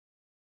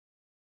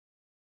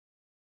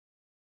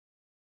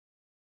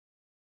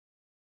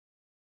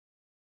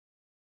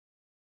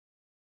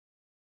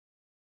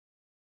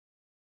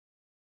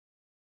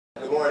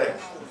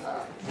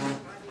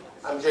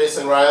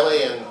Jason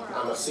Riley, and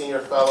I'm a senior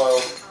fellow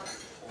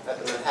at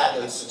the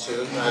Manhattan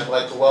Institute, and I'd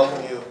like to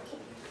welcome you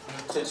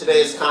to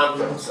today's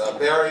conference,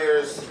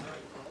 Barriers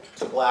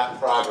to Black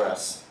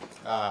Progress.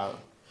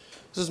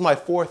 This is my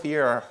fourth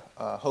year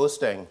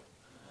hosting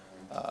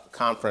a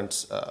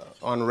conference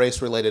on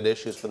race-related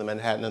issues for the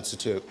Manhattan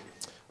Institute.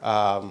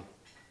 And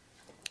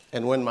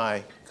when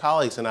my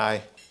colleagues and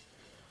I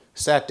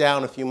sat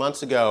down a few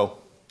months ago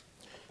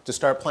to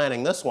start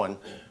planning this one,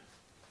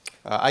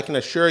 I can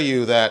assure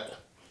you that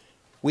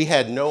we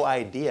had no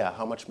idea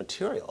how much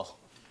material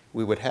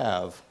we would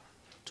have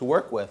to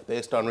work with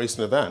based on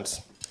recent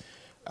events.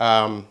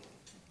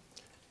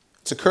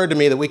 It's occurred to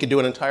me that we could do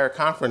an entire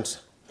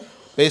conference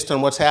based on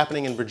what's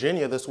happening in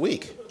Virginia this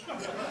week.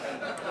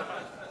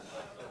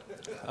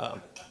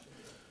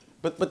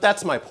 But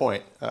that's my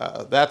point.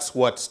 That's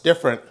what's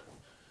different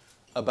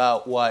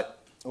about what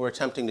we're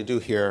attempting to do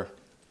here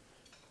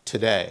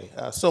today.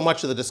 So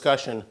much of the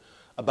discussion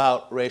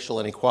about racial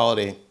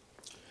inequality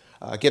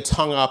gets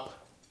hung up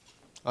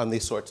on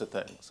these sorts of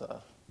things.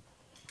 A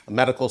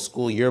medical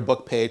school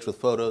yearbook page with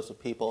photos of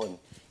people in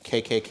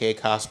KKK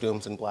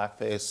costumes and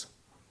blackface.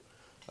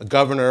 A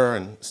governor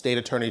and state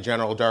attorney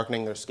general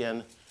darkening their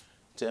skin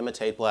to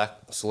imitate black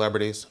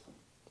celebrities.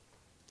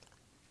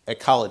 At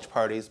college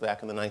parties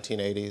back in the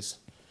 1980s.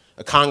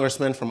 A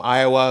congressman from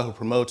Iowa who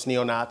promotes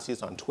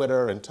neo-Nazis on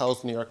Twitter and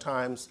tells the New York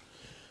Times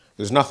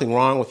there's nothing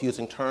wrong with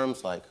using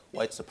terms like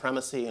white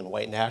supremacy and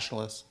white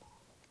nationalists.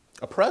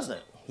 A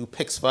president who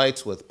picks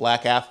fights with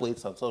black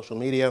athletes on social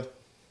media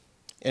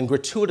and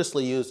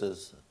gratuitously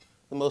uses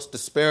the most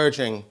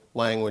disparaging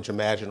language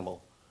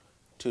imaginable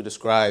to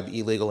describe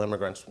illegal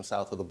immigrants from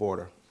south of the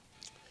border.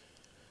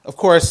 Of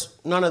course,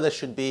 none of this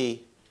should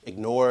be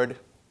ignored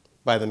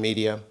by the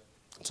media.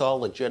 It's all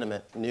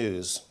legitimate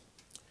news.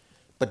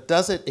 But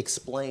does it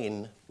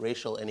explain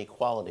racial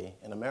inequality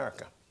in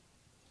America?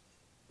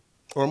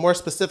 Or more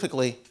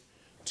specifically,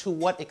 to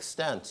what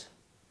extent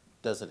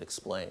does it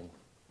explain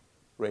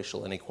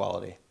racial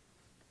inequality?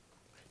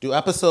 Do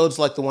episodes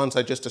like the ones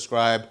I just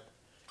described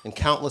and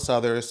countless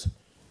others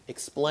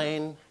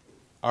explain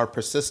our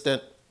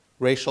persistent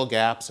racial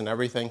gaps in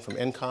everything from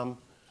income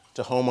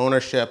to home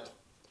ownership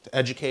to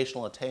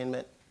educational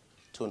attainment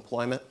to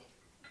employment?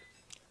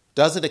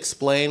 Does it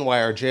explain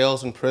why our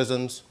jails and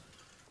prisons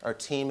are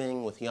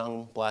teeming with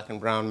young black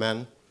and brown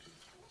men?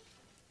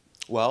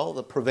 Well,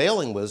 the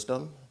prevailing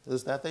wisdom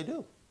is that they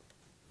do.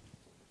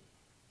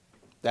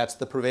 That's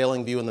the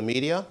prevailing view in the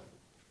media,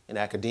 in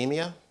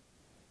academia,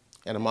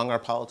 and among our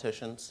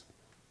politicians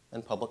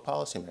and public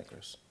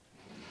policymakers.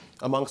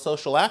 Among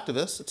social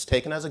activists, it's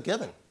taken as a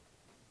given.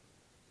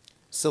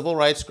 Civil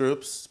rights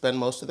groups spend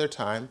most of their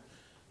time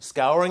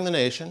scouring the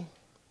nation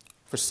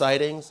for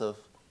sightings of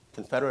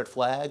Confederate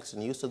flags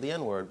and use of the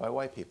N-word by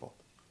white people.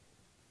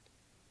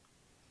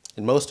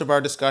 In most of our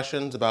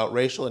discussions about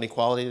racial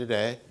inequality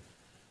today,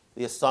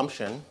 the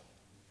assumption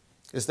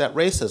is that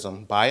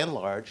racism, by and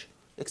large,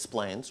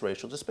 explains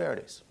racial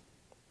disparities.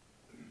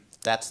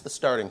 That's the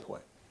starting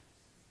point.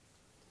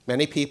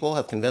 Many people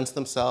have convinced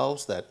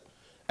themselves that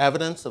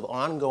evidence of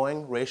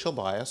ongoing racial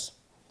bias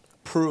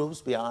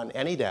proves beyond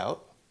any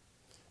doubt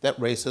that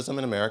racism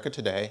in America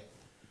today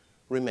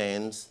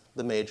remains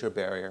the major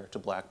barrier to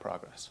black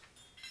progress.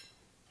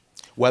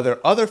 Whether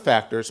other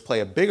factors play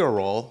a bigger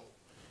role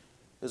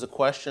is a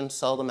question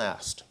seldom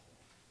asked,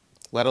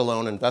 let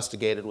alone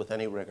investigated with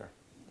any rigor.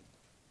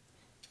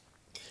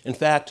 In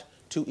fact,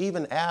 to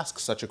even ask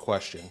such a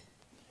question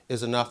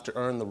is enough to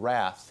earn the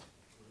wrath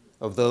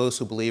of those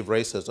who believe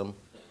racism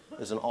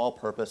is an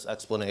all-purpose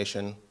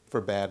explanation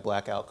for bad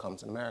black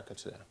outcomes in America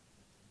today.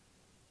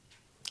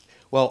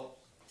 Well,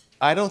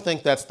 I don't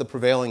think that's the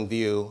prevailing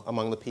view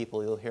among the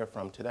people you'll hear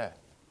from today.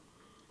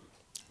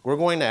 We're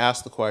going to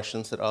ask the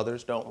questions that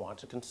others don't want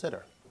to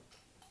consider.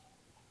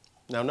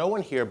 Now, no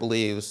one here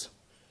believes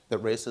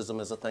that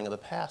racism is a thing of the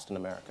past in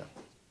America.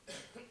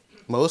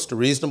 Most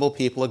reasonable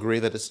people agree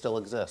that it still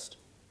exists.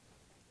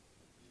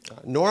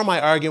 Nor am I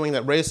arguing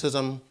that the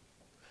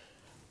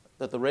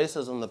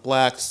racism that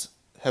blacks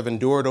have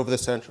endured over the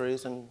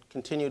centuries and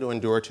continue to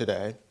endure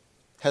today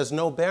has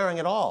no bearing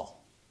at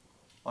all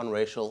on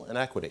racial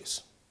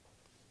inequities.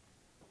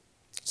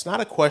 It's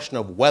not a question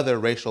of whether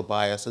racial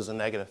bias is a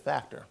negative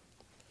factor.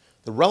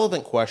 The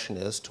relevant question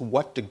is, to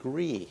what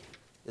degree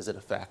is it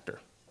a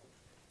factor?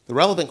 The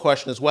relevant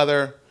question is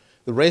whether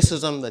the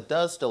racism that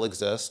does still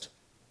exist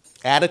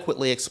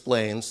adequately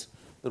explains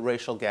the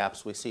racial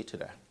gaps we see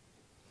today,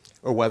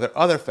 or whether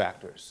other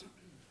factors,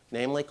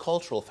 namely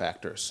cultural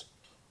factors,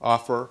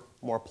 offer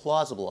more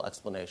plausible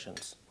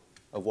explanations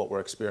of what we're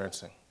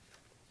experiencing.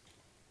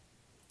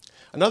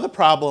 Another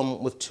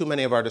problem with too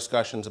many of our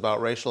discussions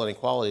about racial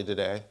inequality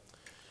today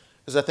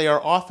is that they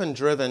are often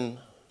driven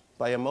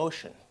by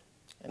emotion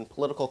and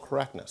political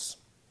correctness,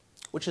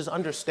 which is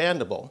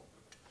understandable,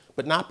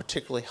 but not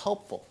particularly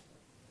helpful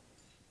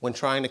when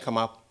trying to come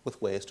up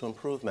with ways to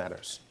improve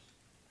matters.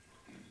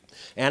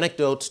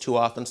 Anecdotes too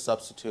often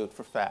substitute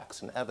for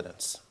facts and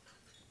evidence.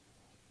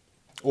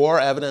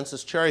 Or evidence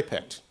is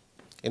cherry-picked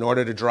in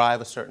order to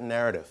drive a certain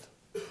narrative.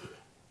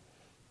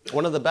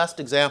 One of the best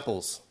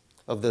examples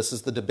of this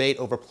is the debate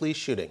over police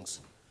shootings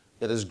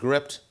that has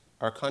gripped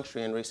our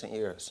country in recent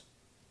years.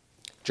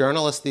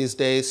 Journalists these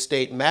days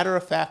state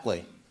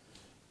matter-of-factly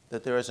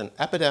that there is an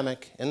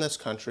epidemic in this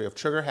country of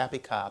trigger-happy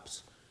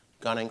cops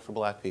gunning for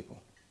black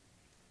people.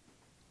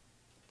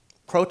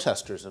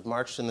 Protesters have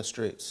marched in the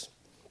streets.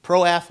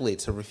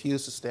 Pro-athletes have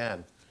refused to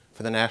stand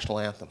for the national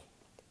anthem.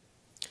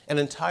 An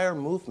entire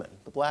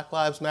movement, the Black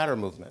Lives Matter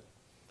movement,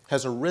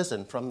 has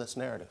arisen from this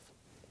narrative.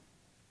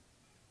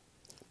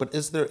 But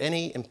is there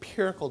any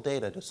empirical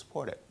data to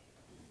support it?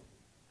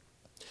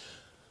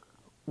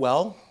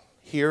 Well,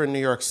 here in New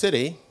York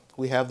City,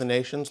 we have the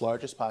nation's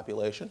largest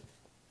population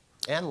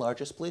and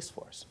largest police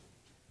force.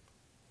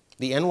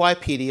 The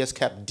NYPD has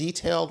kept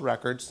detailed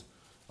records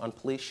on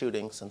police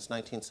shootings since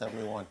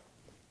 1971.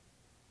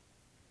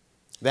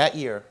 That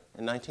year,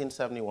 in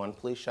 1971,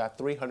 police shot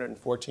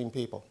 314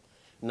 people,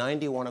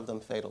 91 of them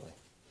fatally.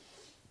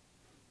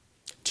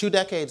 2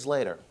 decades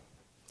later,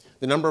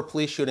 the number of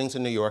police shootings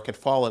in New York had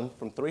fallen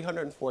from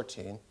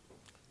 314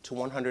 to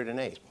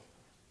 108.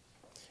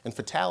 And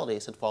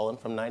fatalities had fallen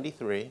from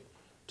 93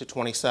 to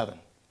 27.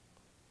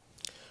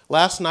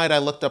 Last night, I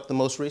looked up the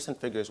most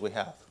recent figures we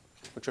have,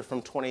 which are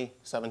from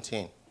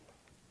 2017.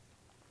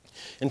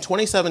 In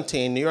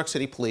 2017, New York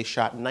City police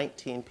shot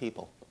 19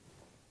 people,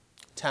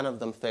 10 of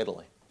them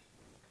fatally.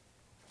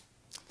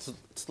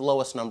 It's the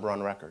lowest number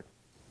on record.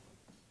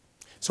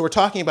 So we're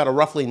talking about a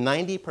roughly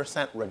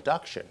 90%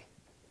 reduction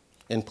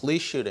in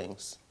police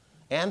shootings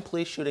and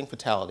police shooting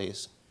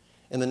fatalities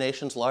in the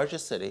nation's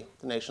largest city,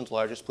 the nation's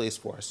largest police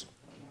force,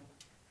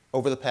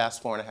 over the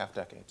past 4.5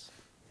 decades.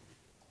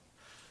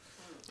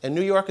 And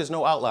New York is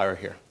no outlier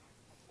here.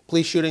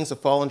 Police shootings have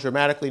fallen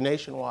dramatically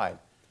nationwide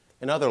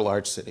in other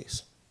large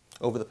cities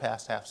over the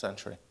past half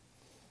century.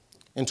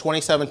 In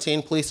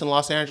 2017, police in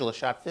Los Angeles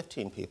shot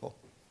 15 people.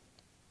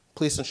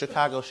 Police in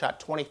Chicago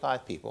shot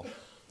 25 people,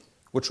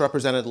 which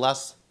represented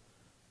less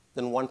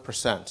than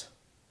 1%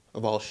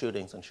 of all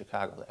shootings in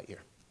Chicago that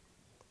year.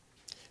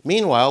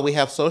 Meanwhile, we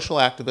have social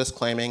activists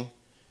claiming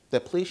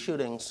that police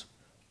shootings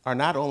are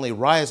not only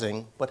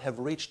rising, but have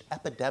reached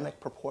epidemic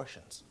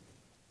proportions.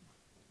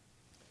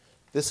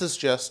 This is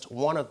just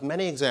one of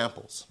many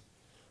examples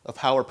of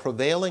how a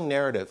prevailing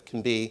narrative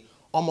can be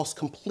almost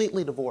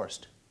completely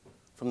divorced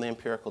from the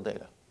empirical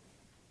data.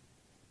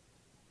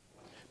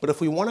 But if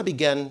we want to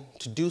begin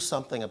to do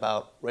something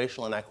about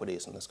racial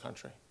inequities in this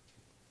country,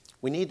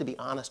 we need to be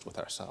honest with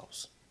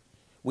ourselves.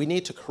 We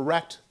need to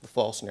correct the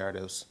false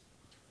narratives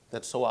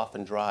that so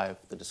often drive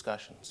the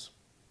discussions.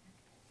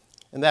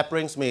 And that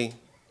brings me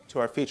to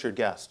our featured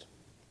guest,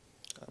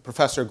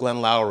 Professor Glenn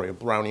Loury of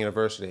Brown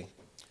University,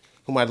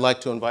 whom I'd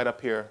like to invite up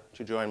here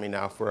to join me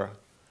now for a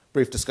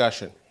brief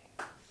discussion.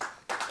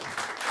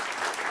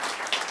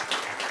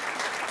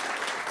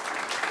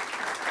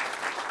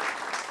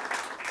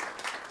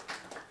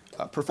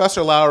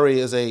 Professor Loury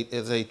is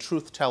a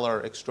truth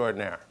teller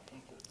extraordinaire.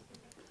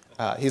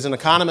 He's an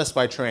economist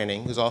by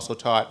training. He's also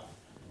taught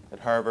at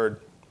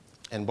Harvard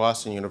and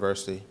Boston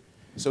University.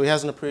 So he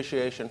has an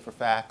appreciation for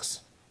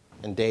facts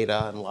and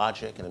data and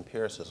logic and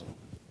empiricism.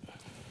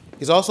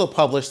 He's also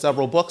published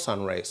several books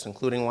on race,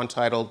 including one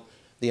titled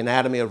The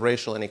Anatomy of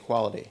Racial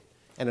Inequality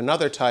and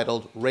another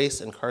titled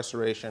Race,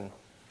 Incarceration,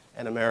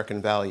 and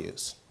American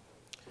Values.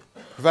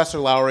 Professor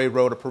Loury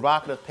wrote a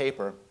provocative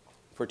paper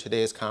for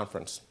today's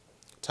conference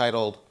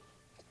titled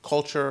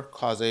Culture,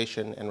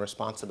 Causation, and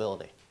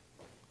Responsibility: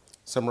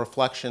 Some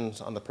Reflections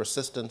on the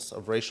Persistence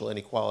of Racial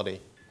Inequality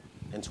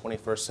in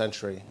 21st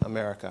Century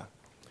America.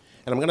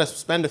 And I'm going to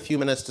spend a few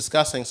minutes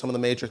discussing some of the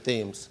major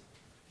themes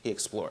he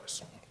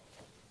explores.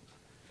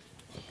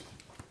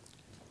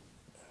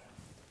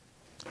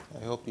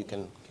 I hope you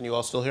can you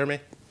all still hear me?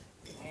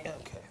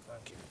 Okay,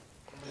 thank you.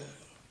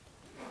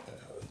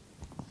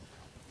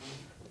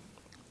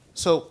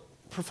 So,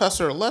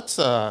 Professor, let's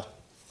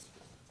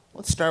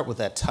start with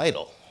that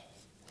title.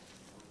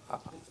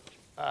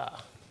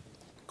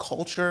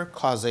 Culture,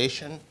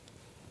 Causation,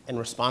 and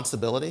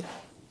Responsibility.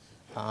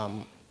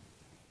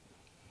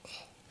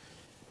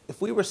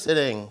 If we were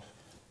sitting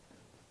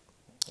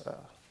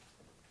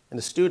in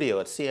a studio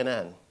at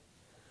CNN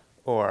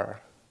or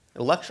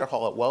a lecture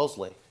hall at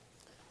Wellesley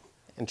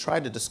and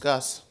tried to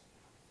discuss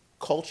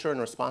culture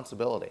and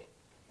responsibility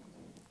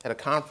at a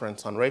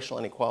conference on racial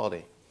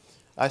inequality,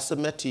 I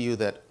submit to you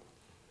that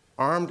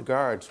armed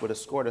guards would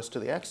escort us to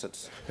the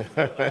exits.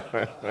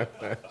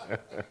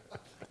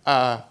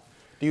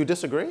 Do you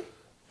disagree?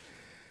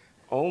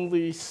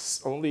 Only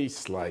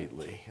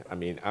slightly. I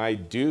mean, I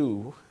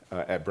do,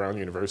 at Brown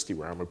University,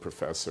 where I'm a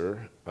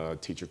professor,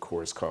 teach a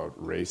course called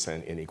Race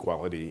and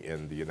Inequality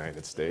in the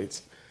United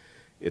States.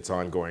 It's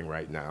ongoing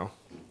right now.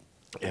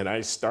 And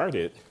I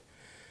started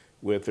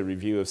with a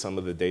review of some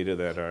of the data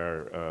that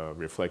are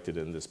reflected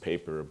in this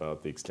paper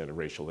about the extent of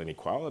racial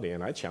inequality.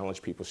 And I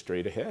challenge people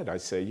straight ahead. I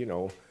say, you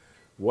know,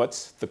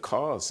 what's the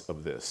cause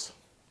of this?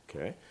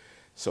 Okay?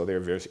 So there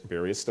are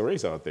various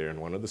stories out there, and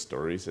one of the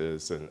stories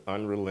is an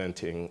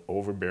unrelenting,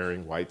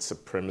 overbearing, white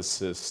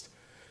supremacist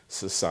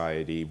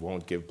society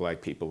won't give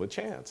black people a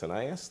chance. And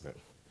I asked them,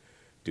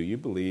 Do you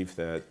believe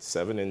that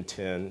 7 in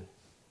 10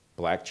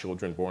 black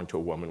children born to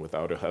a woman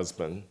without a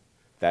husband,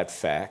 that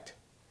fact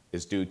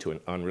is due to an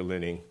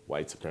unrelenting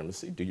white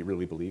supremacy? Do you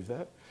really believe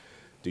that?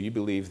 Do you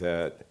believe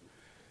that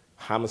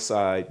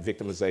homicide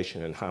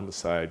victimization and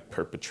homicide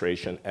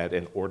perpetration at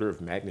an order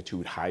of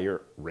magnitude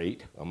higher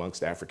rate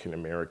amongst African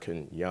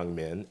American young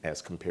men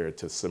as compared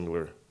to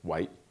similar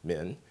white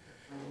men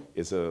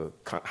is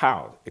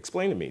how?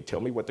 Explain to me. Tell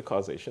me what the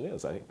causation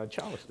is. I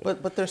challenge them.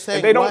 But they're saying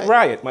and they don't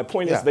riot. My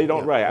point is they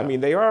don't riot. Yeah. I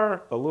mean, they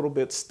are a little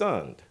bit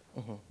stunned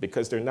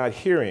because they're not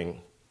hearing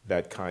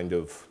that kind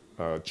of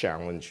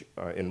challenge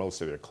in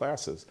most of their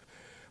classes.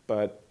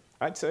 But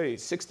I'd say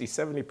 60,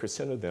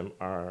 70% of them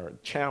are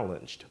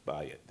challenged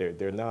by it.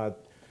 They're not,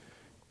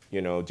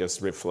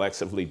 just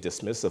reflexively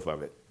dismissive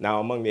of it. Now,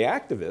 among the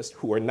activists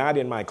who are not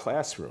in my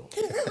classroom,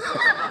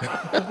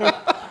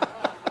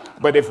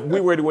 but if we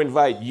were to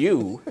invite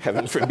you,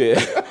 heaven forbid,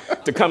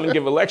 to come and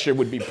give a lecture,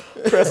 would be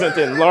present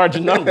in large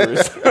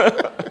numbers,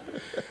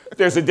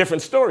 there's a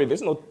different story.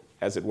 There's no,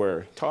 as it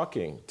were,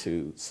 talking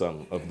to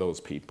some of those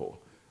people.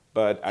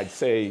 But I'd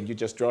say you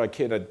just draw a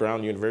kid at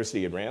Brown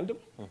University at random.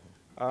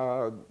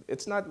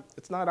 It's not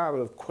out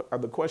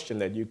of the question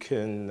that you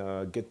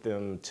can get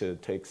them to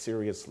take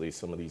seriously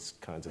some of these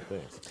kinds of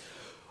things.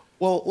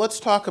 Well, let's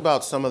talk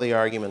about some of the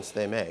arguments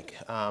they make.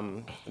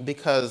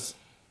 Because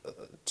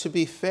to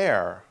be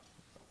fair,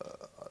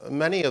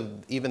 many of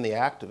even the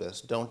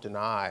activists don't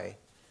deny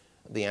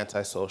the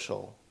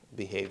antisocial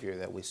behavior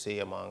that we see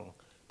among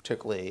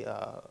particularly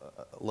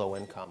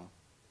low-income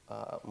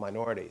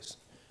minorities.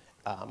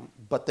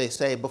 But they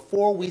say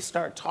before we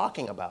start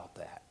talking about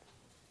that,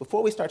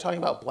 before we start talking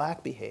about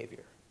black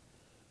behavior,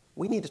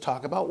 we need to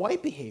talk about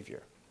white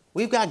behavior.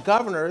 We've got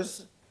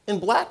governors in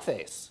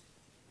blackface.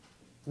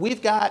 We've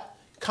got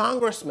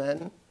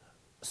congressmen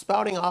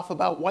spouting off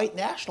about white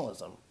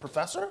nationalism.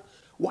 Professor,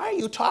 why are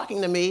you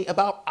talking to me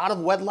about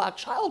out-of-wedlock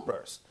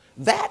childbirths?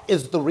 That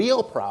is the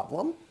real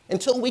problem.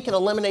 Until we can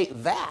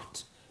eliminate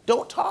that,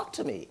 don't talk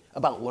to me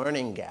about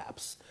learning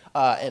gaps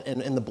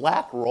and the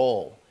black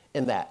role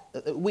in that.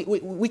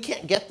 We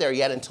can't get there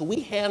yet until we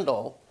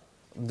handle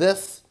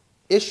this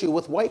issue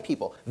with white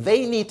people.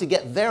 They need to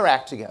get their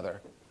act together.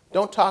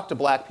 Don't talk to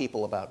black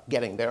people about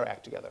getting their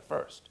act together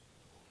first.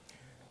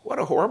 What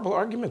a horrible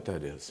argument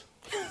that is.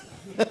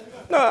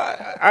 No,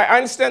 I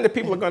understand that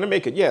people are going to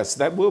make it. Yes,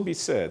 that will be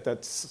said.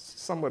 That's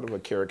somewhat of a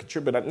caricature,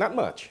 but not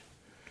much.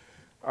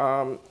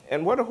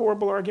 And what a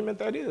horrible argument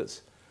that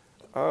is.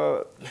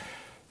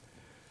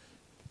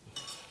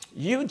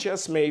 You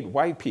just made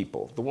white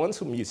people, the ones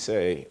whom you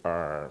say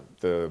are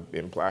the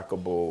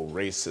implacable,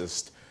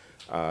 racist,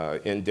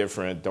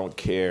 indifferent, don't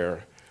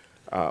care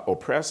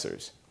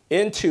oppressors,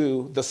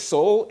 into the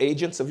sole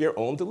agents of your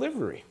own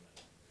delivery.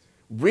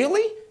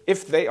 Really?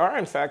 If they are,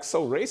 in fact,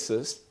 so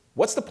racist,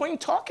 what's the point in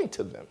talking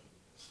to them?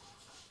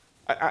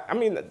 I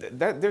mean,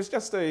 there's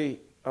just a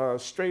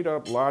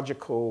straight-up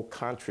logical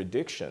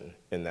contradiction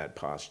in that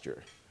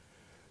posture.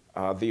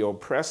 The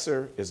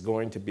oppressor is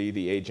going to be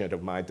the agent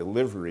of my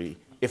delivery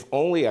if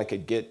only I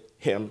could get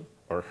him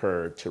or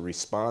her to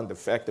respond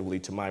effectively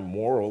to my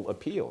moral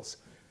appeals.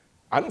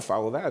 I don't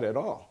follow that at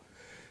all.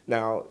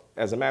 Now,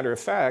 as a matter of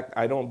fact,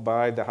 I don't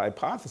buy the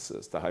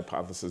hypothesis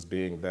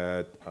being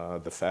that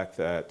the fact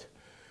that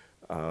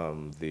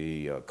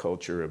the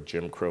culture of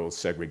Jim Crow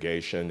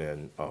segregation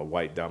and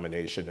white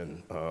domination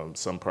in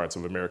some parts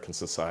of American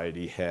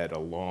society had a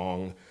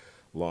long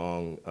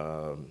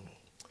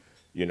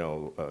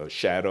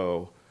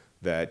shadow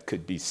that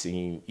could be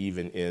seen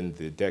even in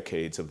the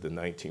decades of the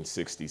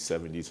 1960s,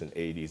 70s, and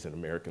 80s in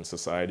American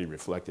society,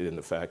 reflected in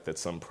the fact that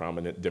some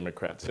prominent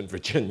Democrats in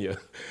Virginia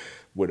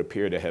would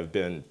appear to have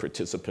been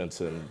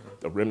participants in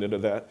a remnant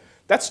of that.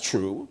 That's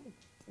true.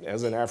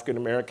 As an African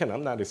American,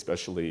 I'm not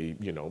especially,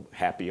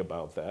 happy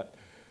about that.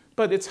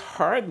 But it's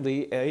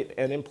hardly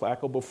an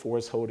implacable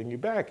force holding you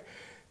back.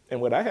 And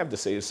what I have to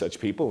say to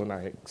such people, and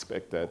I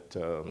expect that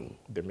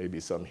there may be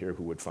some here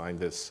who would find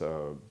this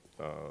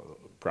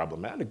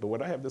problematic, but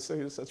what I have to say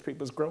to such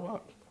people is grow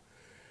up.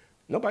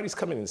 Nobody's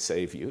coming to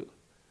save you.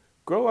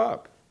 Grow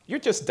up. You're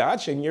just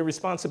dodging your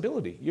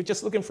responsibility. You're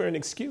just looking for an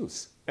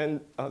excuse. And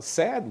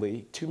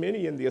sadly, too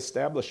many in the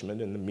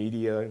establishment, in the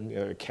media, in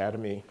the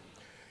academy,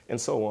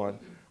 and so on,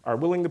 are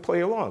willing to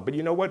play along. But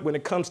you know what? When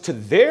it comes to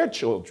their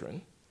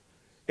children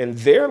and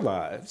their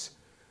lives,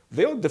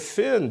 they'll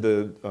defend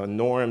the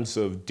norms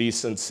of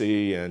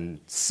decency and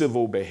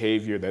civil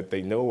behavior that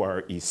they know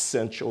are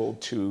essential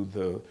to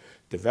the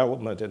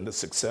development and the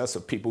success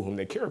of people whom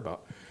they care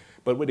about.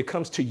 But when it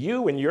comes to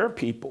you and your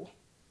people,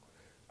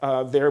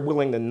 they're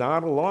willing to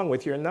nod along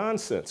with your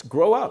nonsense.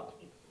 Grow up.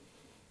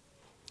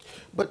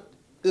 But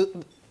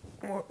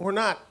we're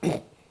not,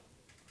 I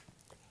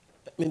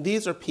mean,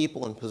 these are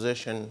people in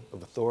position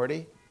of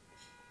authority,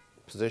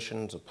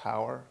 positions of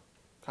power,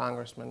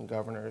 congressmen,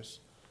 governors,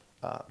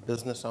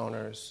 business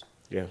owners.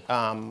 Yeah.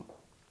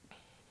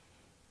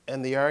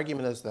 And the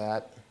argument is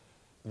that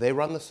they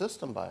run the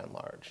system by and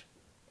large.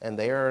 And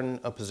they are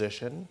in a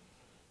position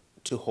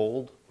to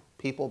hold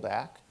people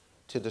back,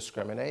 to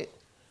discriminate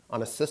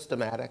on a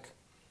systematic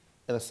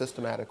in a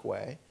systematic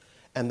way,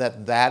 and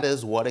that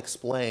is what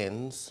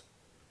explains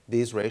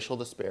these racial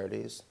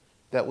disparities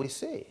that we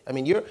see. I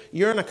mean,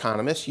 you're an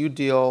economist. You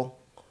deal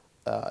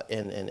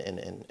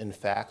in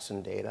facts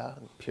and data,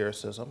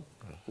 empiricism,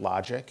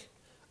 logic.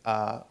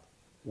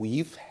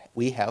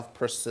 We have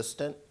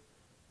persistent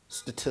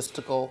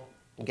statistical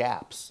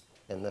gaps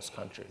in this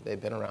country. They've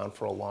been around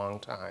for a long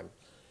time.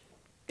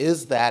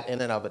 Is that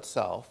in and of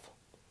itself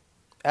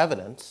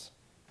evidence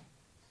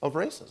of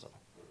racism?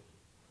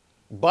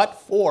 But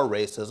for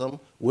racism,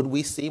 would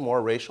we see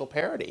more racial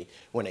parity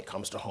when it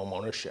comes to home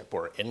ownership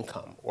or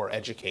income or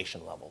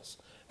education levels?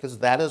 Because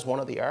that is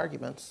one of the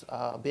arguments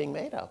being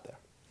made out there.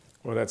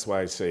 Well, that's why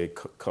I say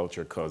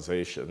culture,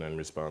 causation, and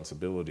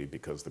responsibility,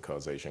 because the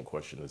causation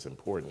question is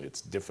important.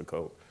 It's a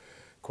difficult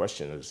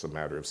question. It's a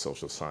matter of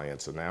social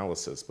science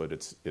analysis, but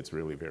it's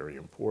really very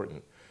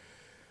important.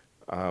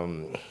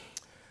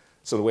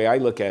 So the way I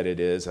look at it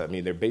is, I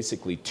mean, there are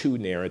basically two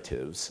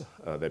narratives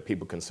that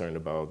people concerned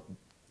about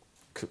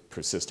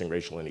persisting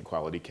racial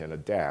inequality can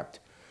adopt.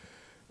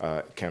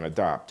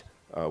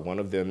 One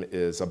of them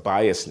is a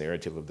biased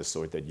narrative of the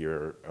sort that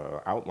you're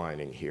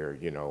outlining here.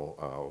 You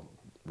know,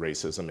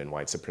 racism and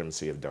white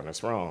supremacy have done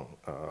us wrong.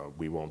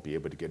 We won't be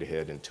able to get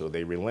ahead until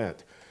they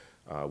relent.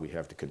 We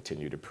have to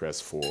continue to press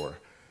for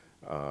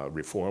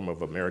reform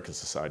of American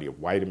society, of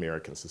white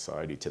American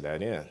society, to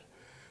that end.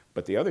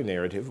 But the other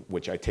narrative,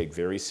 which I take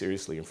very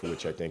seriously and for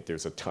which I think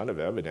there's a ton of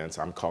evidence,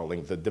 I'm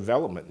calling the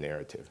development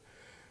narrative.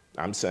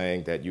 I'm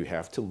saying that you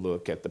have to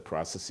look at the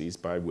processes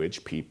by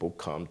which people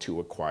come to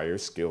acquire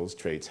skills,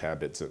 traits,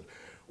 habits, and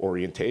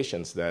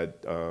orientations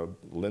that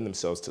lend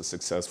themselves to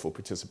successful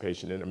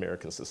participation in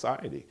American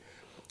society.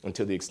 And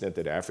to the extent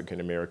that African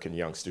American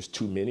youngsters,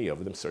 too many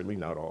of them, certainly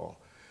not all,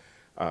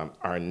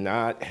 are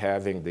not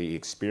having the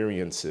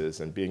experiences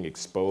and being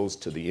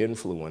exposed to the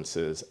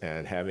influences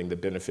and having the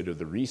benefit of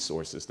the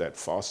resources that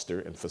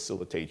foster and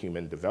facilitate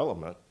human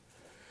development,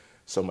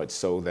 so much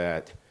so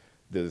that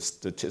the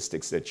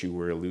statistics that you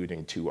were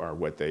alluding to are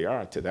what they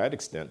are, to that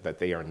extent that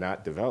they are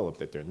not developed,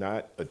 that they're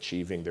not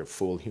achieving their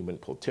full human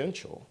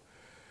potential.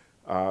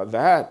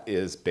 That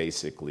is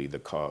basically the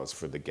cause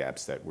for the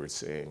gaps that we're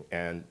seeing.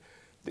 And,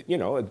 you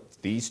know,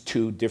 these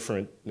two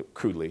different,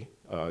 crudely,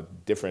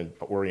 different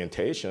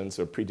orientations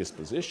or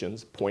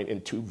predispositions point in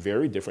two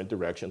very different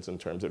directions in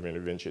terms of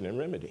intervention and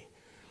remedy.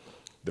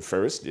 The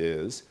first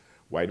is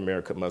white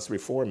America must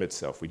reform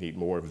itself. We need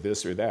more of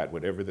this or that,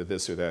 whatever the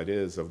this or that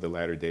is of the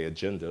latter-day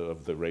agenda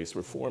of the race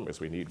reformers.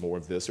 We need more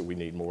of this or we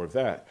need more of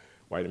that.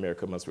 White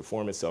America must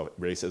reform itself.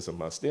 Racism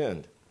must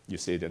end. You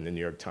see it in the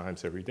New York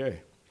Times every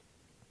day.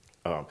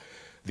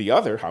 The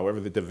other,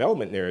 however, the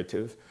development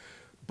narrative,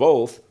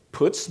 both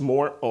puts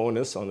more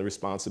onus on the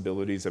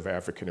responsibilities of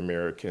African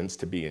Americans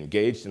to be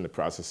engaged in the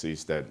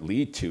processes that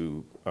lead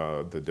to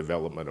the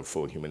development of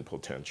full human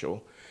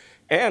potential,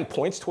 and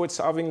points towards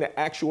solving the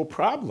actual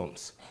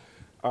problems,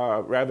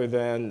 rather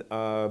than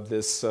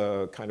this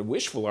kind of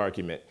wishful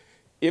argument.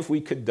 If we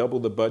could double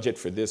the budget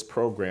for this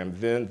program,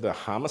 then the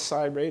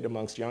homicide rate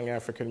amongst young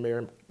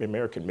African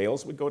American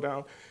males would go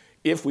down.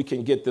 If we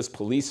can get this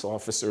police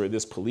officer or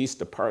this police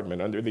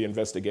department under the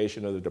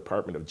investigation of the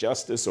Department of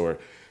Justice or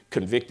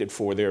convicted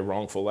for their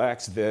wrongful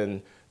acts,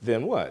 then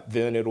what?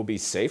 Then it'll be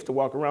safe to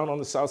walk around on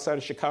the south side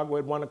of Chicago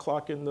at 1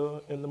 o'clock in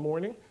the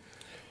morning?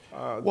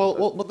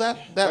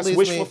 That's leads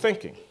wishful me,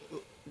 thinking.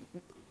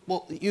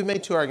 Well, you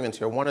made two arguments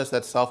here. One is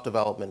that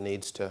self-development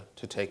needs to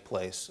take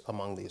place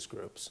among these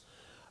groups.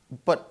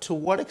 But to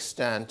what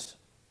extent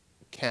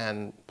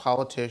can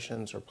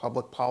politicians or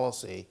public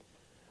policy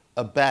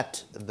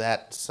abet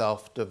that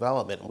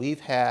self-development? We've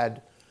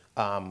had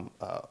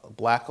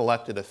black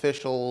elected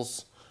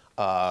officials,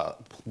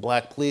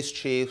 black police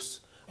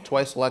chiefs,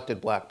 twice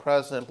elected black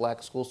president,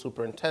 black school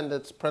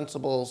superintendents,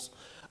 principals.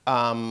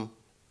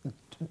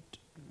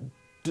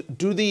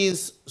 Do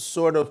these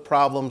sort of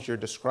problems you're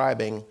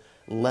describing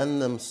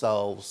lend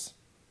themselves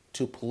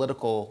to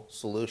political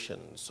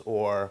solutions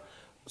or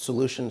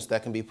solutions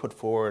that can be put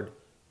forward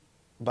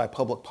by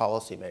public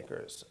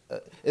policymakers?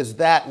 Is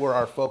that where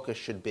our focus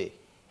should be?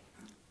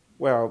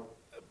 Well,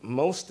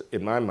 most,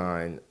 in my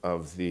mind,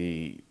 of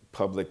the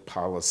public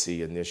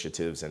policy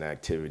initiatives and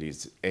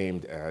activities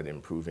aimed at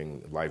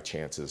improving life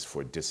chances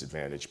for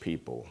disadvantaged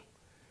people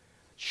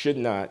should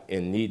not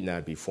and need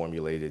not be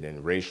formulated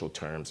in racial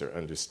terms or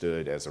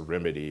understood as a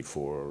remedy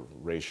for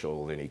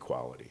racial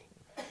inequality.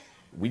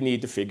 We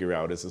need to figure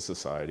out as a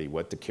society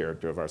what the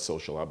character of our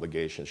social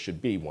obligations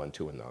should be one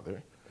to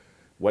another,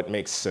 what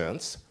makes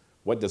sense,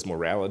 what does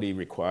morality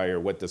require,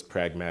 what does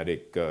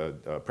pragmatic,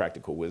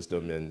 practical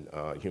wisdom and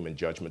human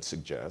judgment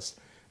suggest.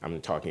 I'm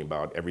talking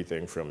about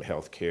everything from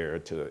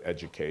healthcare to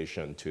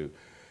education to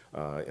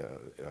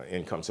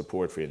income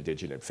support for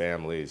indigent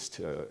families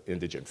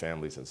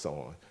and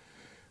so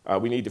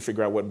on. We need to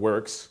figure out what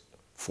works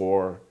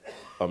for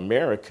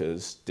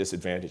America's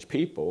disadvantaged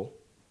people,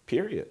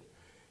 period.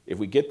 If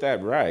we get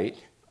that right,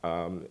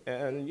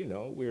 and you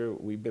know,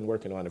 we've been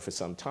working on it for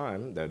some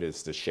time, that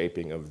is the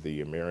shaping of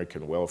the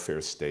American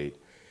welfare state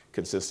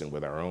consistent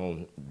with our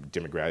own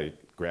demographic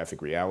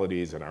demographic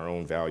realities and our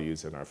own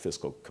values and our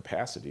fiscal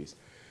capacities,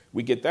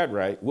 we get that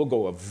right, we'll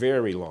go a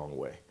very long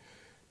way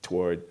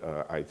toward,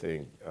 I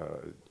think,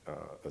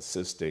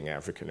 assisting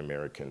African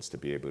Americans to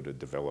be able to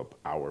develop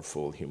our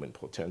full human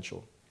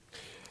potential.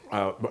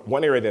 But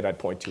one area that I'd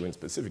point to in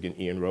specific, and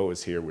Ian Rowe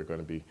is here, we're going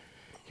to be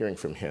hearing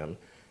from him,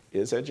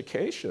 is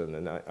education.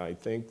 And I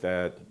think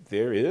that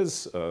there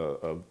is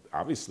a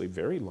obviously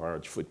very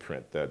large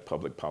footprint that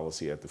public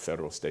policy at the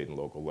federal, state, and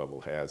local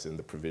level has in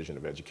the provision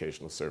of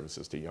educational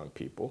services to young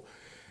people.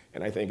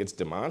 And I think it's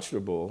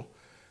demonstrable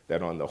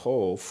that on the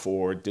whole,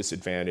 for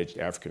disadvantaged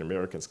African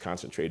Americans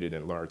concentrated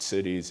in large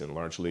cities and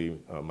largely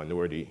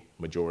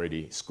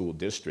majority school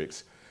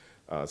districts,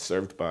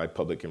 served by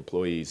public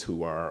employees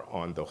who are,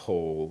 on the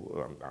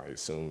whole, I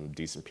assume,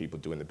 decent people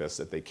doing the best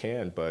that they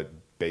can, but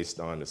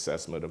based on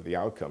assessment of the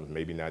outcomes,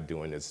 maybe not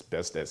doing as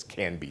best as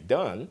can be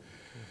done.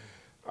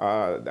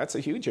 That's a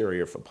huge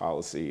area for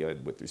policy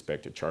with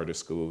respect to charter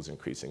schools,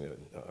 increasing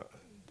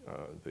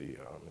the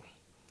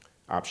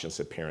options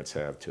that parents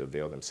have to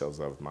avail themselves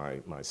of.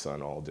 My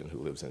son, Alden, who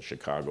lives in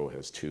Chicago,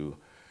 has 2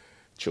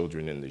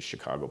 children in the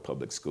Chicago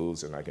public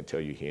schools, and I can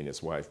tell you he and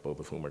his wife, both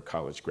of whom are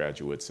college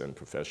graduates and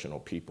professional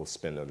people,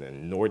 spend an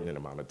inordinate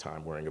amount of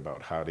time worrying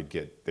about how to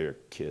get their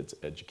kids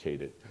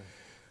educated,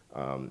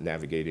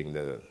 navigating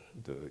the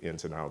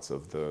ins and outs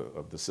of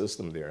the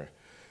system there.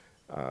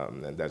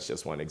 And that's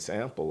just one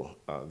example.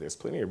 There's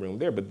plenty of room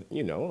there, but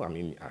you know, I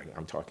mean,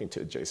 I'm talking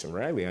to Jason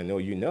Riley. I know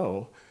you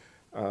know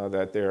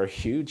that there are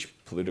huge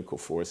political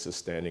forces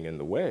standing in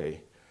the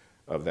way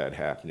of that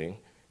happening.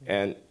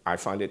 And I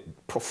find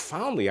it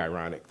profoundly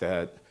ironic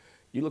that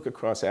you look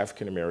across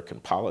African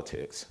American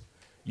politics,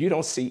 you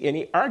don't see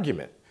any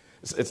argument.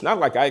 It's not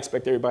like I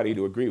expect everybody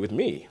to agree with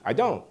me. I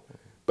don't.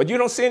 But you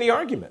don't see any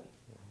argument.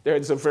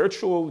 There's a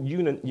virtual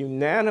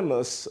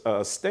unanimous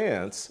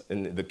stance,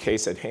 in the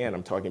case at hand,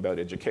 I'm talking about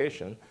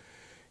education,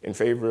 in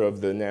favor of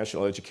the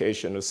National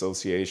Education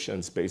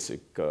Association's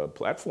basic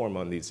platform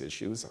on these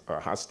issues,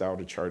 hostile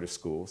to charter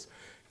schools.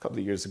 A couple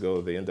of years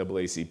ago, the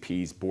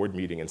NAACP's board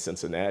meeting in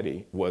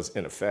Cincinnati was,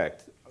 in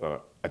effect,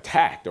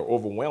 attacked or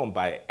overwhelmed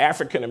by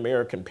African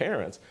American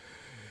parents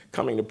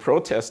coming to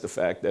protest the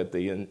fact that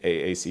the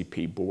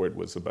NAACP board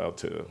was about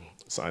to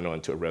sign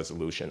on to a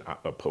resolution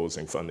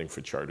opposing funding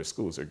for charter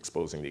schools or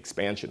exposing the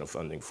expansion of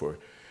funding for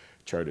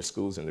charter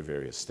schools in the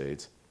various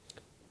states.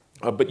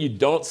 But you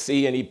don't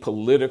see any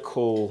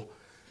political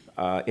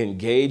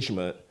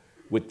engagement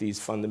with these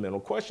fundamental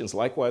questions.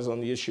 Likewise,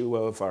 on the issue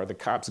of, are the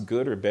cops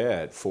good or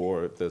bad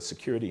for the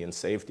security and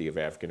safety of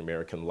African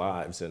American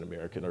lives in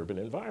American urban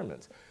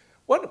environments?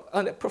 What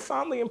a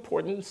profoundly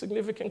important and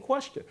significant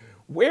question.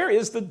 Where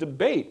is the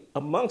debate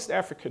amongst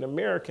African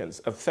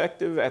Americans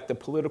effective at the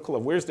political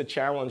level? Where's the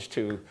challenge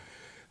to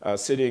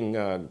sitting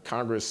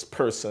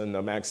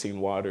Congressperson Maxine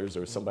Waters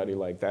or somebody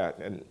like that?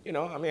 And, you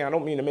know, I mean, I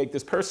don't mean to make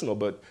this personal,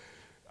 but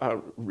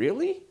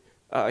really?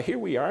 Here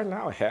we are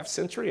now, a half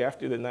century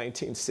after the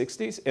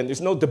 1960s, and there's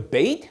no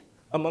debate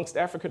amongst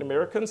African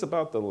Americans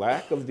about the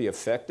lack of the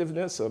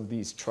effectiveness of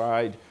these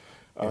tried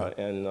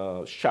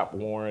and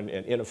shop-worn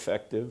and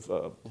ineffective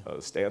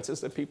stances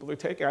that people are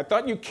taking. I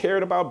thought you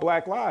cared about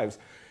Black lives.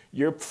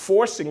 You're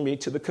forcing me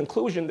to the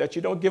conclusion that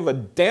you don't give a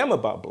damn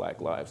about Black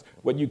lives.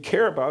 What you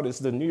care about is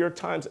the New York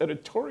Times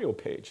editorial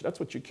page. That's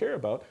what you care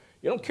about.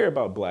 You don't care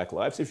about Black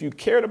lives. If you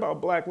cared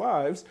about Black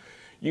lives,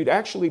 you'd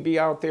actually be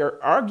out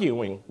there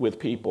arguing with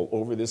people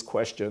over this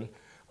question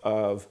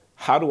of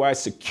how do I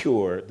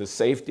secure the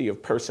safety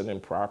of person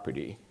and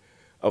property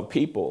of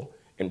people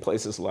in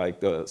places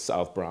like the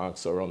South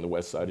Bronx or on the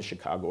west side of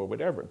Chicago or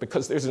whatever,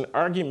 because there's an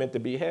argument to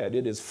be had.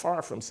 It is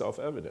far from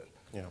self-evident.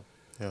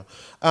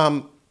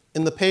 Yeah.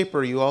 In the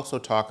paper, you also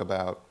talk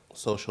about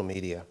social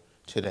media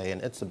today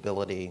and its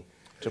ability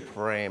to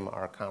frame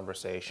our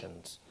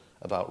conversations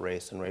about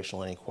race and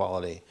racial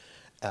inequality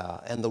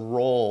and the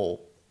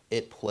role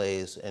it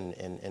plays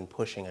in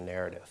pushing a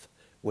narrative,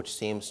 which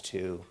seems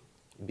to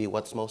be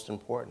what's most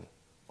important,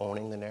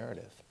 owning the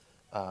narrative,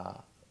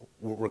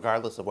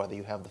 regardless of whether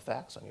you have the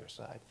facts on your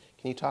side.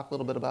 Can you talk a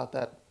little bit about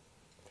that?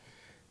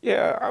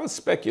 Yeah, I was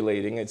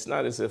speculating. It's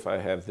not as if I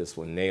have this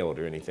one nailed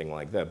or anything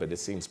like that, but it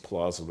seems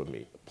plausible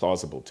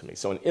to me.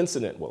 So an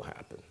incident will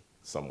happen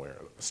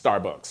somewhere,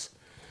 Starbucks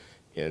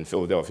in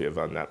Philadelphia, if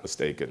I'm not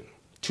mistaken.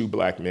 2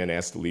 Black men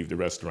asked to leave the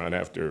restaurant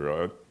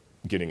after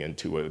getting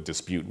into a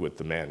dispute with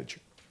the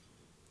manager.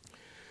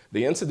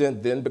 The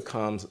incident then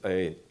becomes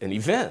an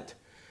event,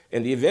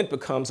 and the event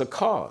becomes a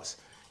cause.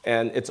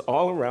 And it's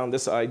all around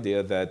this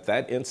idea that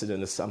that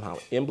incident is somehow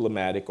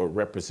emblematic or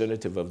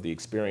representative of the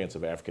experience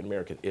of African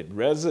Americans. It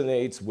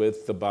resonates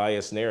with the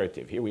bias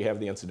narrative. Here we have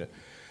the incident.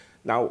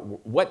 Now,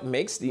 what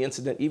makes the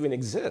incident even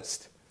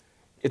exist?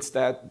 It's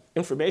that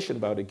information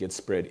about it gets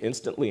spread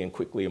instantly and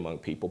quickly among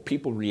people.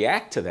 People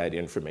react to that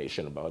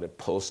information about it,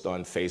 post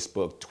on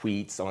Facebook,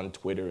 tweets on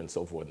Twitter, and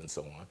so forth and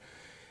so on.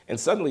 And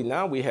suddenly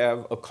now we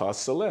have a cause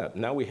célèbre.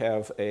 Now we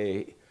have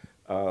a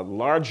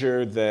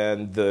larger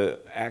than the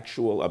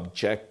actual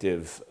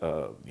objective,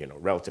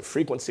 relative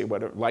frequency,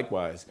 whatever.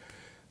 Likewise,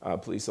 A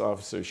police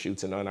officer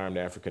shoots an unarmed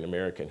African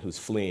American who's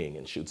fleeing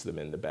and shoots them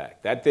in the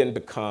back. That then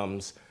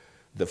becomes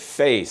the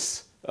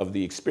face of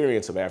the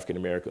experience of African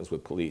Americans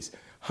with police.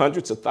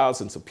 Hundreds of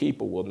thousands of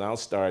people will now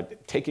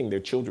start taking their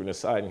children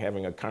aside and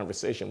having a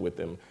conversation with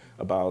them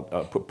about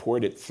a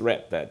purported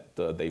threat that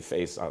they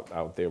face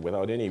out there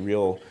without any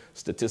real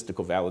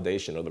statistical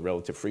validation of the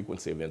relative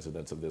frequency of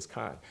incidents of this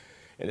kind.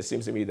 And it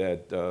seems to me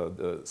that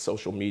the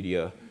social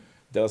media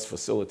does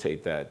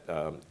facilitate that.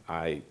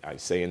 I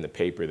say in the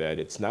paper that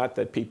it's not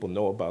that people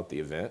know about the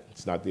event.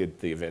 It's not that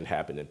the event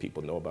happened and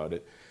people know about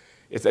it.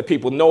 It's that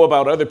people know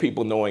about other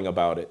people knowing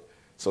about it,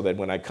 so that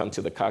when I come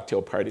to the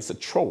cocktail party, it's a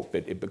trope.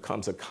 It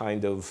becomes a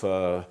kind of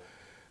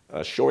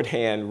a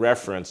shorthand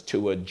reference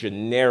to a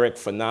generic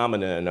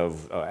phenomenon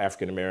of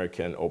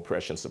African-American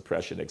oppression,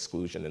 suppression,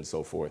 exclusion, and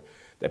so forth,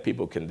 that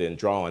people can then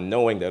draw on,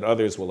 knowing that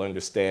others will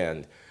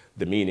understand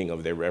the meaning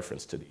of their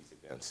reference to these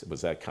events. It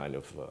was that kind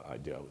of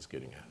idea I was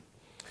getting at.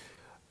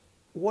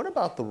 What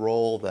about the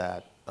role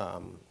that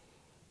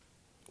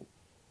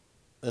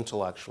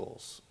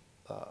intellectuals,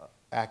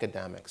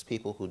 academics,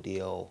 people who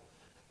deal,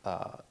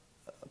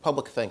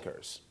 public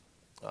thinkers,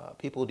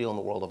 people who deal in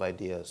the world of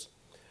ideas,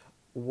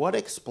 what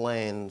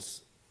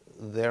explains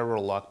their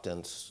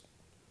reluctance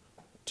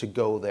to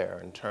go there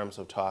in terms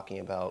of talking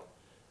about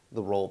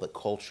the role that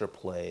culture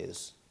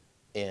plays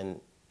in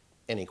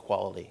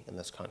inequality in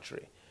this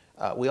country?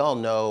 We all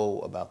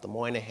know about the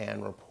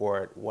Moynihan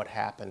Report, what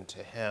happened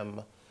to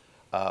him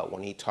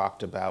when he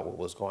talked about what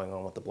was going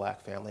on with the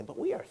black family, but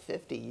we are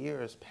 50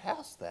 years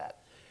past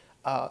that.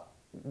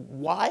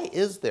 Why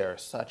is there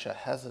such a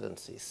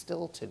hesitancy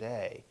still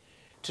today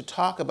to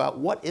talk about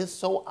what is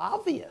so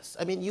obvious?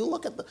 I mean, you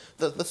look at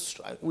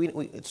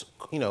it's,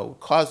 you know,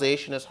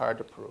 causation is hard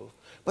to prove,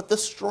 but the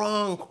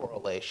strong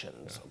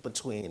correlations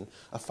between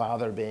a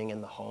father being in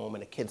the home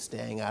and a kid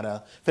staying out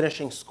of,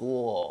 finishing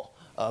school,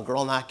 a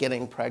girl not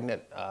getting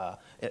pregnant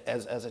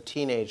as a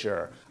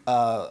teenager,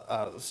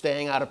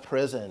 staying out of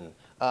prison,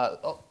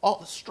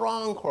 all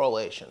strong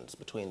correlations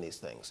between these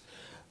things.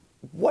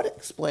 What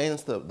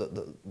explains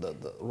the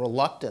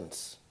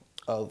reluctance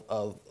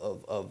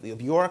of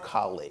your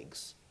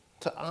colleagues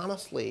to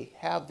honestly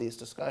have these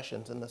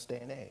discussions in this day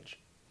and age?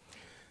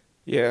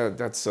 Yeah,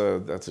 that's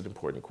an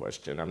important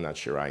question. I'm not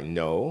sure I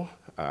know.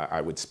 I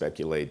would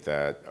speculate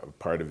that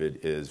part of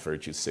it is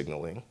virtue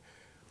signaling.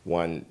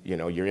 One, you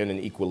know, you're in an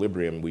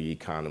equilibrium, we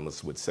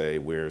economists would say,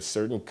 where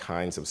certain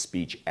kinds of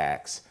speech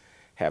acts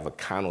have a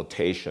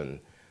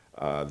connotation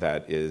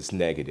that is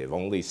negative.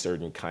 Only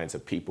certain kinds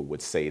of people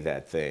would say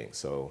that thing.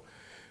 So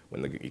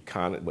when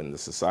the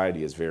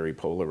society is very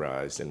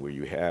polarized and where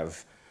you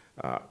have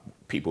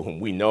people whom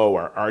we know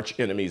are arch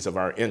enemies of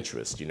our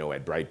interest, you know,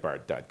 at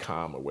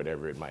Breitbart.com or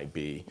whatever it might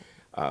be,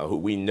 who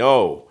we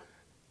know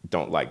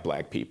don't like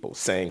black people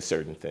saying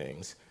certain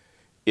things.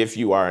 If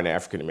you are an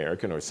African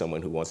American or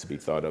someone who wants to be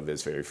thought of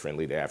as very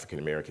friendly to African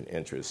American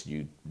interests,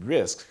 you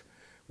risk,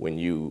 when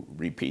you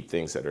repeat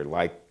things that are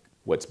like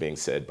what's being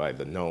said by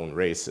the known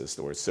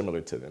racist or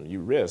similar to them, you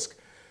risk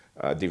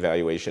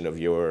devaluation of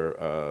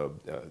your,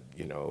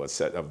 you know,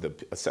 of the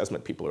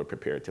assessment people are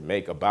prepared to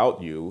make about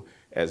you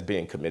as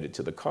being committed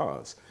to the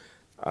cause.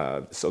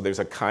 So there's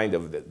a kind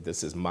of,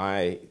 this is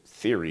my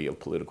theory of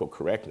political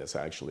correctness,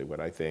 actually. What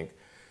I think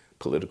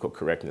political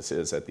correctness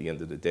is, at the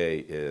end of the day,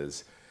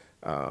 is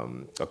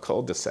a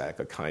cul-de-sac,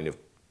 a kind of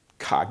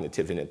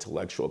cognitive and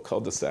intellectual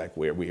cul-de-sac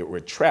where we're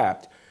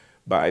trapped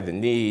by the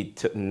need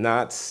to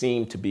not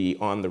seem to be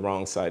on the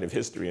wrong side of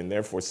history, and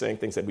therefore saying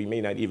things that we may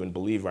not even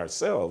believe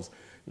ourselves,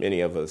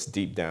 many of us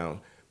deep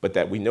down, but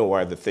that we know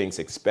are the things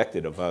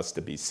expected of us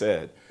to be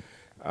said.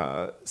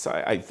 So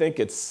I think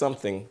it's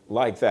something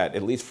like that.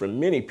 At least for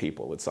many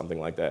people, it's something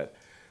like that.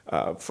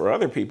 For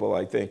other people,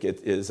 I think it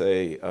is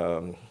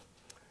a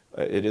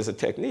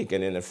technique,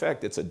 and in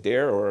effect, it's a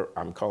dare, or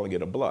I'm calling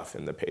it a bluff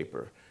in the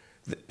paper.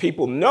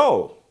 People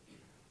know,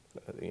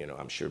 you know,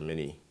 I'm sure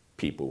many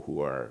people who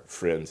are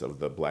friends of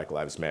the Black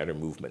Lives Matter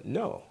movement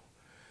know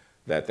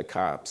that the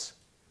cops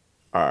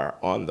are,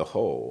 on the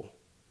whole,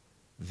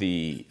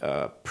 the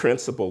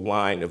principal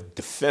line of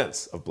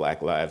defense of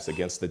black lives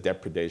against the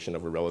depredation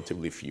of a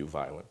relatively few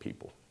violent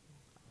people.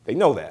 They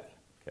know that.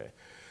 Okay?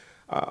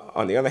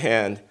 On the other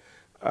hand,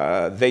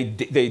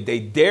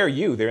 they dare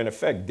you, they're in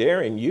effect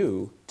daring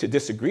you to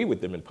disagree with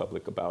them in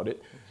public about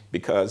it,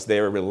 because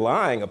they're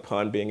relying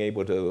upon being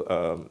able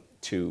to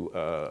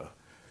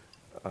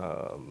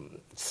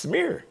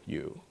smear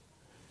you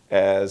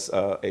as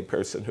a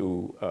person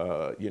who,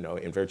 you know,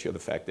 in virtue of the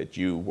fact that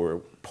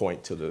you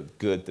point to the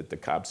good that the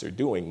cops are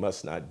doing,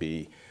 must not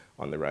be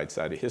on the right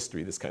side of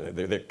history. This kind of,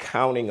 they're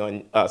counting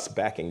on us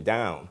backing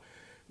down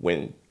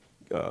when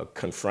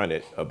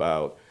confronted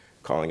about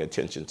calling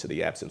attention to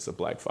the absence of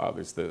black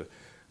fathers.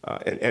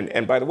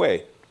 And by the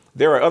way,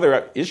 there are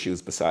other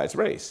issues besides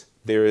race.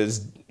 There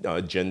is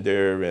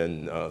gender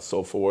and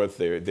so forth.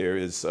 There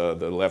is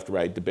the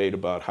left-right debate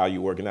about how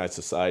you organize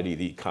society,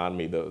 the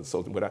economy,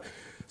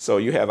 so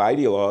you have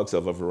ideologues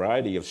of a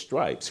variety of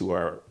stripes who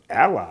are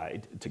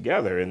allied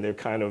together, and they're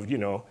kind of, you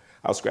know,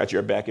 I'll scratch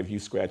your back if you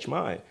scratch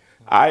mine.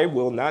 I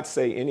will not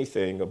say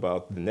anything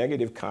about the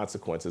negative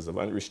consequences of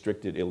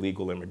unrestricted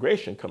illegal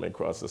immigration coming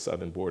across the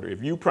southern border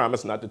if you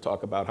promise not to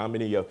talk about how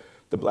many of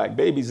the black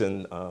babies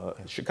in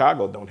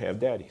Chicago don't have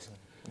daddies.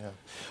 Yeah.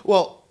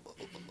 Well,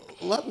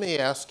 let me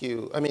ask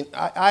you, I mean,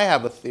 I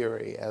have a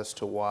theory as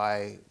to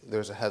why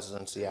there's a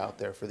hesitancy out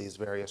there for these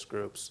various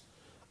groups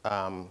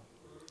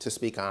to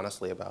speak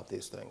honestly about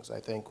these things. I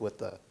think with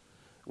the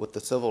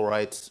civil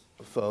rights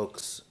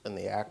folks and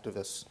the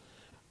activists,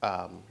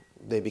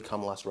 they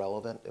become less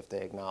relevant if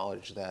they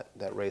acknowledge that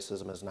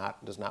racism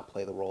does not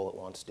play the role it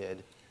once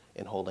did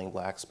in holding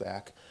blacks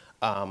back.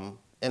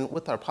 And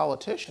with our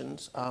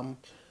politicians,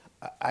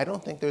 I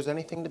don't think there's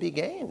anything to be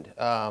gained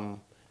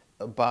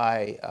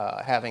by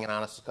having an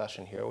honest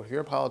discussion here. If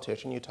you're a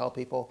politician, you tell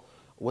people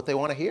what they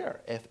want to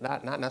hear, if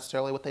not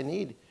necessarily what they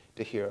need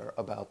to hear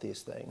about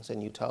these things.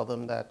 And you tell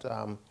them that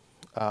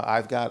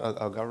I've got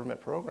a government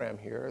program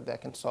here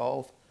that can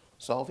solve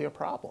your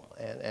problem,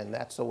 and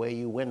that's the way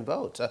you win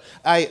votes.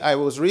 I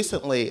was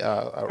recently.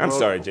 I'm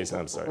sorry, Jason.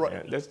 I'm sorry.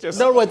 Man. That's just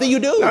no. What you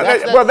do?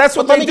 No, that's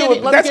what they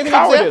do. That's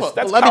cowardice.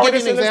 That's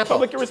cowardice and it's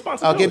public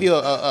irresponsibility. I'll give you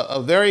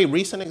a very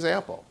recent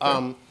example.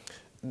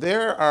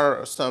 There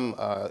are some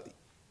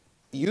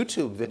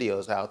YouTube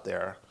videos out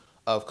there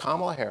of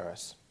Kamala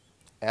Harris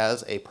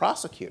as a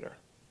prosecutor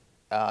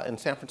in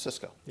San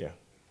Francisco. Yeah.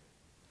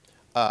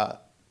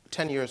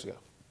 10 years ago.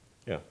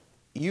 Yeah.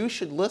 You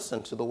should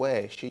listen to the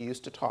way she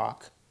used to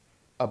talk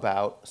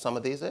about some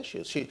of these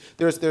issues.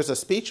 There's a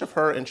speech of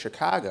her in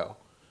Chicago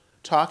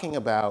talking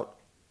about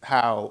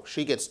how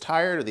she gets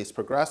tired of these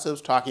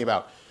progressives talking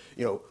about,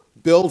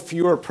 build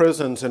fewer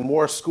prisons and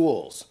more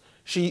schools.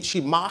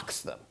 She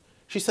mocks them.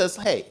 She says,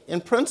 hey,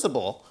 in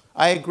principle,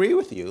 I agree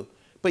with you,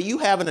 but you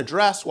haven't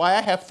addressed why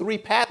I have 3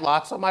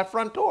 padlocks on my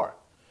front door.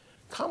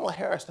 Kamala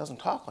Harris doesn't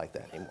talk like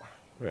that anymore.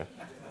 Yeah.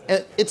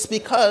 And it's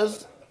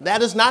because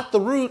that is not the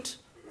route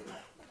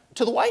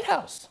to the White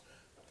House.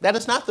 That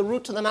is not the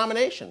route to the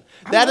nomination.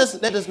 That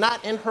is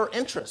not in her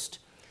interest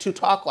to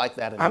talk like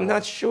that anymore. I'm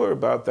not sure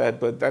about that,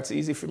 but that's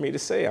easy for me to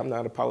say. I'm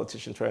not a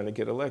politician trying to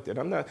get elected.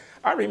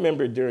 I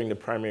remember during the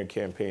primary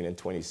campaign in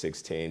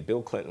 2016,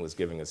 Bill Clinton was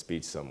giving a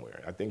speech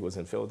somewhere. I think it was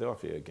in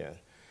Philadelphia again.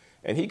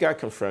 And he got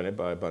confronted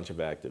by a bunch of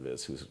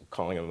activists who's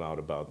calling him out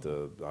about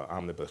the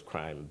Omnibus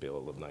Crime Bill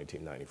of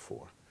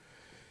 1994.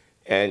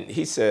 And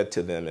he said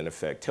to them, in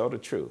effect, tell the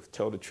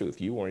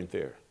truth, you weren't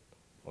there,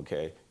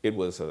 okay? It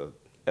was a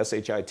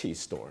SHIT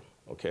storm,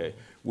 okay?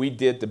 We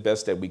did the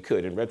best that we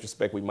could. In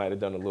retrospect, we might have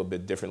done a little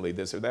bit differently,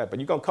 this or that. But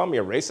you're gonna call me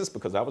a racist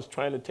because I was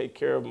trying to take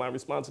care of my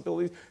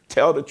responsibilities?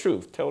 Tell the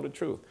truth, tell the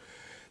truth.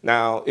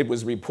 Now, it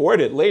was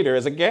reported later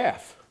as a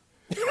gaffe.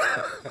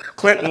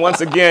 Clinton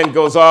once again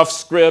goes off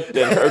script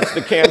and hurts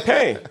the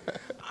campaign.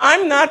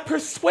 I'm not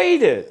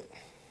persuaded.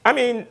 I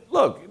mean,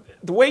 look,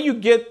 the way you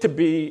get to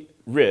be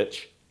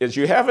rich is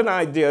you have an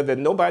idea that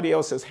nobody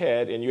else has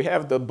had, and you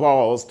have the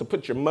balls to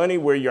put your money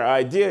where your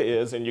idea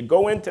is, and you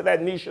go into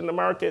that niche in the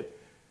market,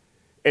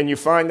 and you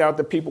find out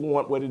that people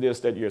want what it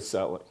is that you're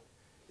selling.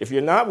 If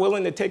you're not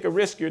willing to take a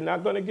risk, you're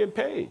not going to get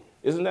paid.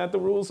 Isn't that the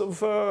rules of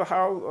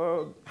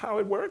how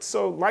it works?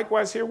 So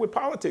likewise here with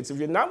politics, if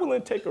you're not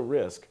willing to take a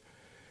risk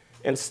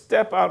and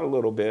step out a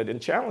little bit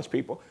and challenge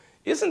people,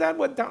 isn't that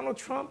what Donald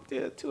Trump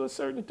did to a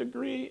certain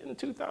degree in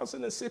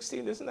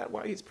 2016? Isn't that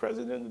why he's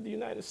president of the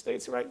United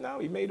States right now?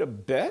 He made a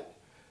bet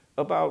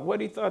about what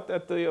he thought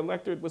that the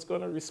electorate was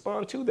going to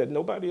respond to that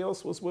nobody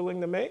else was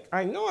willing to make.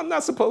 I know I'm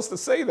not supposed to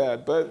say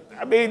that, but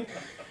I mean,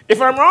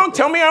 if I'm wrong,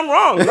 tell me I'm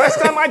wrong. Last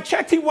time I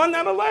checked, he won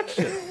that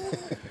election.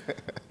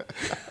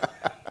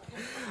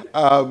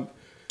 I'm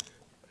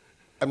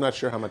not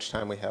sure how much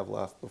time we have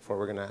left before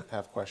we're going to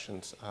have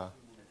questions.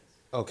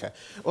 Okay.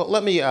 Well,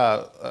 let me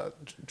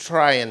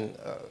try and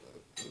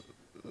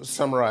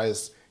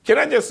summarize. Can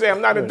I just say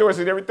I'm not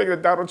endorsing everything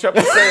that Donald Trump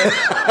is saying?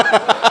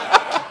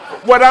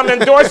 What I'm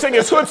endorsing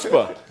is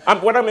chutzpah.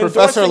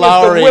 Professor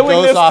Lowry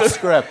goes off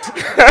script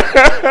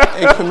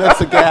and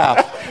commits a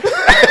gaffe.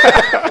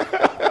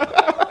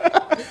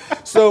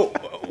 So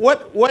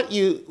what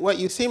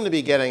you seem to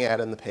be getting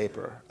at in the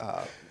paper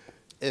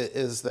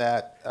is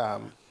that,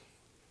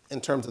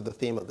 in terms of the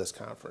theme of this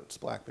conference,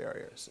 Black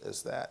Barriers,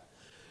 is that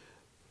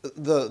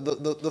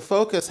the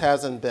focus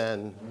hasn't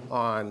been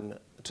on,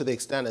 to the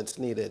extent it's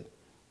needed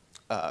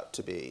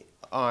to be,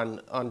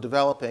 on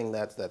developing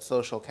that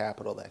social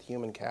capital, that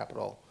human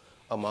capital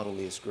among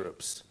these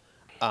groups.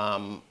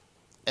 But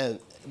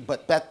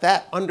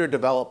that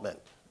underdevelopment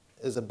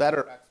is a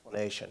better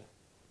explanation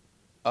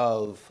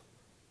of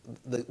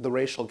the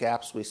racial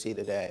gaps we see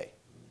today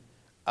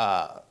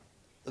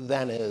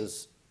than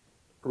is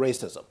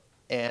racism.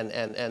 And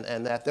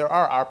that there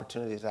are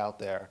opportunities out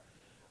there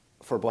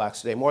for blacks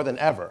today, more than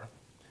ever,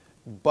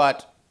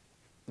 but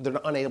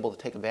they're unable to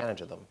take advantage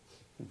of them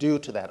due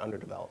to that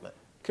underdevelopment.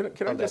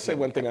 Can I just say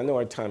one thing? I know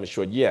our time is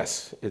short.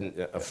 Yes, in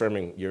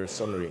affirming your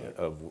summary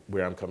of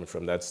where I'm coming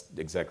from, that's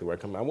exactly where I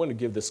come from. I want to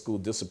give the school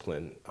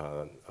discipline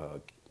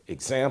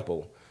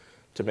example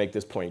to make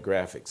this point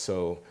graphic.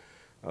 So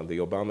The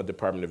Obama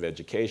Department of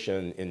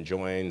Education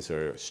enjoins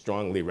or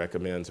strongly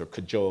recommends or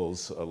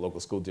cajoles local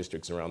school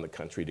districts around the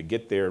country to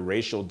get their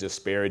racial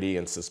disparity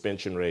and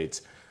suspension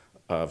rates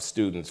of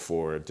students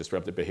for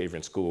disruptive behavior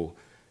in school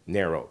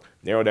narrowed.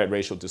 Narrow that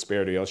racial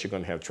disparity, else you're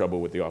going to have trouble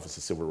with the Office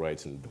of Civil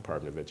Rights and the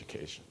Department of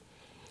Education.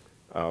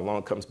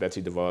 Along comes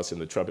Betsy DeVos and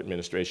the Trump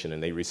administration,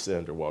 and they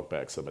rescind or walk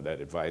back some of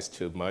that advice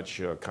to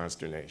much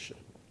consternation.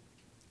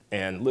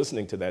 And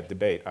listening to that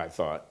debate, I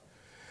thought,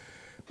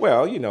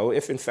 well, you know,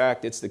 if in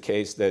fact it's the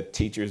case that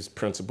teachers,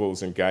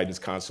 principals, and guidance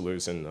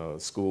counselors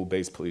and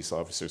school-based police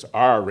officers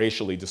are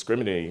racially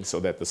discriminating so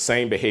that the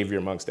same behavior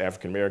amongst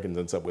African Americans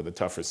ends up with a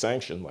tougher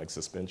sanction like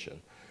suspension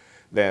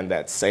than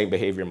that same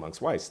behavior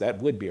amongst whites, that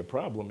would be a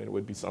problem, and it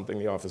would be something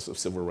the Office of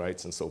Civil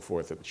Rights and so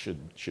forth that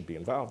should be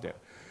involved in.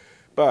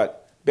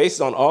 But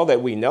based on all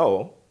that we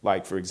know,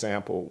 like, for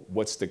example,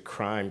 what's the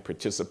crime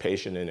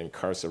participation and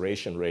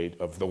incarceration rate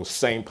of those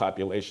same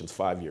populations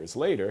 5 years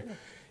later,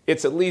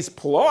 it's at least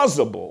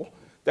plausible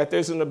that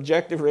there's an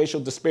objective racial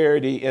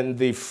disparity in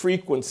the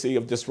frequency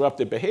of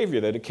disruptive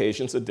behavior that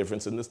occasions a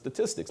difference in the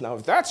statistics. Now,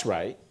 if that's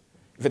right,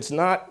 if it's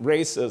not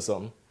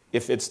racism,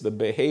 if it's the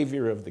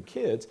behavior of the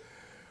kids,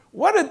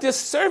 what a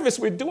disservice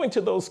we're doing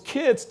to those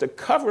kids to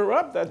cover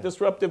up that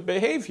disruptive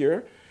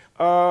behavior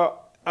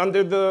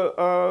under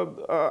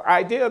the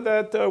idea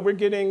that we're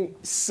getting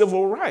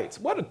civil rights.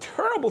 What a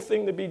terrible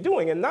thing to be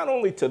doing, and not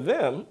only to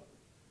them,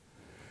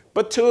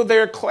 but to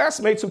their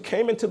classmates who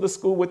came into the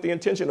school with the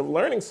intention of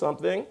learning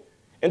something,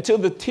 and to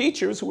the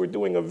teachers who were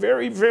doing a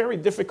very, very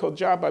difficult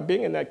job by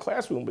being in that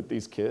classroom with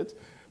these kids,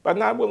 by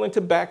not willing to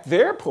back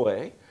their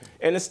play,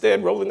 and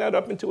instead rolling that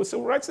up into a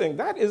civil rights thing.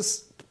 That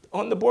is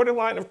on the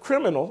borderline of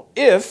criminal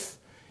if,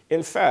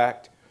 in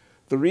fact,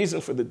 the reason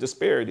for the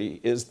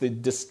disparity is the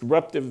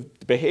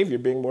disruptive behavior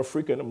being more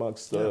frequent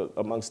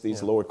amongst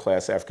these lower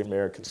class African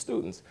American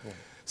students. Yeah.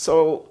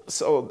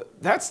 So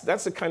that's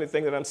the kind of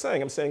thing that I'm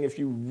saying. I'm saying if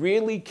you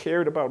really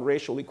cared about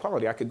racial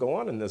equality, I could go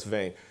on in this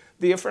vein,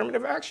 the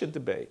affirmative action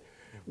debate.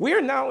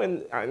 We're now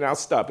in, and I'll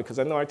stop because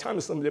I know our time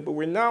is limited, but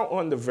we're now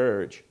on the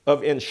verge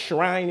of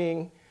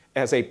enshrining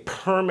as a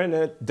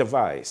permanent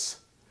device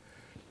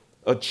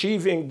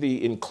achieving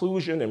the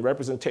inclusion and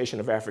representation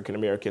of African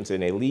Americans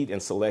in elite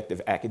and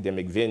selective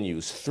academic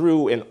venues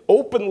through an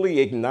openly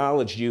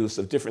acknowledged use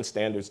of different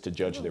standards to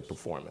judge their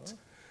performance.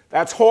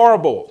 That's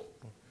horrible.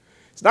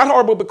 It's not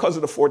horrible because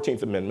of the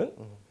 14th Amendment,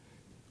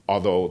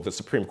 although the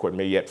Supreme Court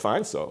may yet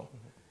find so.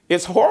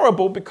 It's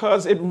horrible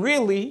because it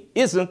really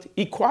isn't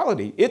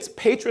equality. It's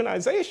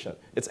patronization.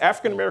 It's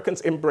African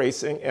Americans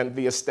embracing and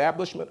the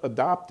establishment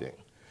adopting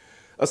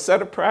a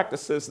set of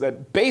practices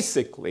that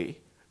basically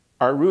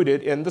are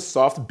rooted in the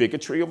soft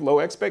bigotry of low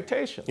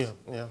expectations.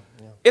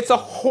 It's a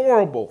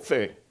horrible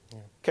thing,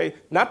 okay?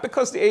 Not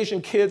because the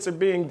Asian kids are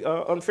being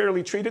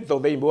unfairly treated, though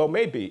they well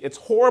may be. It's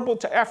horrible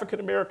to African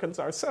Americans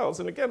ourselves.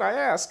 And again, I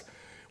ask,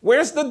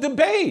 where's the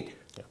debate?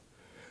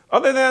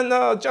 Other than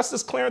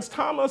Justice Clarence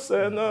Thomas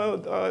and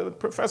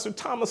Professor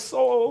Thomas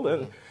Sowell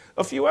and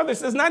a few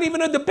others, there's not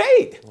even a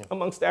debate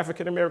amongst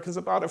African Americans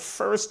about a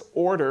first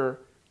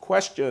order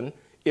question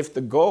if the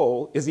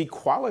goal is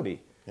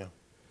equality.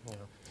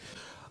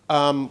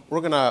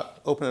 We're going to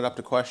open it up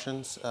to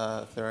questions,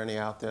 if there are any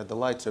out there. The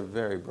lights are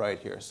very bright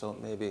here, so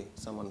maybe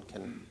someone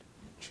can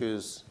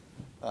choose.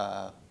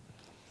 Go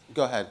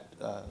ahead.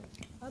 Let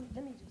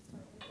me just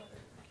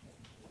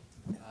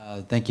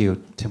thank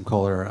you, Tim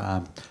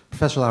Kohler.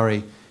 Professor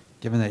Loury,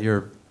 given that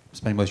you're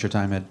spending most of your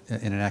time in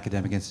an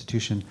academic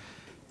institution,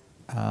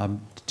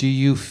 do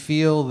you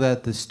feel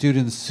that the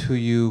students who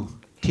you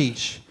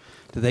teach,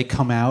 do they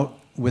come out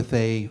with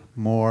a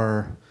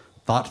more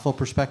thoughtful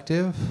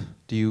perspective?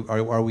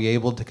 Are we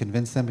able to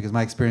convince them? Because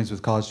my experience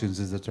with college students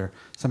is that they're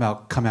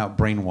somehow come out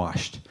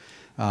brainwashed.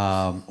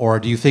 Or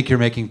do you think you're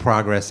making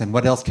progress? And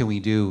what else can we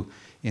do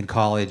in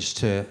college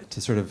to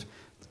sort of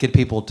get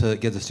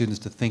the students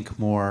to think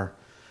more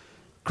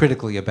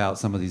critically about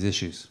some of these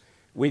issues?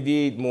 We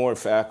need more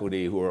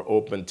faculty who are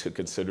open to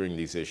considering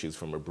these issues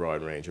from a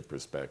broad range of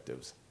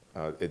perspectives.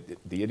 The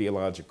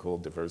ideological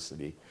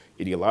diversity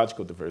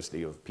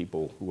of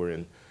people who are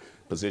in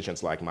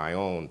positions like my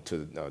own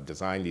to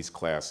design these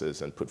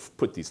classes and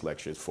put these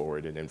lectures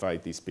forward and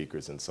invite these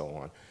speakers and so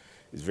on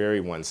is very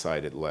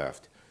one-sided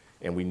left,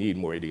 and we need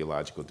more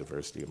ideological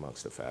diversity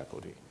amongst the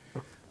faculty.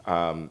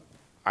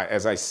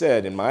 As I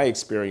said, in my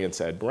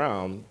experience at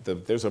Brown,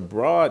 there's a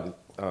broad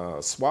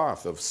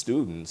swath of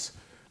students,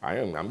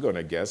 I'm going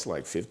to guess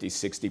like 50,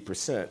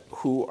 60%,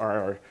 who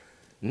are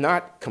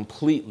not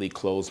completely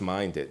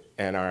closed-minded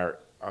and are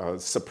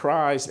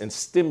surprised and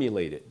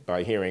stimulated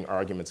by hearing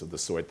arguments of the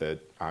sort that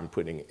I'm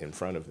putting in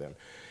front of them.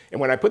 And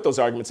when I put those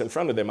arguments in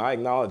front of them, I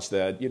acknowledge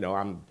that,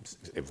 I'm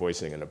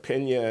voicing an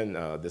opinion.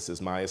 This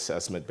is my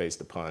assessment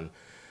based upon,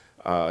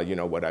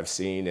 what I've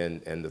seen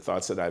and the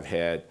thoughts that I've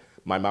had.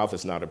 My mouth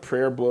is not a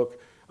prayer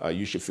book.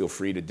 You should feel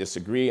free to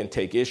disagree and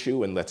take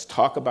issue, and let's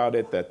talk about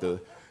it, that the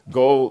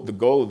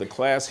goal of the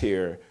class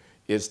here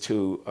is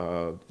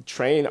to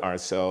train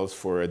ourselves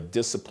for a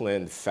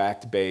disciplined,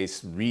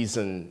 fact-based,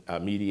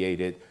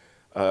 reason-mediated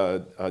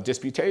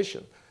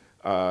disputation.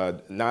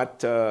 not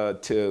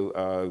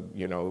to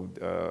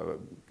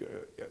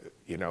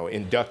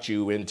induct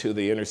you into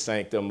the inner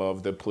sanctum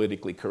of the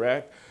politically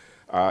correct,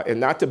 and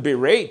not to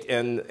berate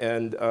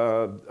from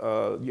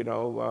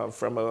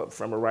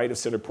a right of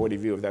center point of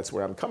view, if that's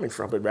where I'm coming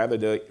from, but rather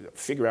to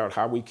figure out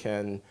how we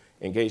can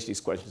engage these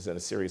questions in a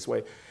serious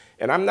way.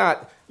 And I'm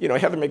not,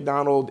 Heather Mac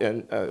Donald,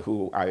 and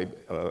who I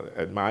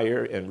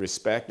admire and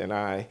respect, and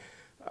I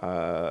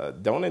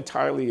don't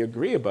entirely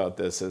agree about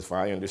this. If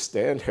I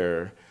understand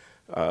her,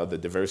 The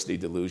Diversity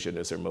Delusion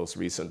is her most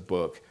recent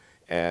book,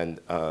 and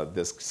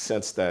this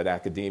sense that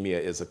academia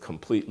is a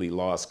completely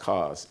lost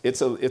cause.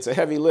 It's a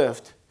heavy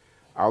lift,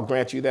 I'll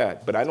grant you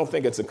that, but I don't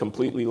think it's a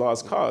completely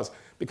lost cause,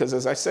 because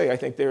as I say, I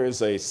think there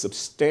is a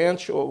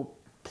substantial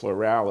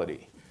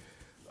plurality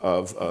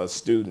of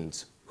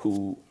students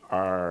who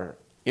are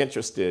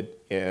interested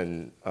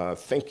in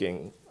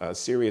thinking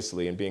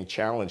seriously and being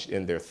challenged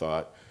in their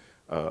thought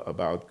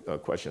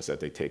about questions that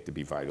they take to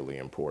be vitally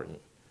important.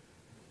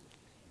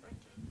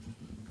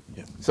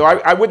 Yeah. So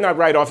I would not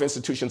write off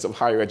institutions of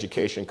higher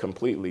education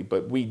completely,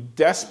 but we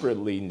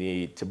desperately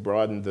need to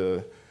broaden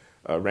the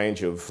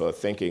range of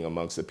thinking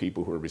amongst the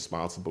people who are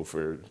responsible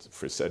for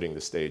setting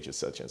the stage at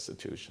such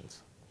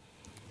institutions.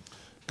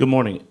 Good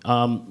morning.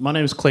 My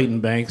name is Clayton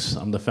Banks.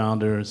 I'm the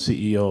founder and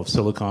CEO of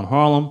Silicon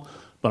Harlem,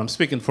 but I'm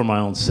speaking for my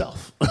own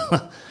self.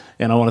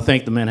 And I want to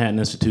thank the Manhattan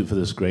Institute for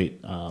this great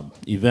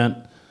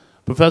event.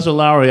 Professor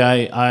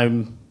Loury,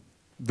 I'm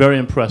very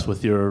impressed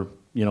with your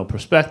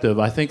perspective.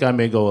 I think I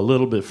may go a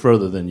little bit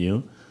further than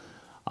you.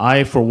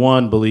 I, for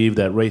one, believe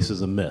that race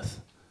is a myth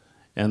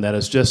and that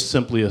it's just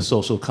simply a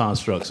social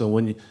construct. So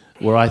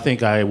where I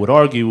think I would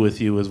argue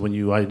with you is when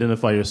you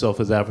identify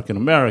yourself as African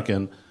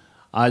American,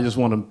 I just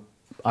want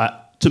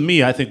to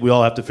me, I think we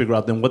all have to figure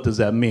out then what does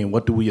that mean?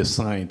 What do we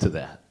assign to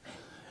that?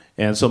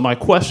 And so my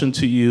question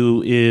to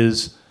you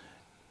is,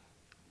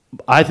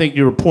 I think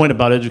your point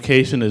about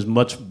education is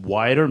much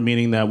wider,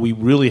 meaning that we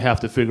really have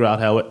to figure out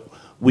how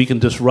we can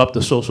disrupt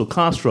the social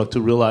construct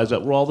to realize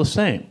that we're all the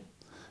same.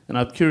 And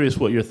I'm curious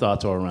what your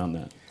thoughts are around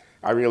that.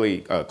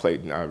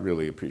 Clayton, I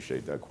really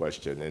appreciate that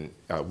question.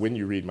 And when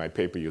you read my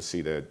paper, you'll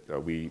see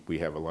that we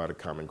have a lot of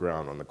common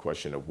ground on the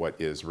question of what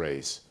is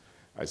race.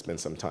 I spent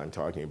some time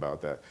talking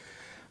about that.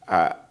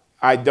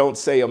 I don't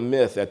say a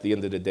myth at the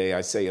end of the day.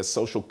 I say a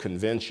social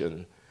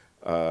convention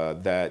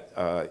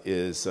that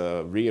is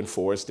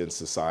reinforced in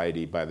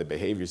society by the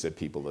behaviors that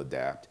people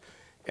adapt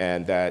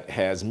and that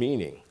has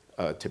meaning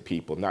to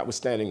people,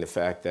 notwithstanding the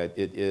fact that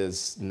it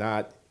is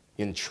not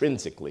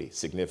intrinsically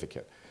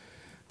significant.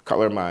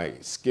 Color of my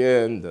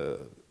skin,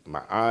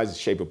 my eyes, the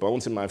shape of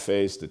bones in my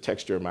face, the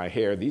texture of my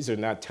hair, these are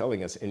not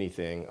telling us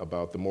anything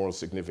about the moral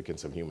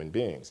significance of human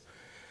beings.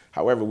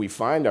 However, we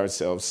find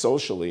ourselves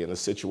socially in a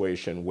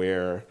situation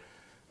where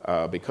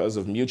because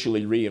of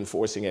mutually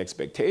reinforcing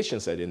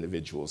expectations that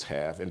individuals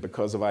have and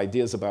because of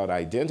ideas about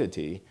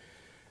identity,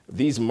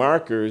 these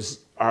markers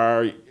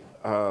are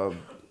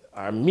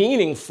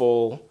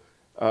meaningful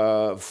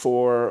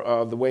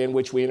for the way in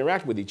which we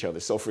interact with each other.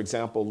 So for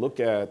example, look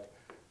at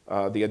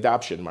the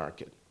adoption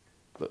market.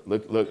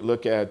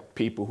 Look at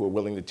people who are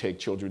willing to take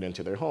children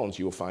into their homes.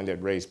 You'll find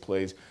that race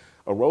plays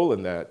a role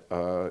in that,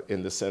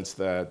 in the sense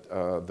that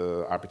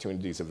the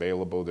opportunities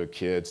available to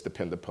kids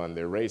depend upon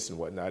their race and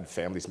whatnot.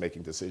 Families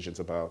making decisions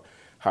about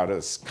how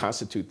to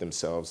constitute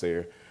themselves,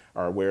 they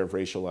are aware of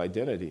racial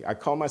identity. I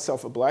call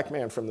myself a black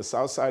man from the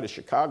south side of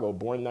Chicago,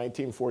 born in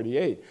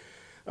 1948.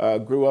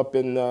 Grew up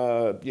in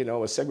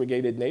a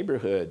segregated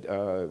neighborhood.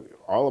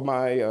 All of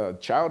my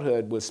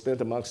childhood was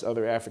spent amongst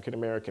other African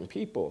American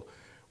people.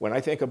 When I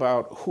think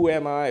about who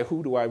am I,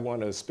 who do I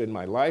want to spend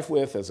my life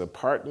with as a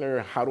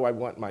partner, how do I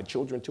want my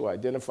children to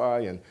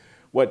identify, and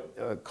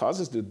what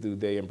causes do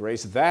they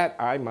embrace, that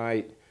I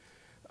might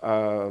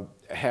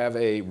have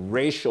a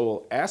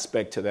racial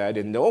aspect to that.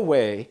 In no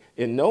way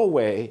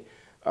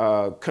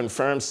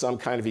confirms some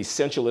kind of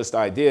essentialist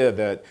idea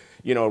that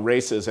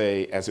race is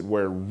a, as it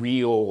were,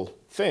 real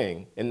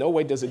thing. In no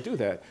way does it do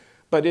that.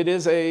 But it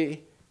is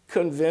a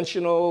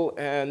conventional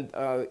and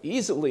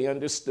easily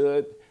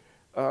understood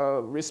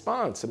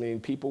response. I mean,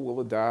 people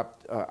will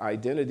adopt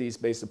identities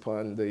based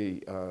upon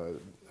the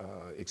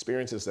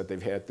experiences that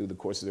they've had through the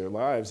course of their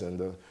lives and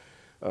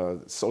the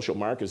social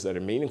markers that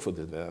are meaningful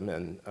to them.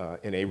 And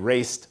in a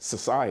raced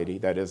society,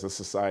 that is a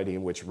society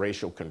in which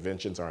racial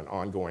conventions are an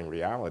ongoing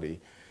reality,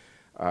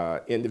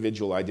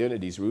 individual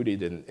identities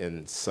rooted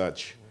in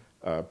such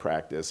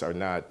practice are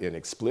not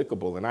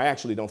inexplicable. And I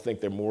actually don't think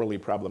they're morally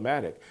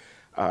problematic.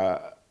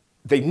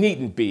 They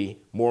needn't be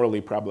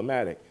morally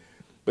problematic.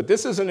 But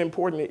this is an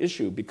important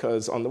issue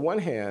because on the one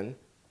hand,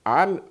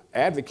 I'm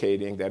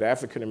advocating that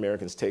African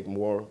Americans take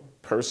more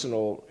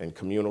personal and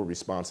communal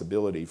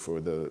responsibility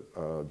for the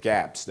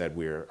gaps that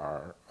we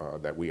are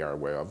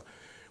aware of,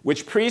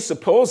 which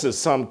presupposes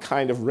some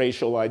kind of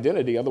racial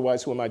identity.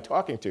 Otherwise, who am I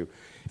talking to?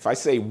 If I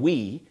say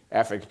we,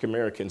 African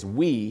Americans,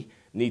 we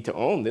need to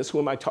own this, who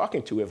am I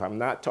talking to if I'm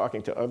not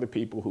talking to other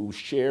people who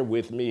share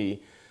with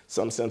me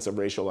some sense of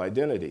racial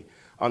identity?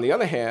 On the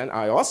other hand,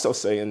 I also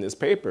say in this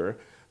paper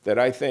that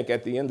I think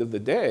at the end of the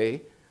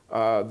day,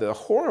 the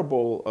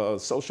horrible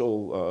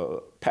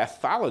social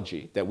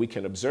pathology that we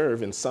can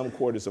observe in some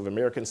quarters of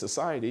American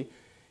society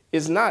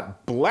is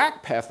not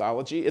black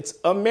pathology, it's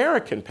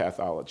American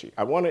pathology.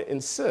 I want to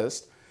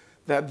insist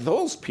that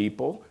those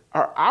people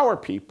are our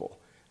people.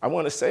 I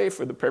want to say,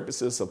 for the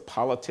purposes of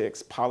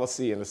politics,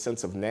 policy, and a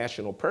sense of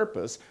national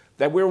purpose,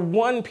 that we're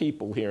one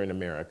people here in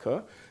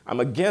America. I'm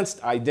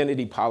against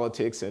identity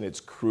politics and its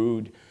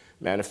crude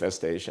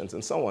manifestations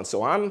and so on.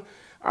 So I'm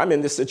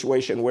in this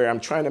situation where I'm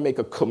trying to make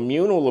a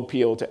communal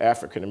appeal to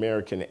African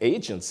American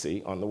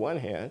agency on the one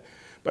hand,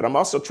 but I'm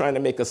also trying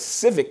to make a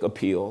civic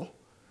appeal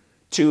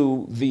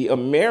to the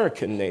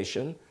American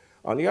nation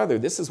on the other.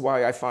 This is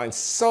why I find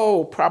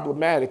so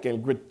problematic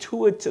and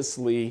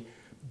gratuitously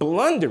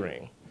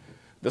blundering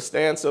the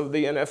stance of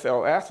the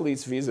NFL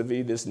athletes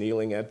vis-a-vis this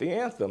kneeling at the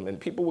anthem. And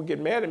people will get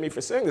mad at me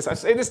for saying this. I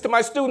say this to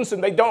my students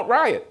and they don't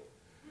riot.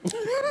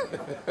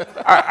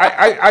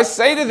 I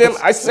say to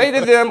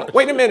them,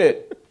 wait a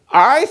minute.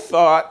 I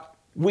thought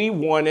we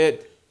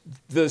wanted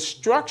the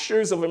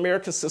structures of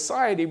American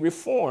society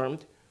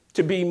reformed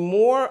to be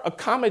more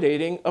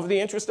accommodating of the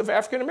interest of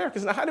African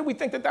Americans. Now, how did we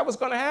think that that was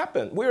going to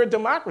happen? We're a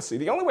democracy.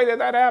 The only way that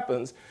that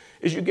happens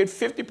is you get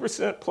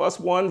 50% plus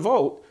one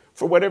vote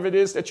for whatever it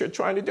is that you're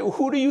trying to do.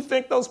 Who do you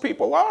think those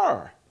people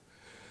are?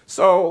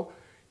 So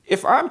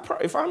if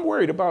I'm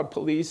worried about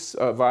police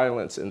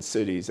violence in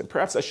cities, and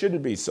perhaps I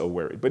shouldn't be so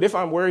worried, but if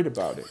I'm worried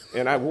about it,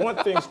 and I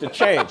want things to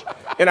change,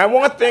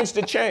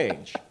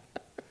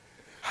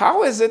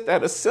 how is it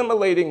that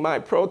assimilating my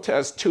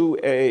protest to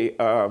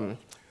a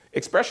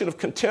expression of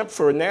contempt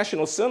for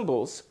national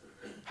symbols,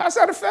 how's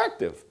that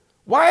effective?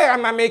 Why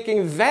am I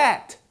making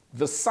that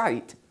the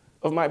site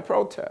of my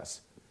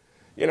protest?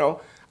 You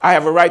know, I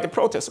have a right to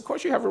protest. Of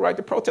course you have a right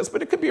to protest,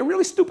 but it could be a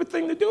really stupid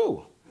thing to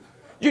do.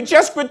 You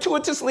just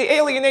gratuitously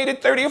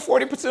alienated 30 or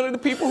 40% of the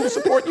people who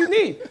support you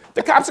need.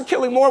 The cops are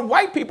killing more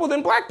white people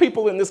than black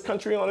people in this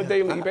country on a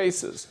daily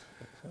basis.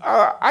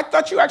 I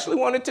thought you actually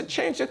wanted to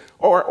change it.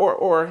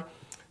 Or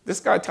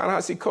this guy,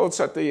 Ta-Nehisi Coates,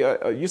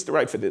 used to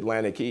write for The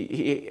Atlantic.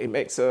 He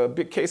makes a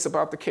big case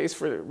about the case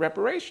for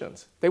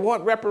reparations. They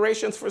want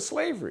reparations for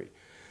slavery.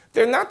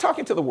 They're not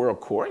talking to the World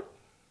Court.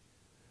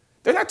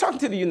 They're not talking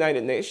to the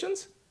United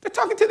Nations. They're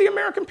talking to the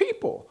American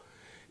people.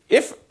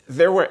 If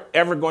there were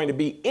ever going to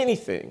be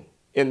anything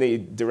in the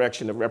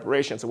direction of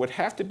reparations, it would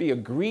have to be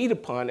agreed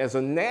upon as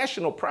a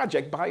national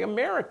project by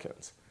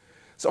Americans.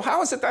 So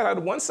how is it that out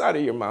of one side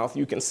of your mouth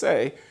you can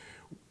say,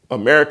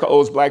 America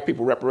owes black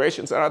people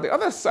reparations, and on the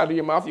other side of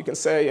your mouth you can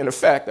say, in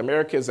effect,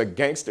 America is a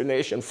gangster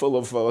nation full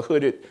of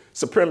hooded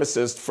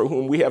supremacists for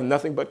whom we have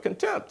nothing but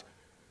contempt?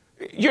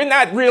 You're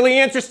not really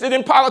interested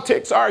in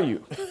politics, are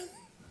you?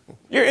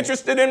 You're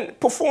interested in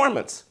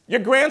performance. You're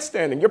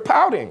grandstanding. You're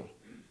pouting.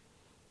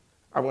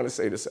 I want to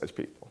say to such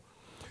people.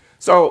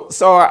 So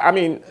I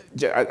mean,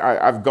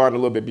 I've gone a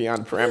little bit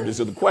beyond the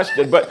parameters of the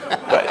question, but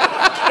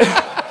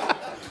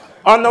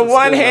on the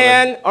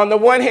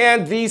one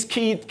hand, these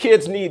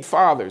kids need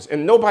fathers,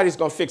 and nobody's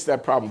going to fix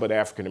that problem but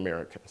African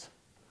Americans.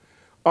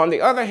 On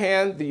the other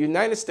hand, the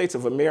United States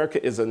of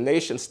America is a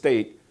nation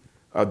state,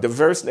 a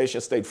diverse nation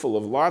state full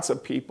of lots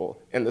of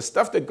people, and the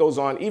stuff that goes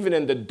on, even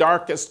in the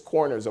darkest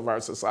corners of our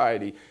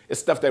society, is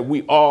stuff that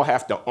we all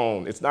have to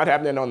own. It's not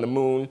happening on the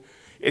moon.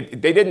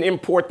 They didn't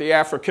import the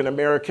African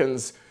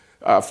Americans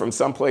from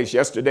someplace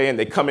yesterday, and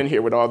they come in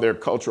here with all their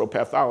cultural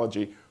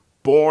pathology.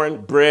 Born,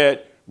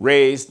 bred,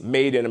 raised,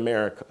 made in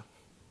America.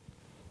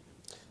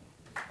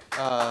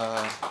 There's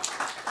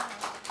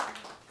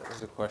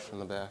a question in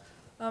the back.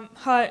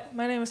 Hi,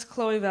 my name is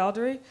Chloe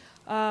Valdery.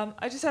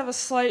 I just have a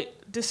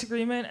slight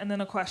disagreement and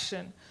then a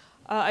question.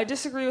 I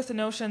disagree with the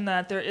notion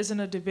that there isn't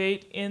a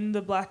debate in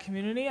the black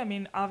community. I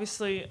mean,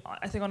 obviously,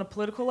 I think on a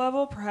political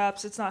level,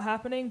 perhaps it's not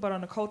happening, but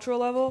on a cultural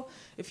level,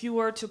 if you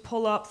were to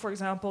pull up, for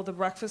example, the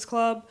Breakfast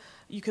Club,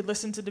 you could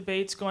listen to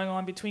debates going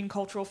on between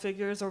cultural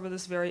figures over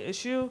this very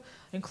issue,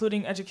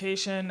 including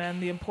education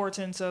and the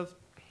importance of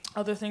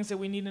other things that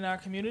we need in our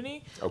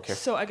community. Okay.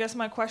 So I guess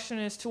my question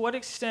is, to what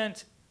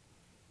extent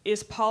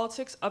is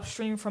politics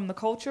upstream from the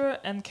culture,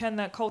 and can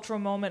that cultural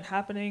moment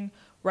happening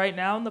right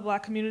now in the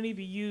black community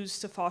be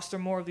used to foster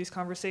more of these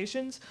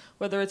conversations,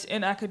 whether it's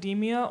in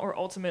academia or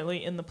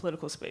ultimately in the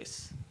political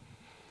space?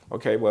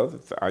 Okay, well,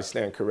 I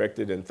stand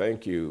corrected, and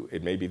thank you.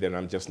 It may be that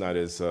I'm just not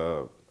as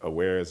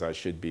aware as I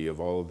should be of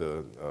all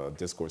the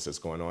discourse that's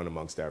going on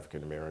amongst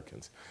African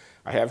Americans.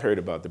 I have heard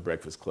about the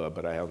Breakfast Club,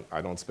 but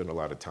I don't spend a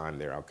lot of time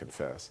there, I'll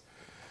confess.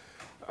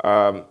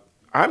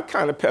 I'm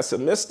kind of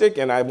pessimistic,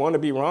 and I want to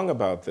be wrong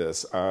about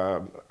this.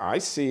 I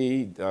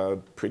see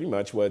pretty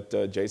much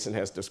what Jason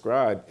has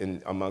described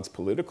amongst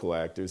political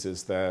actors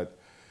is that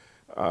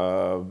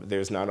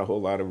there's not a whole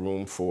lot of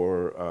room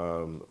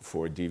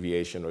for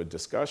deviation or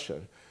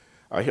discussion.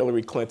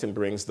 Hillary Clinton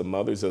brings the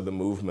mothers of the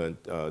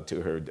movement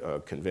to her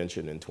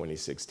convention in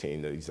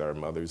 2016. These are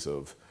mothers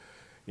of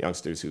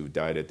youngsters who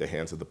died at the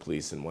hands of the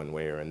police in one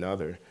way or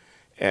another.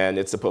 And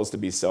it's supposed to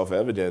be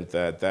self-evident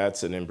that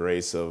that's an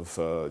embrace of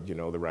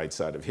the right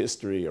side of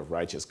history, of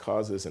righteous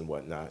causes and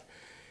whatnot.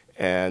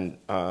 And,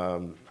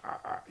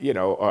 you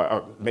know,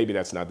 or maybe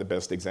that's not the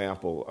best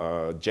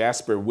example.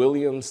 Jasper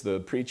Williams, the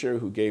preacher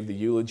who gave the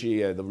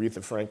eulogy at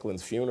Aretha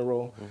Franklin's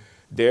funeral,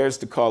 dares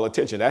to call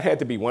attention. That had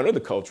to be one of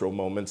the cultural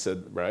moments,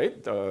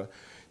 right?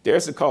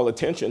 Dares to call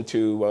attention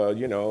to,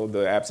 you know,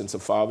 the absence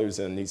of fathers.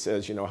 And he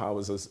says, you know, how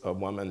is a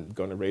woman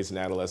going to raise an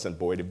adolescent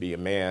boy to be a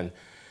man?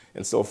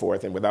 And so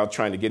forth, and without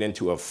trying to get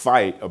into a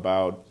fight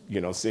about,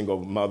 you know,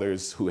 single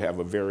mothers who have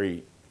a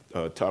very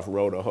tough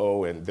row to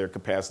hoe and their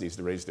capacities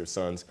to raise their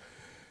sons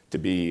to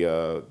be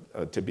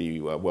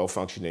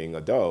well-functioning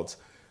adults.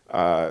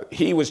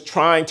 He was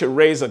trying to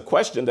raise a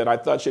question that I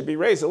thought should be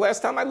raised. The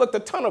last time I looked, a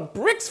ton of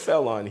bricks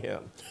fell on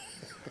him.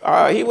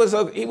 He was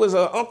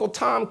a Uncle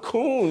Tom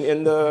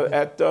Coon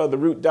at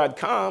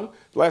theroot.com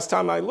last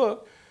time I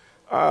looked.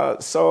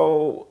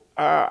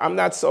 I'm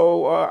not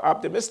so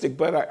optimistic,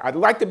 but I'd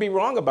like to be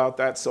wrong about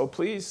that. So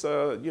please,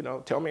 you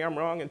know, tell me I'm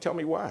wrong and tell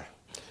me why.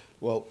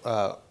 Well,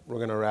 we're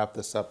going to wrap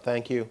this up.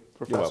 Thank you,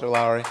 Professor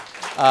Lowery.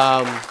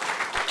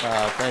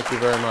 Thank you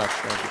very much.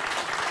 Thank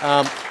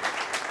you.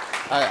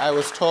 I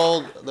was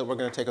told that we're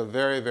going to take a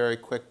very, very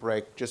quick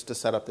break just to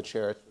set up the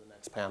chairs for the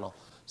next panel.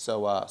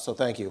 So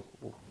thank you.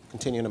 We'll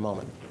continue in a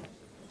moment.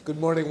 Good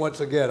morning once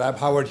again. I'm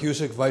Howard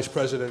Husick, Vice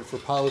President for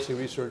Policy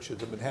Research at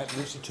the Manhattan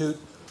Institute,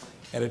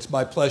 and it's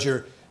my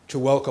pleasure to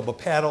welcome a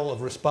panel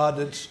of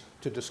respondents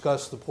to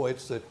discuss the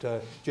points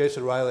that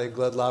Jason Riley and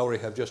Glenn Lowery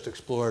have just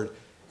explored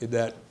in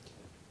that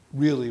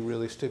really,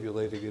 really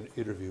stimulating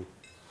interview.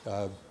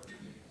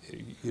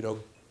 You know,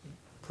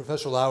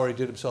 Professor Lowery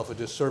did himself a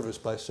disservice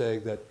by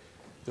saying that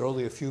there are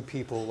only a few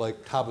people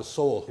like Thomas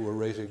Sowell who are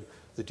raising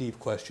the deep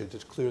questions.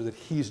 It's clear that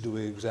he's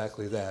doing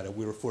exactly that, and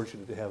we were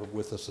fortunate to have him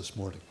with us this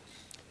morning.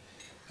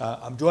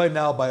 I'm joined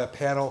now by a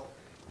panel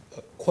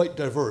quite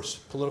diverse,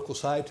 political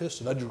scientist,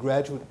 an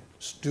undergraduate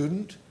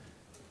student,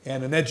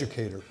 and an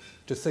educator,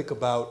 to think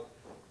about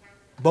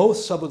both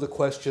some of the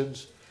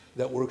questions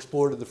that were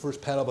explored in the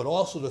first panel, but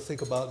also to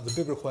think about the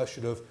bigger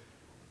question of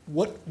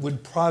what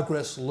would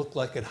progress look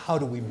like and how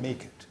do we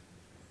make it,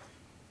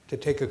 to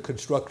take a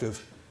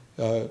constructive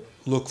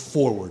look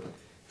forward.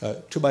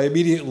 To my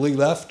immediate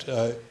left,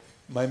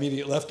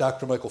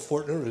 Dr. Michael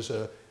Fortner is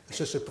an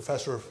assistant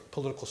professor of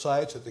political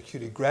science at the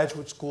CUNY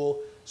Graduate School.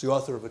 He's the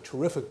author of a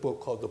terrific book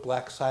called The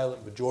Black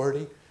Silent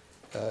Majority,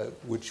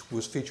 which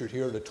was featured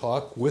here in a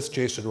talk with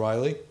Jason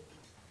Riley.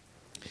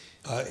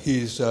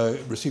 He's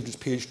received his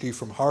PhD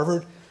from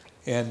Harvard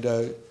and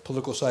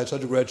political science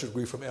undergraduate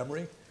degree from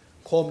Emory.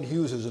 Coleman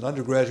Hughes is an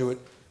undergraduate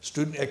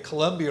student at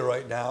Columbia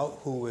right now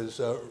who is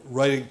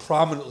writing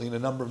prominently in a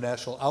number of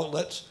national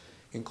outlets,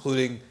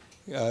 including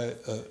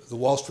the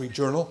Wall Street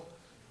Journal.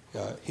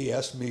 He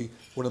asked me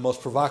one of the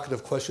most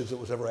provocative questions that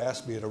was ever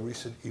asked me at a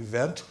recent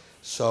event,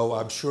 so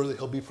I'm sure that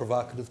he'll be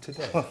provocative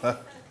today.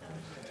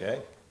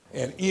 Okay.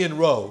 And Ian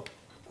Rowe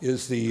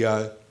is the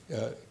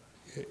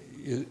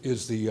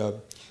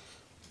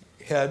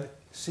head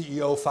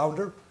CEO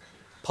founder,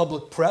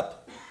 Public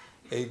Prep,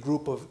 a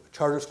group of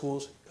charter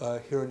schools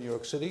here in New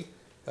York City,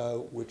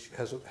 which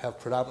have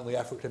predominantly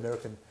African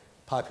American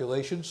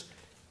populations,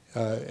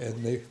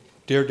 and they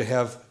dared to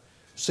have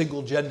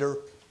single gender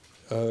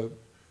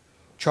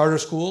charter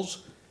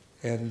schools.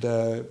 And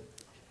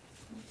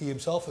he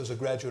himself is a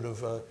graduate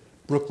of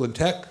Brooklyn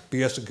Tech,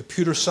 BS in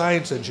Computer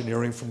Science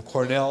Engineering from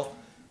Cornell,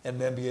 and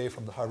an MBA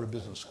from the Harvard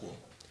Business School.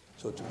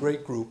 So it's a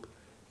great group.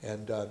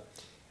 And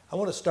I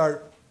want to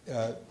start,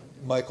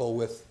 Michael,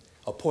 with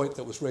a point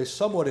that was raised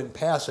somewhat in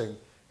passing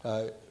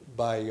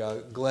by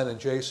Glenn and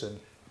Jason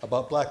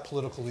about black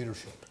political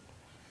leadership.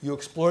 You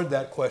explored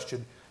that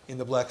question in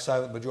the Black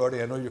Silent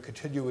Majority. I know you're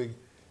continuing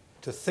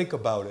to think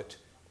about it.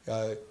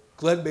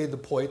 Glenn made the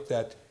point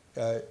that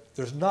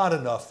there's not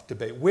enough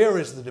debate. Where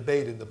is the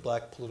debate in the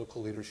black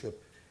political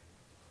leadership?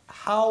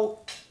 How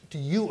do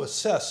you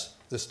assess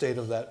the state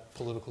of that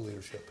political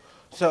leadership?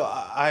 So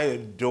I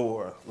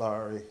adore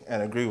Lowery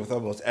and agree with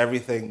almost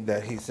everything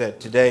that he said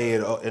today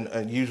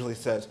and usually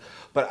says.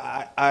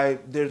 But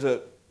there's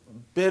a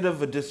bit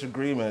of a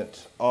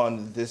disagreement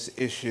on this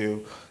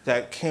issue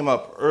that came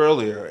up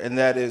earlier, and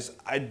that is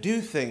I do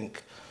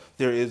think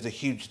there is a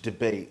huge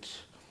debate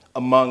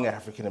among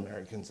African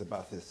Americans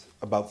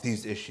about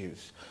these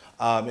issues.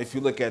 If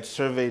you look at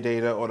survey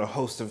data on a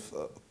host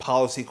of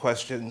policy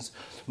questions,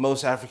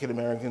 most African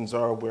Americans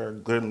are where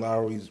Glenn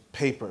Lowery's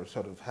paper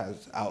sort of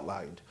has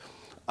outlined.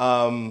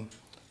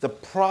 The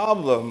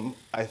problem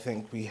I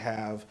think we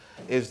have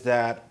is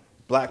that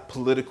black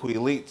political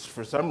elites,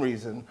 for some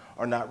reason,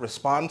 are not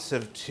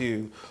responsive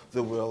to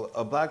the will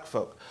of black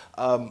folk.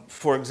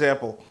 For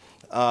example,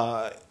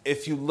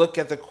 if you look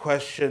at the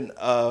question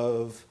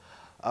of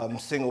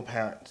single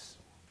parents,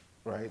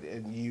 right,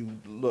 and you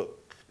look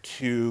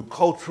to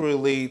cultural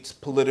elites,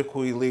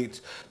 political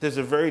elites, there's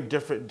a very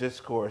different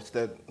discourse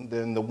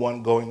than the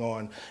one going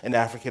on in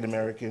African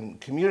American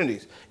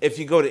communities. If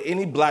you go to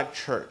any black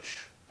church,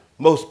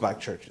 most black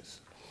churches,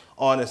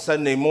 on a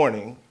Sunday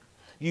morning,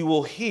 you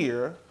will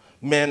hear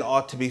men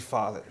ought to be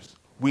fathers.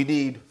 We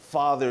need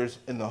fathers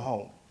in the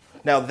home.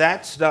 Now,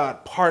 that's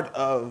not part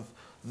of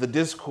the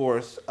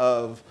discourse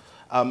of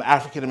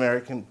African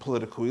American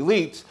political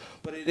elites,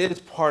 but it is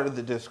part of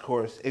the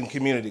discourse in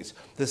communities.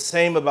 The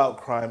same about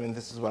crime, and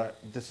this is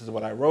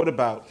what I wrote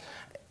about.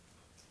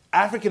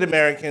 African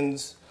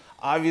Americans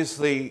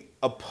obviously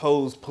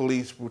oppose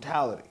police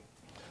brutality,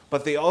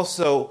 but they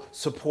also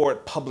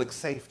support public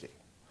safety.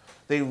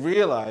 They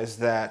realize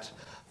that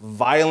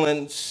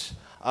violence,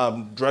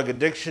 drug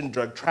addiction,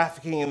 drug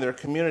trafficking in their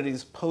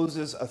communities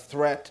poses a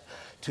threat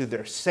to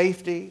their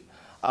safety,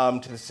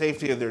 to the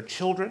safety of their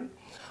children,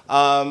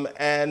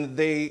 and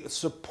they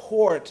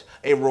support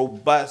a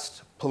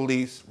robust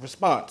police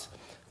response.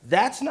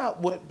 That's not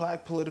what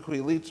black political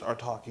elites are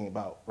talking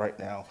about right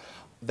now.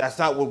 That's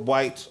not what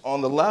whites on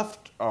the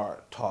left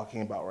are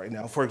talking about right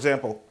now. For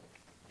example,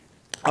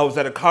 I was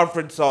at a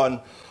conference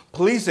on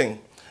policing,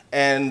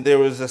 and there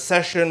was a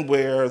session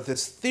where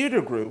this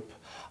theater group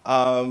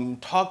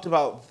talked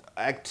about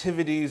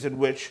activities in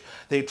which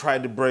they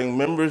tried to bring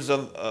members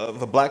of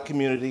the black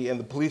community and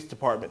the police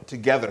department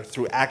together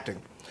through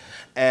acting.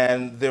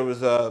 And there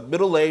was a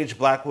middle-aged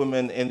black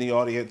woman in the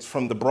audience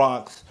from the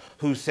Bronx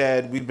who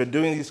said, "We've been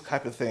doing these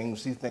type of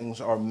things. These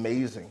things are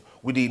amazing.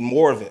 We need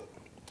more of it."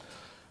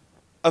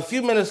 A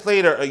few minutes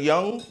later, a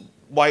young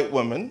white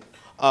woman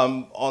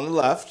on the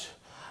left,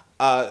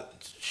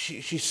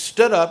 she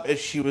stood up and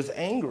she was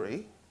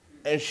angry,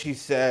 and she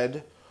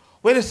said,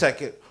 "Wait a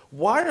second,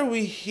 why are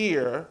we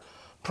here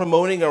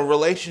promoting a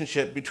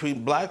relationship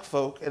between black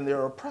folk and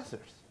their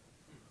oppressors?"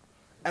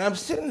 And I'm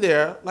sitting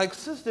there like,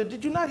 "Sister,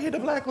 did you not hear the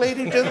black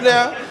lady just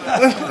now?"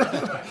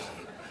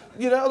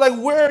 You know, like,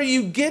 where are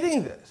you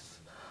getting this?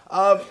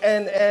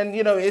 And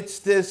you know, it's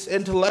this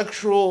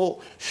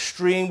intellectual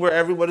stream where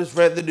everyone has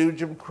read The New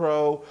Jim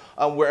Crow,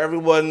 where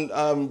everyone,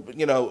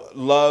 you know,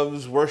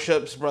 loves,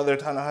 worships Brother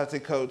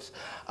Ta-Nehisi Coates,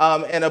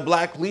 and a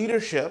black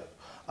leadership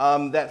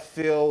that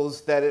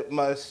feels that it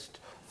must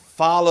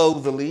follow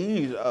the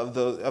lead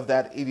of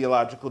that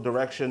ideological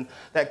direction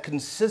that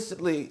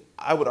consistently,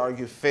 I would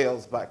argue,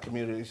 fails black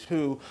communities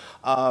who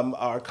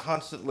are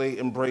constantly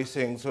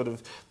embracing sort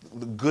of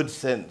the good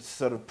sense,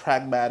 sort of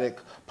pragmatic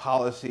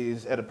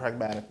policies at a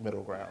pragmatic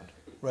middle ground.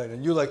 Right,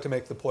 and you like to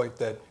make the point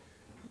that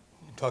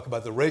you talk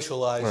about the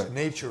racialized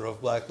nature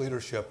of black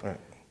leadership. Right.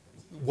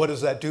 What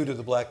does that do to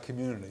the black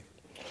community?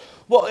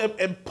 Well,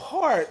 in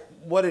part,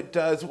 what it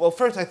does, well,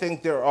 first I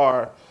think there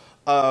are,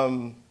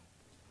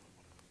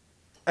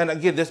 and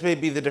again, this may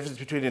be the difference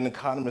between an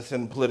economist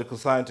and a political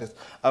scientist.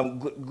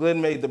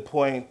 Glenn made the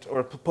point,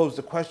 or proposed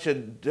the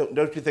question,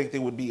 don't you think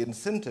there would be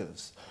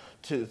incentives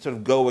to sort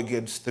of go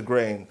against the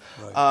grain?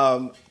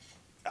 Right.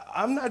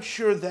 I'm not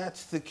sure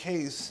that's the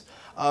case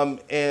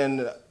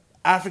in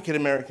African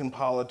American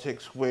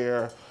politics,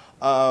 where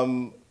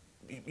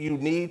you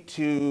need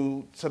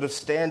to sort of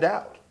stand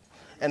out.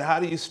 And how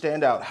do you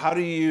stand out? How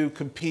do you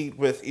compete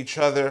with each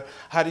other?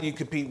 How do you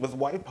compete with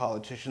white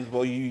politicians?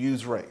 Well, you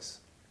use race.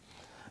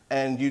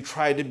 And you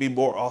try to be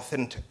more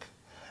authentic.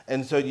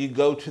 And so you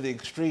go to the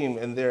extreme,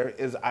 and there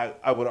is,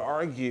 I would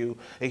argue,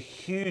 a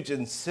huge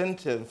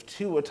incentive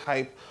to a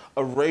type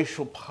of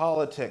racial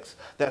politics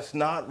that's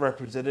not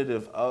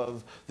representative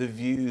of the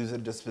views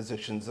and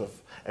dispositions of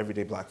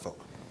everyday black folk.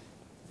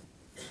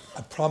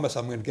 I promise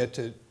I'm going to get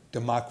to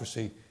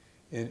democracy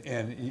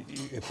and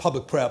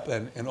public prep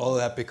and all of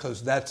that,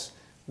 because that's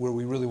where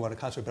we really want to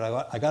concentrate.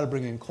 But I got to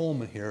bring in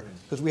Coleman here,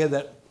 because we had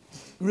that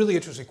really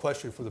interesting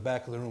question from the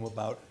back of the room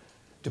about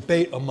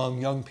debate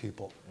among young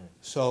people.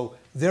 So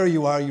there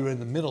you are, you're in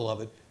the middle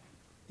of it.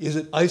 Is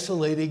it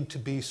isolating to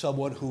be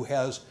someone who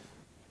has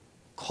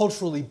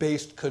culturally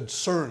based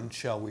concern,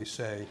 shall we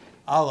say,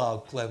 a la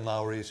Glenn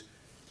Loury's,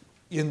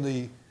 in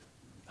the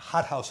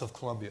hothouse of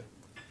Columbia?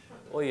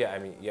 Well, yeah, I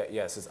mean,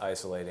 yes, it's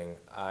isolating.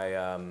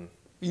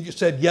 You just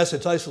said, yes,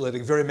 it's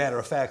isolating, very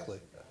matter-of-factly.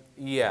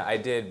 Yeah, I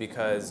did,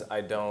 because I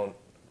don't,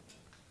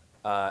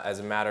 as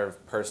a matter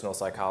of personal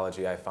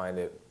psychology, I find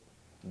it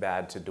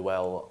bad to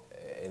dwell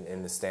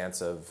in the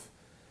stance of,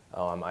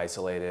 oh, I'm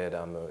isolated,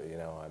 I'm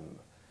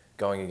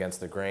going against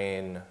the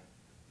grain.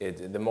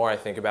 The more I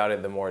think about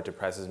it, the more it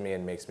depresses me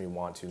and makes me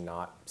want to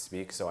not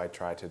speak, so I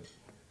try to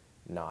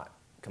not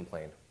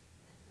complain.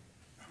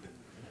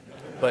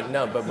 But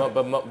no,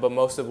 but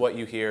most of what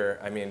you hear,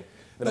 I mean,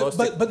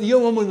 But the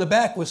young woman in the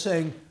back was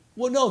saying,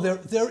 well, no,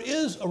 there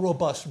is a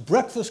robust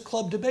Breakfast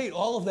Club debate,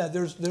 all of that.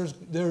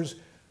 There's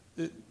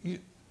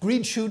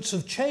green shoots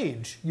of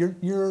change.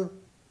 You're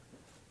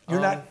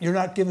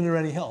not giving her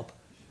any help.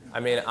 I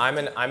mean, I'm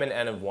an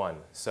N of one,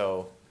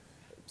 so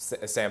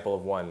a sample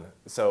of one.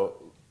 So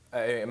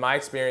my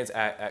experience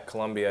at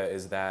Columbia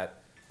is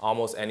that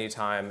almost any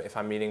time, if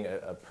I'm meeting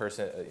a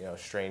person, a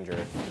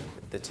stranger,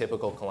 the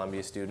typical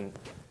Columbia student,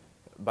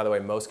 by the way,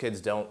 most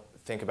kids don't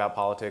think about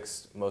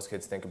politics. Most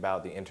kids think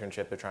about the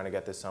internship they're trying to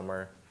get this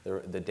summer,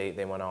 the date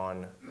they went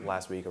on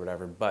last week or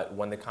whatever. But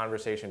when the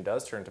conversation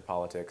does turn to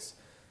politics,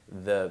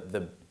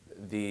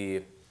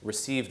 the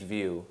received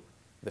view,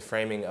 the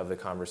framing of the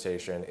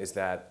conversation is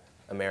that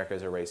America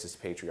is a racist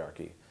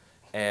patriarchy.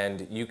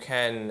 And you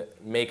can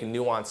make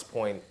nuanced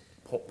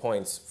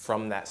points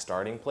from that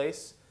starting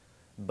place,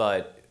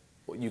 but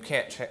you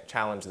can't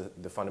challenge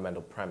the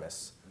fundamental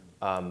premise.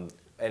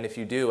 and if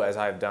you do, as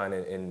I've done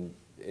in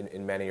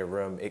many a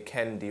room, it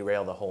can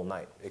derail the whole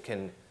night. It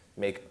can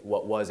make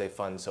what was a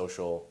fun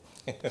social.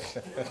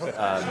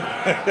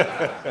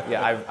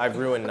 Yeah, I've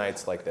ruined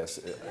nights like this.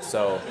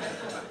 So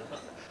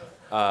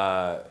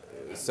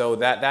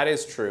that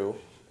is true.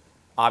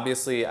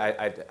 Obviously,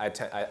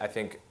 I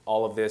think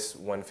all of this,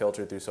 when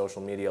filtered through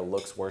social media,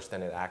 looks worse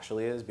than it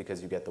actually is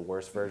because you get the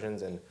worst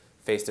versions, and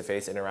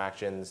face-to-face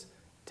interactions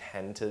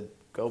tend to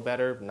go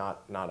better.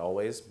 Not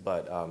always,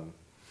 but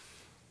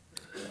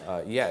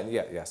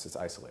yes, it's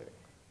isolating.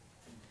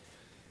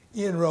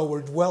 Ian Rowe,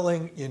 we're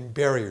dwelling in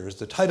barriers.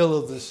 The title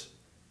of this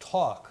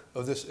talk,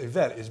 of this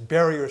event, is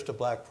Barriers to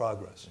Black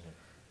Progress.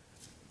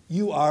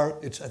 You are,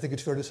 I think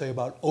it's fair to say,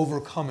 about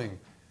overcoming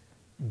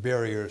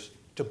barriers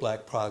to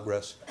black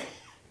progress.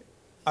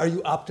 Are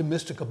you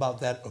optimistic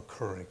about that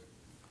occurring?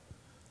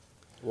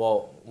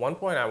 Well, one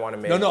point I want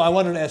to make... No, I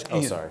wanted to ask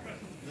Ian. Oh, sorry.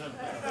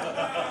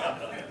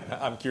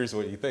 I'm curious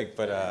what you think,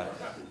 but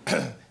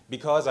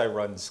because I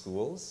run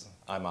schools,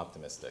 I'm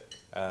optimistic.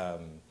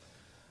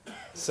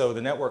 So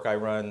the network I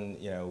run,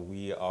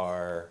 we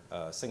are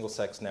a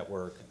single-sex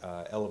network,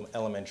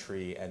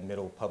 elementary and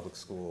middle public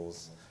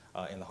schools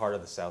in the heart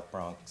of the South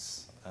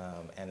Bronx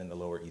and in the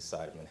Lower East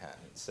Side of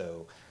Manhattan.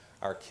 So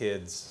our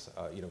kids,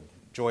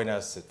 join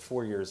us at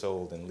 4 years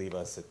old and leave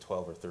us at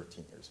 12 or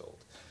 13 years old.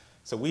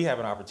 So we have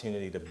an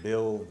opportunity to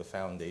build the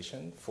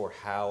foundation for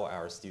how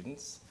our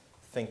students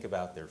think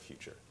about their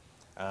future,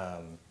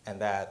 and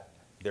that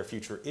their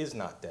future is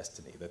not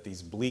destiny, that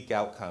these bleak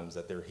outcomes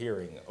that they're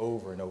hearing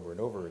over and over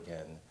and over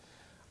again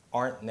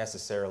aren't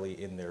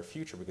necessarily in their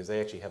future because they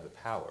actually have the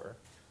power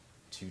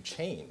to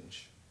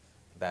change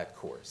that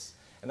course.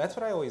 And that's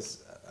what I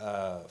always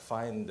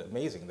find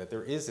amazing, that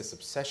there is this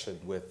obsession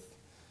with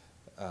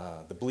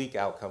the bleak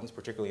outcomes,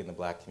 particularly in the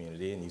black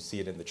community, and you see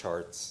it in the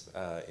charts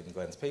in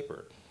Glenn's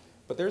paper.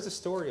 But there's a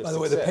story of success.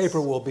 By the way, the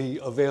paper will be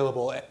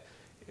available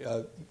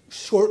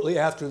shortly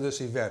after this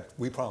event,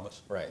 we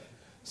promise. Right.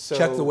 So,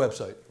 check the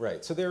website.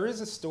 Right. So there is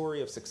a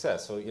story of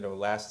success. So,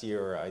 last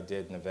year I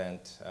did an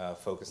event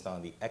focused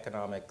on the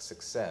economic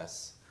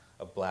success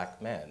of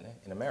black men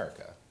in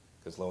America.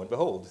 Because lo and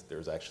behold,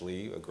 there's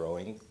actually a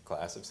growing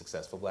class of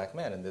successful black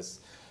men. And this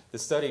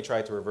study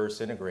tried to reverse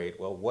integrate,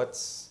 well, what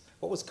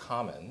was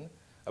common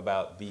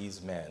about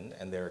these men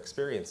and their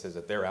experiences,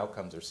 that their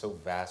outcomes are so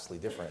vastly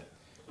different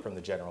from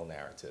the general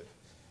narrative.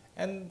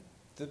 And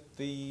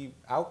the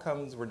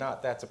outcomes were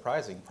not that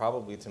surprising,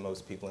 probably to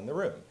most people in the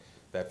room,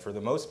 that for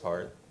the most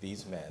part,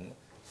 these men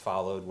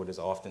followed what is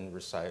often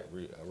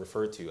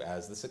referred to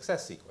as the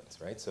success sequence,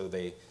 right? So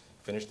they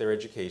finished their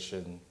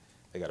education,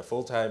 they got a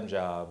full-time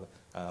job,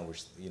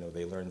 which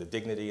they learned the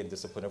dignity and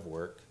discipline of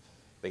work,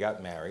 they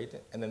got married,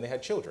 and then they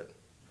had children,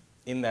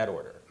 in that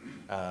order.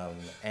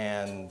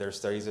 And there are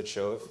studies that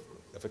show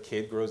if a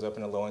kid grows up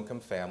in a low-income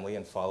family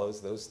and follows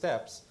those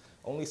steps,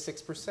 only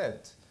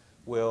 6%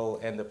 will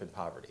end up in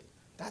poverty.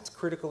 That's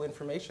critical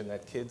information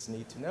that kids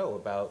need to know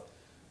about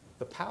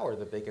the power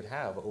that they can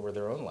have over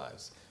their own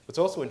lives. What's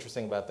also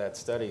interesting about that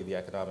study, the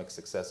economic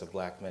success of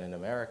black men in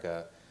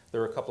America, there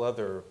are a couple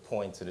other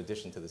points in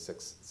addition to the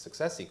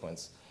success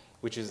sequence,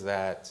 which is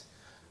that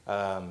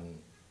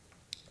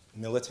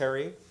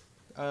military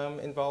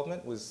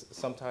involvement was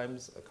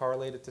sometimes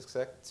correlated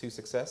to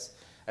success,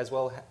 as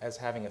well as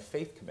having a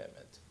faith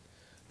commitment.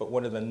 But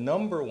one of the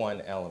number one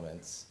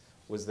elements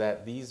was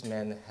that these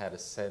men had a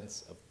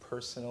sense of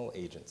personal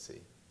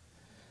agency,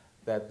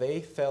 that they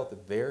felt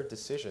that their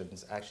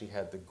decisions actually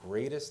had the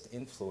greatest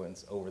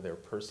influence over their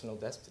personal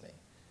destiny.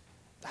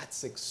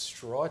 That's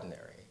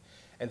extraordinary.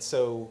 And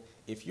so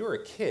if you're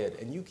a kid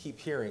and you keep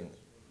hearing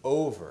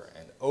over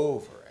and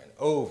over and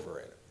over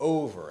and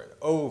over and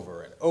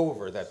over and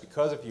over that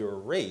because of your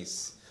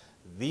race,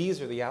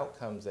 these are the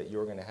outcomes that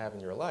you're going to have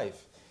in your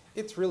life,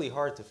 it's really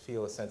hard to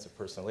feel a sense of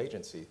personal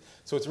agency.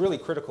 So it's really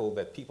critical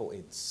that people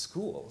in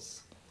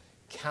schools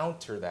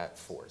counter that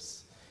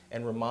force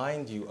and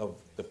remind you of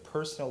the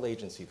personal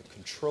agency, the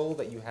control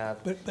that you have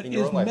in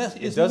your own life.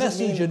 Is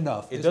message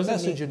enough? Is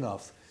message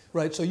enough?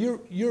 Right, so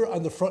you're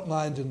on the front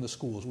lines in the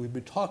schools. We've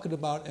been talking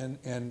about,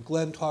 and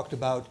Glenn talked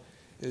about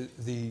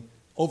the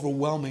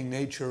overwhelming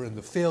nature and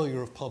the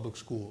failure of public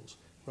schools,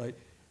 right?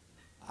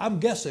 I'm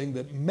guessing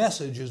that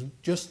message is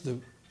just the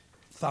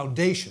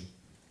foundation.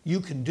 You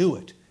can do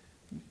it.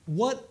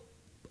 What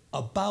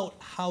about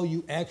how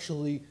you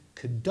actually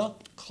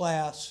conduct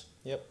class,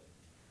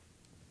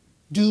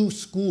 do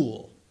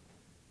school,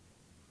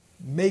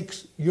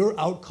 makes your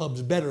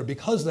outcomes better,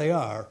 because they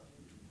are,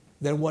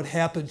 than what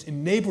happens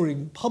in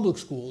neighboring public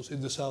schools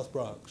in the South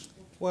Bronx?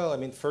 Well, I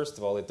mean, first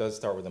of all, it does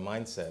start with a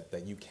mindset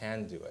that you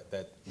can do it,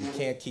 that you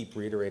can't keep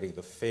reiterating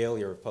the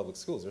failure of public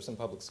schools. There's some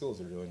public schools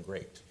that are doing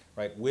great,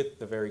 right, with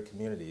the very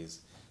communities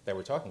that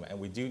we're talking about, and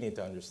we do need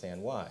to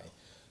understand why.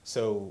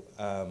 So,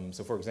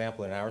 for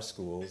example, in our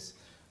schools,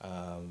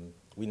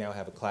 we now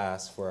have a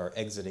class for our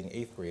exiting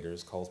 8th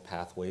graders called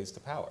Pathways to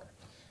Power.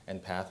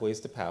 And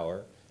Pathways to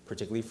Power,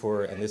 particularly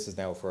for, and this is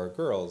now for our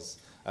girls,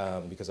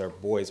 because our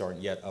boys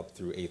aren't yet up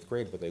through 8th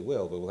grade, but they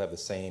will, but we'll have the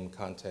same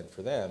content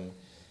for them,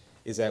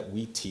 is that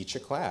we teach a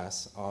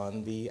class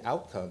on the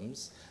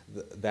outcomes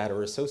that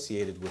are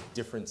associated with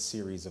different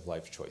series of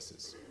life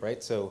choices,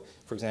 right? So,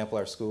 for example,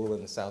 our school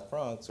in the South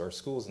Bronx, or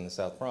schools in the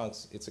South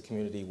Bronx, it's a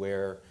community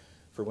where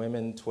for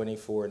women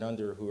 24 and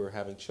under who are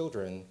having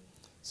children,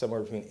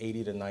 somewhere between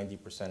 80 to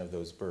 90% of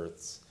those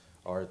births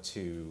are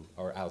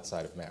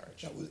outside of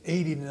marriage. That was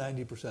 80 to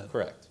 90%.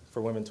 Correct,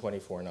 for women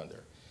 24 and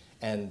under.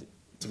 And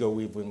to go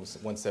even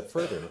one step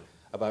further,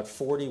 about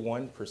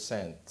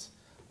 41%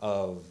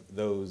 of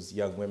those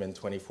young women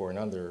 24 and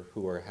under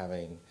who are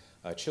having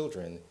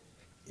children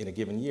in a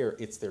given year,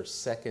 it's their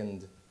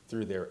second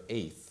through their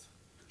 8th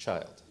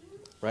child,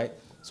 right?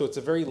 So it's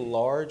a very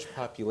large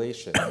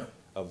population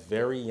of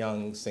very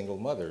young single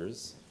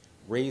mothers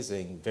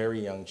raising very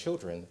young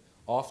children,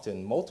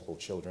 often multiple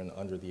children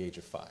under the age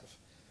of 5.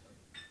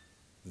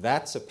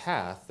 That's a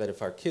path that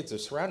if our kids are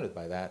surrounded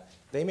by that,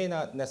 they may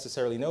not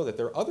necessarily know that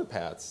there are other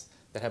paths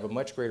that have a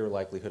much greater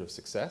likelihood of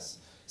success.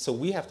 So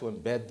we have to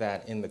embed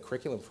that in the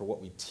curriculum for what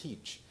we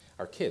teach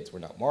our kids. We're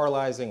not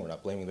moralizing, we're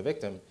not blaming the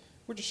victim,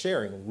 we're just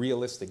sharing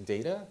realistic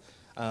data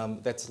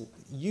that's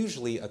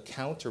usually a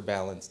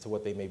counterbalance to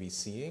what they may be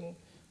seeing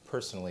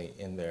personally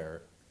in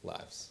their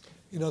lives.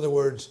 In other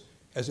words,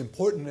 as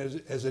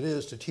important as it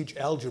is to teach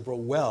algebra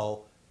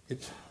well,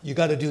 you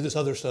got to do this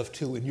other stuff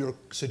too in your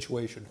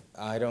situation.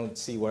 I don't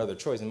see what other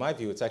choice. In my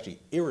view, it's actually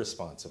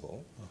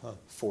irresponsible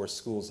for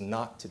schools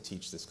not to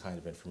teach this kind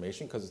of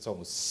information because it's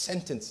almost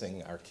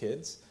sentencing our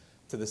kids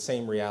to the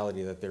same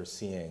reality that they're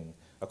seeing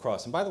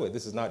across. And by the way,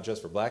 this is not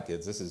just for black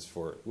kids. This is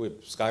for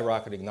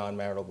skyrocketing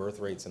non-marital birth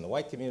rates in the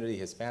white community,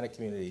 Hispanic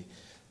community,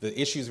 the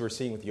issues we're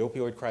seeing with the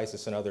opioid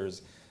crisis and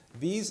others.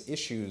 These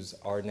issues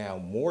are now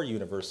more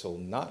universal,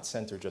 not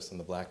centered just in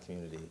the black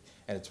community.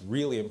 And it's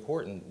really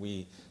important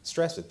we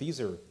stress that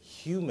these are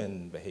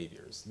human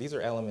behaviors. These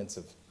are elements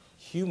of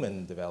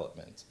human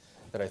development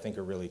that I think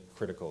are really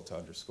critical to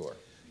underscore.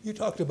 You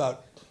talked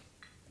about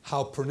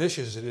how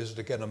pernicious it is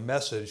to get a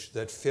message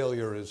that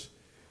failure is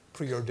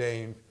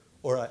preordained,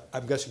 or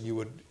I'm guessing you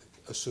would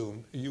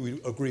assume, you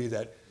would agree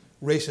that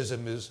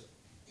racism is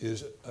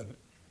an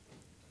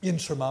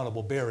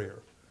insurmountable barrier.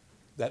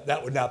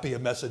 That would not be a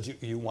message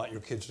you want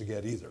your kids to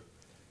get either.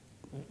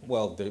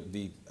 Well,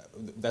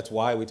 that's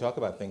why we talk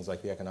about things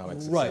like the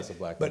economic success of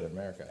black men in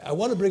America. I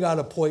want to bring out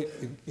a point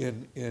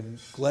in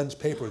Glenn's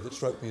paper that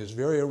struck me as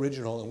very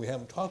original and we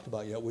haven't talked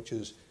about yet, which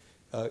is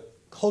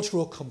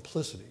cultural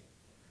complicity,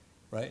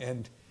 right?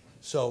 And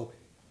so,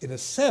 in a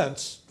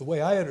sense, the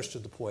way I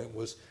understood the point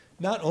was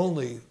not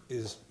only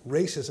is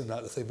racism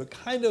not a thing, but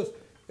kind of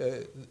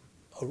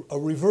a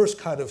reverse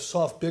kind of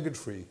soft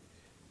bigotry,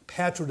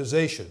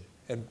 patronization,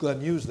 and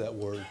Glenn used that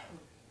word,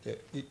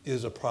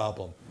 is a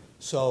problem.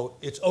 So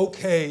it's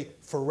okay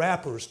for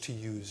rappers to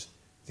use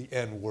the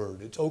N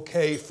word. It's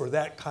okay for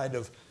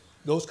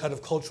those kind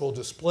of cultural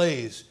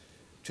displays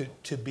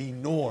to be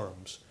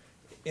norms.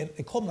 And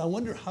Coleman, I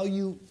wonder how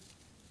you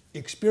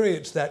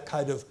experience that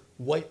kind of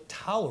white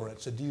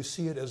tolerance, and do you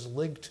see it as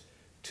linked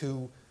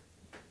to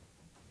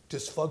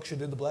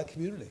dysfunction in the black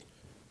community?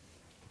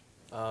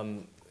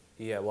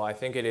 Yeah, well, I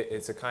think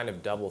it's a kind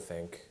of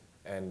doublethink,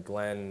 and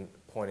Glenn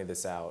pointed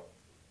this out,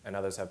 and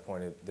others have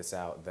pointed this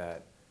out,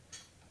 that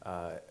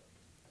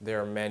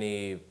there are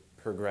many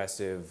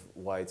progressive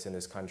whites in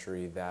this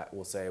country that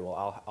will say,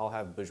 well, I'll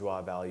have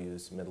bourgeois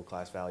values,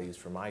 middle-class values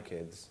for my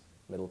kids,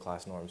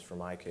 middle-class norms for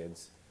my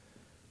kids,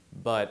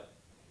 but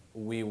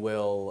we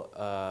will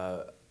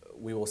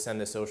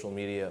send the social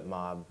media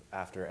mob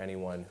after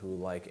anyone who,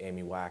 like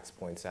Amy Wax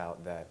points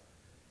out, that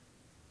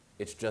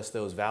it's just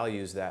those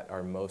values that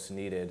are most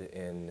needed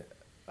in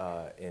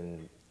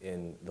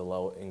the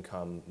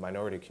low-income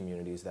minority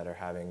communities that are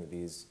having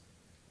these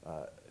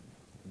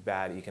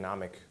bad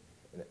economic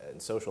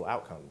and social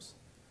outcomes.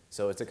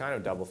 So it's a kind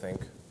of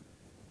doublethink.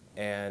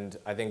 And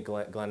I think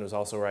Glenn was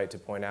also right to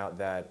point out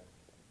that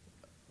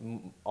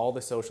all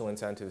the social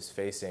incentives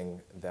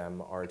facing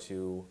them are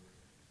to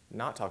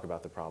not talk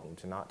about the problem,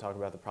 to not talk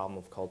about the problem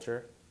of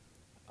culture.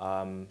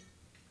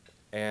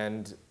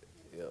 And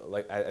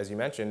like as you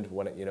mentioned,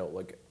 when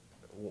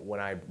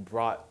I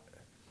brought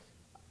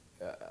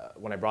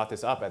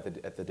this up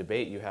at the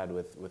debate you had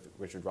with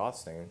Richard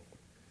Rothstein,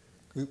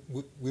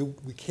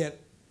 we can't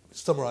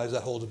summarize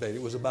that whole debate.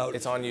 It was about.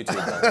 It's on YouTube.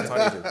 It's on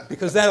YouTube.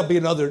 Because that'll be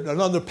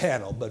another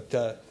panel. But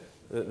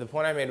the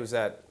point I made was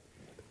that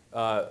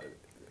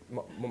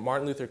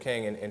Martin Luther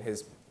King, in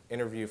his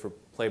interview for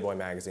Playboy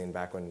magazine,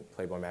 back when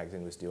Playboy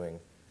magazine was doing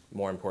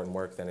more important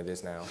work than it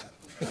is now,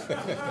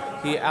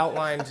 he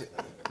outlined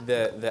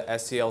the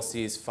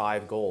SCLC's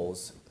 5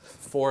 goals,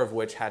 4 of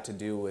which had to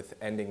do with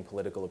ending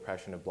political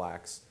oppression of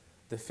blacks.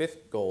 The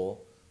 5th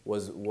goal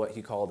was what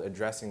he called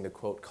addressing the,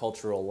 quote,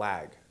 cultural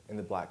lag in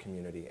the black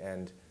community.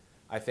 And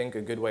I think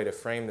a good way to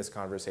frame this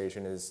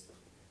conversation is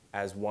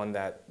as one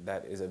that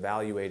is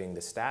evaluating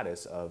the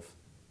status of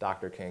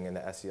Dr. King and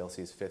the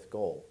SCLC's 5th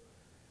goal.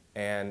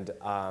 And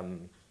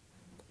I'm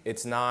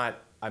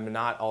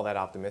not all that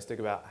optimistic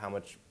about how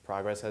much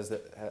progress has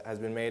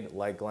been made.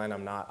 Like Glenn,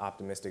 I'm not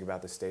optimistic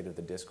about the state of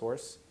the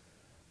discourse.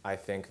 I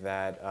think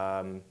that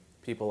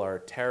people are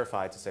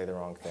terrified to say the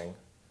wrong thing,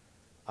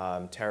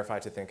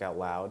 terrified to think out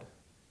loud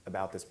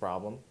about this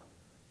problem.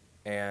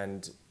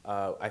 And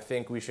I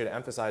think we should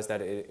emphasize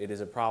that it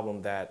is a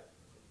problem that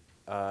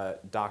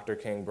Dr.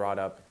 King brought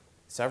up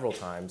several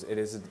times. It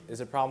is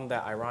a problem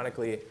that,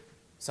 ironically,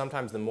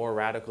 sometimes the more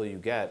radical you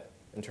get,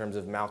 in terms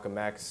of Malcolm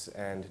X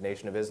and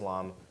Nation of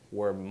Islam,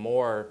 were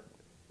more,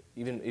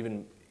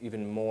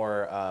 even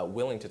more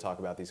willing to talk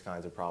about these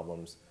kinds of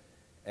problems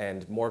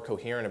and more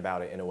coherent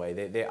about it in a way.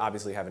 They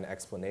obviously have an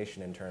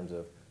explanation in terms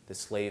of the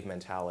slave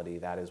mentality.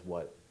 That is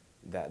what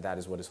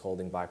is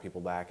holding black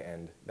people back,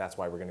 and that's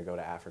why we're going to go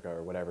to Africa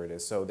or whatever it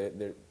is. So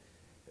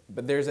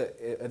but there's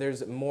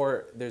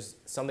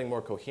something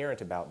more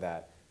coherent about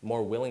that,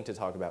 more willing to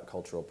talk about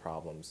cultural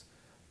problems,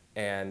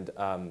 and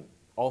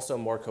also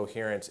more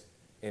coherent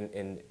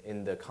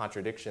in the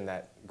contradiction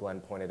that Glenn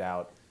pointed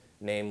out,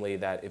 namely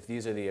that if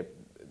these are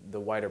the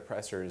white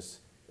oppressors,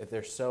 if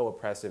they're so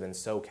oppressive and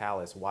so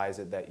callous, why is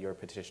it that you're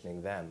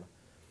petitioning them?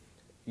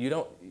 You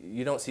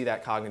don't see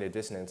that cognitive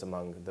dissonance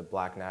among the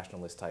black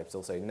nationalist types.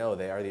 They'll say, no,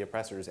 they are the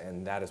oppressors,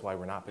 and that is why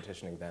we're not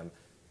petitioning them.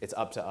 It's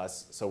up to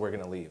us, so we're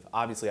going to leave.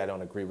 Obviously, I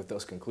don't agree with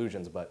those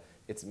conclusions, but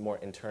it's more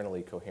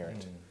internally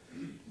coherent.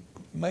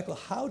 Michael,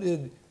 how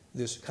did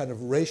this kind of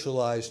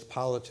racialized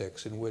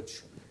politics in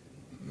which,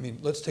 I mean,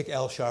 let's take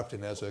Al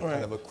Sharpton as a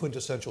kind of a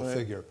quintessential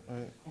figure,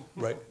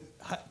 right?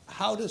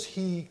 How does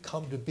he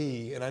come to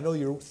be? And I know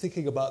you're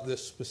thinking about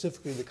this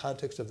specifically in the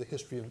context of the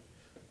history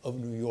of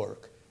New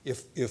York.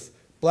 If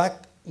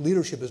black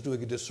leadership is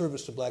doing a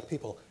disservice to black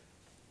people,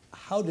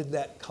 how did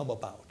that come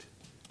about?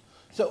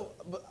 So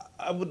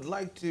I would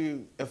like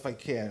to, if I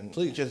can,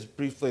 please, just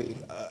briefly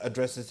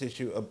address this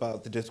issue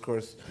about the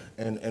discourse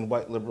and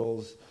white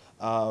liberals,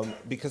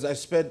 because I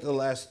spent the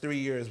last 3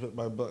 years with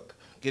my book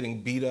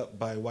getting beat up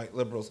by white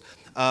liberals,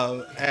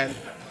 and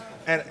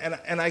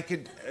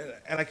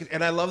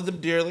I love them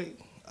dearly.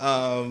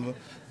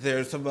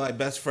 They're some of my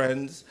best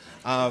friends.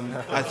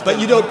 But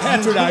you don't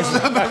patronize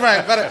them,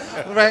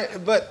 right?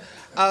 But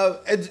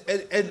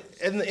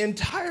and the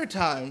entire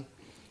time,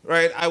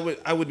 right,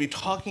 I would be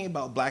talking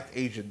about black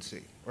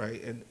agency,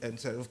 right, and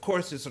so of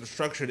course it's sort of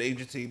structured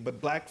agency,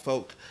 but black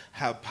folk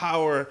have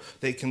power.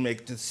 They can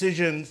make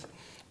decisions,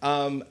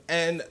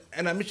 and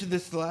I mentioned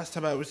this the last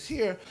time I was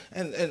here,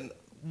 and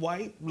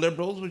white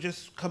liberals would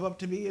just come up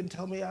to me and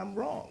tell me I'm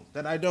wrong,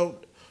 that I don't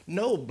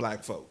know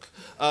black folk,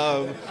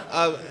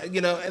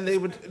 you know, and they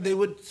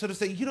would sort of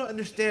say, you don't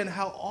understand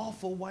how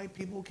awful white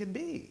people can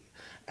be.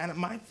 And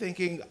I'm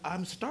thinking,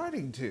 I'm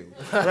starting to,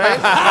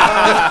 right?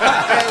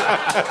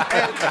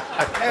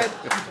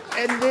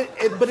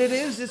 But it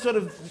is this sort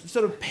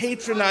of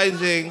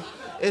patronizing.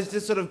 It's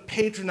this sort of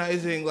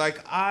patronizing, like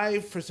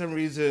I, for some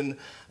reason,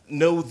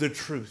 know the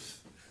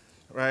truth,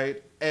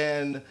 right?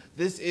 And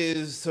this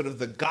is sort of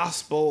the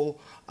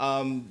gospel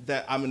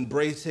that I'm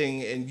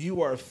embracing, and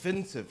you are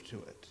offensive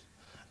to it.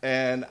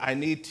 And I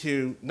need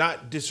to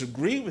not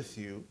disagree with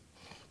you,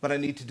 but I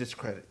need to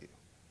discredit you.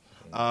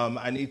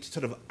 I need to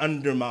sort of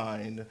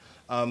undermine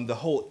the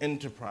whole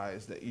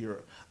enterprise that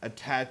you're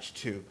attached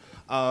to.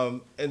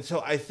 And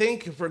so I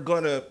think if we're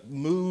going to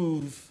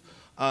move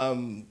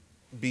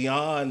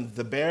beyond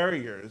the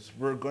barriers,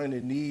 we're going to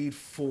need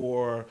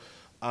for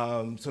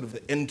sort of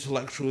the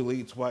intellectual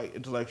elites, white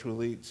intellectual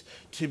elites,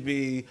 to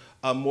be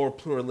more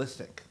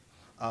pluralistic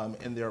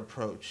in their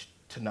approach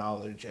to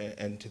knowledge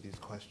and to these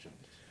questions.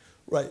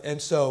 Right,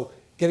 and so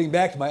getting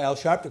back to my Al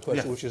Sharpton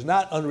question, which is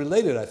not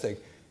unrelated, I think.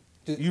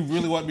 You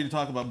really want me to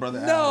talk about Brother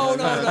Al?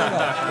 No.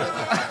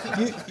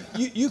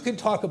 You can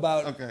talk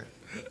about,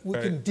 we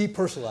can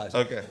depersonalize it.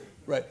 Okay.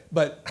 Right,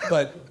 but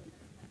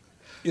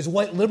is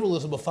white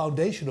liberalism a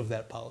foundation of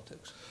that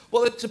politics?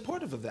 Well, it's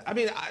supportive of that. I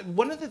mean,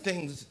 one of the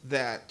things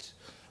that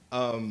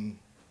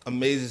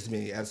amazes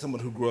me as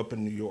someone who grew up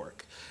in New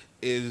York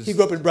is... He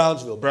grew up in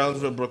Brownsville.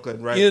 Brownsville,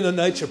 Brooklyn, right? In the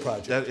NYCHA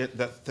project.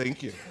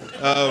 Thank you.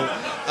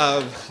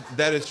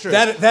 That is true.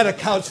 That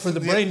accounts for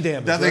the brain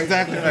damage. That's right?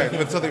 exactly right.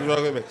 When something's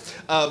wrong with me.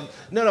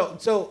 No.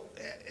 So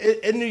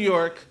in New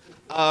York,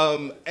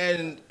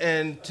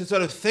 and to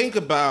sort of think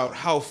about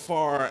how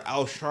far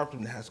Al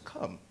Sharpton has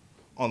come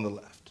on the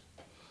left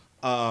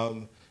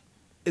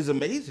is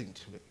amazing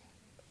to me.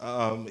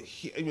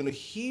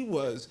 He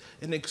was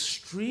an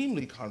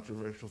extremely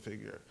controversial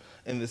figure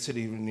in the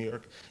city of New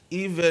York,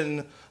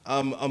 even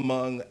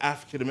among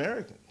African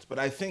Americans. But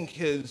I think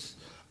his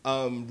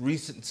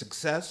recent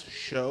success,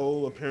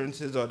 show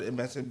appearances on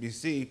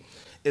MSNBC,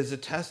 is a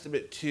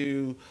testament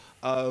to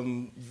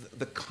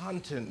the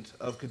content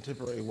of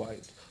contemporary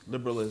white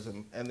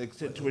liberalism and the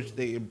extent to which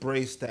they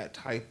embrace that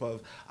type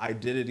of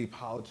identity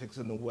politics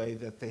in a way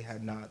that they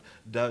had not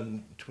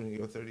done 20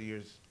 or 30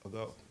 years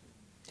ago.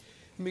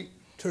 Let me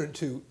turn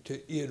to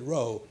Ian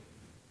Rowe.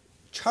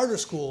 Charter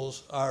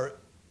schools are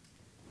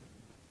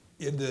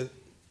in the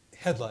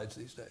headlines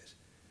these days.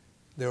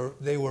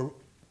 They were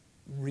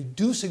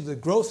reducing the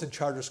growth in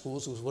charter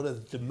schools. It was one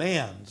of the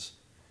demands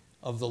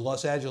of the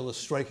Los Angeles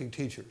striking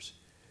teachers.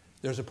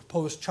 There's a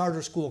proposed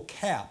charter school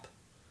cap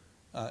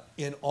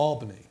in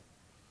Albany.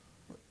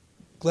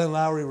 Glenn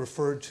Loury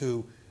referred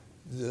to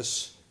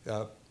this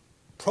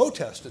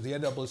protest at the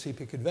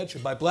NAACP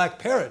convention by black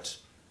parents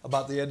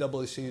about the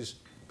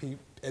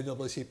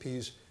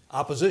NAACP's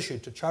opposition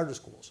to charter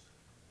schools.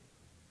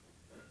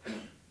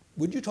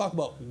 Would you talk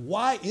about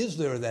why is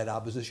there that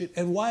opposition,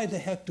 and why the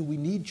heck do we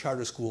need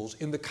charter schools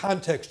in the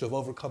context of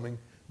overcoming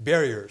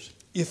barriers,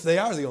 if they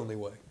are the only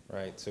way?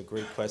 Right, so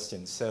great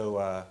question.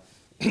 So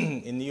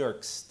in New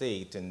York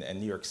State and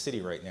New York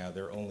City right now,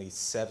 there are only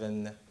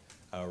 7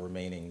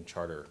 remaining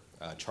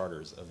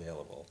charters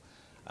available.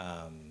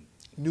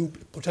 New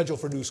potential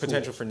for new schools.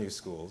 Potential for new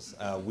schools.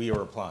 We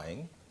are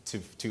applying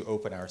to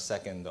open our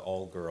second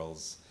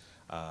all-girls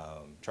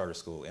charter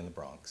school in the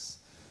Bronx.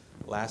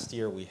 Last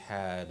year we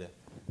had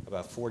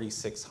about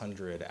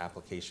 4,600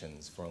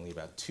 applications for only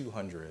about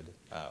 200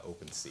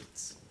 open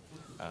seats.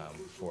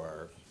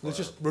 Let's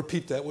just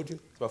repeat that, would you?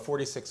 About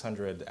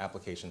 4,600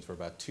 applications for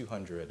about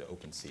 200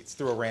 open seats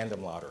through a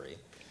random lottery.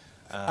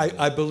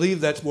 I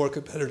believe that's more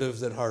competitive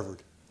than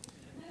Harvard.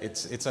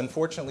 It's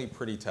unfortunately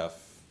pretty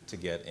tough to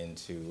get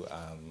into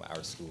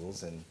our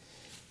schools, and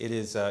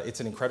it's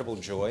an incredible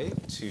joy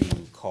to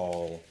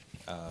call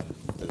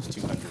those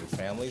 200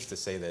 families to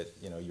say that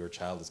your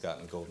child has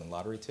gotten a golden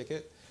lottery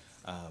ticket.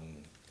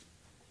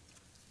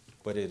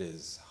 But it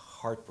is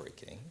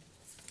heartbreaking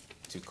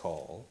to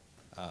call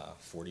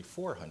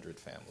 4,400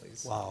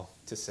 families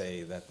to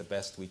say that the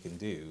best we can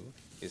do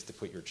is to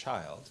put your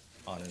child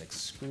on an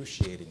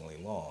excruciatingly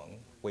long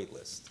wait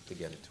list to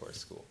get into our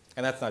school.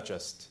 And that's not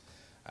just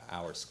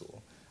our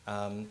school.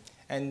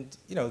 And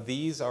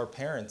these are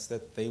parents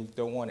that they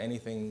don't want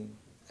anything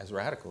as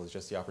radical as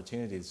just the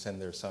opportunity to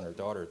send their son or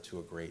daughter to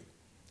a great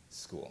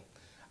school.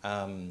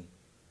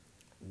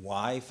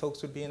 Why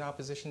folks would be in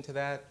opposition to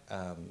that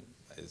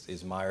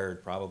is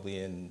mired probably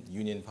in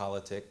union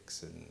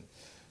politics and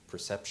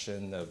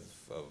perception of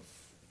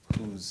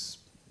who's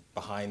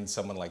behind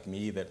someone like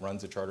me that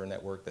runs a charter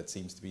network that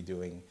seems to be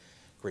doing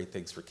great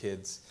things for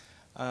kids.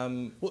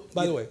 Well,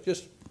 by the way,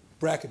 just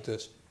bracket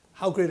this.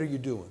 How great are you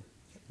doing?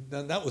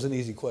 Now, that was an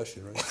easy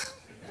question, right?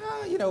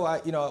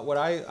 What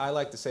I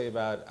like to say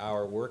about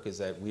our work is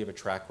that we have a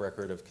track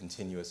record of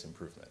continuous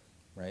improvement,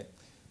 right?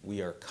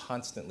 We are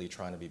constantly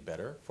trying to be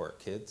better for our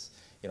kids.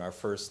 Our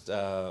first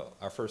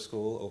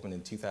school opened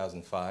in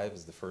 2005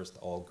 as the first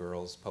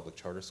all-girls public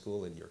charter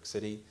school in New York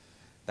City.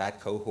 That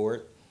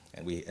cohort,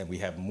 and we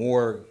have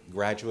more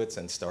graduates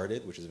than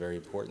started, which is very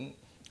important,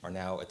 are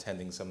now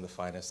attending some of the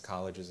finest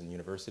colleges and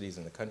universities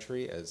in the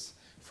country as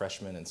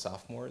freshmen and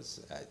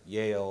sophomores at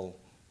Yale,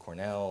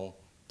 Cornell,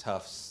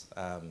 Tufts,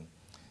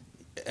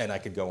 and I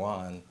could go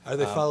on. Are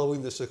they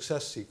following the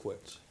success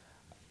sequence?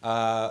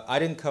 I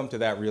didn't come to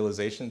that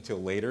realization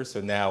until later,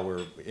 so now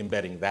we're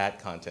embedding that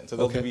content. So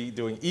they'll be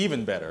doing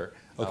even better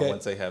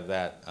once they have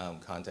that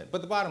content.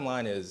 But the bottom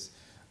line is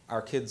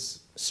our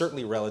kids,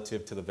 certainly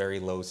relative to the very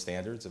low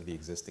standards of the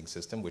existing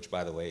system, which,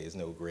 by the way, is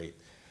no great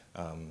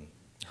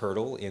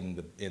hurdle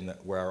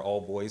where our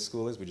all-boys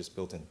school is. We just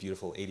built a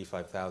beautiful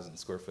 85,000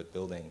 square foot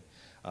building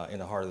in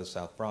the heart of the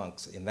South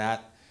Bronx. In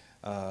that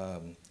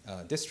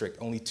district,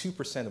 only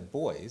 2% of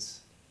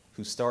boys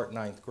who start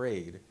 9th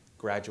grade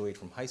graduate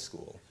from high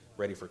school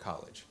ready for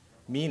college,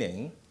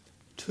 meaning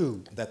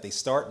that they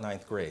start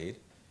 9th grade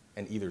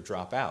and either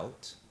drop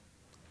out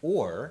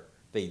or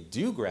they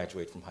do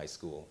graduate from high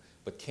school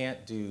but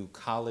can't do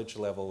college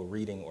level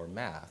reading or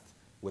math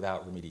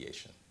without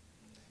remediation.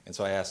 And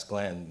so I asked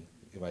Glenn,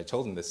 if I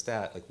told him this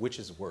stat, like, which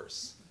is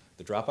worse,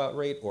 the dropout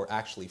rate or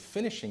actually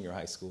finishing your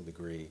high school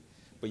degree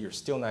but you're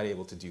still not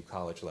able to do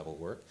college level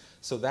work?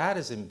 So that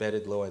is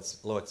embedded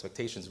low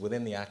expectations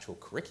within the actual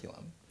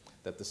curriculum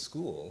that the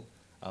school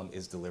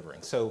is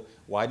delivering. So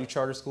why do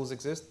charter schools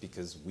exist?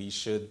 Because we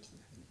should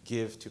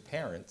give to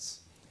parents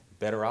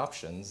better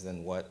options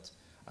than what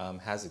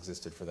has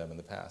existed for them in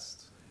the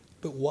past.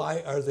 But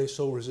why are they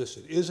so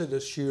resistant? Is it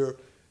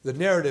the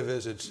narrative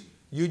is it's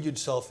union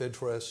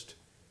self-interest.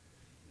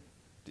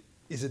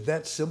 Is it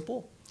that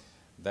simple?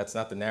 That's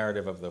not the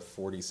narrative of the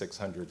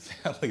 4,600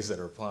 families that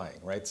are applying,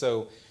 right?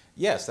 So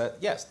yes,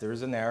 there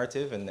is a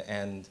narrative,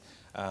 and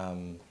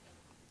Glenn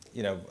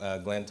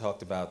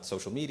talked about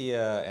social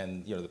media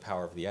and the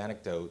power of the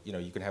anecdote.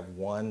 You can have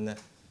one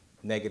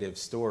negative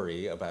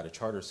story about a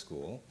charter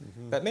school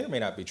that may or may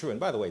not be true. And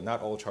by the way,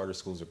 not all charter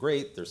schools are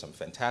great. There's some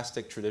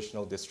fantastic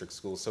traditional district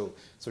schools. So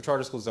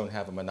charter schools don't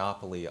have a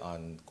monopoly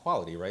on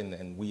quality, right?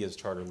 And we as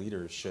charter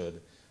leaders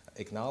should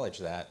acknowledge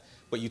that.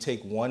 But you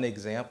take one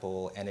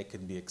example and it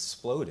can be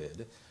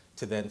exploded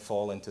to then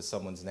fall into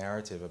someone's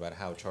narrative about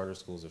how charter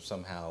schools are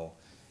somehow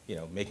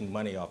making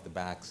money off the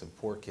backs of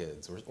poor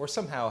kids, or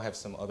somehow have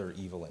some other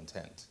evil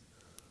intent.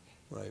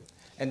 Right.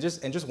 And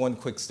just one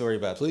quick story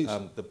about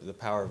the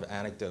power of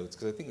anecdotes,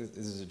 because I think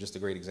this is just a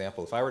great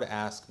example. If I were to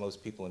ask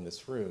most people in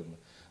this room,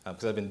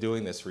 because I've been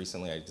doing this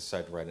recently, I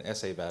decided to write an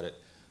essay about it,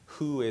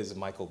 who is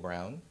Michael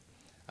Brown?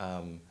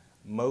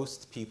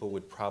 Most people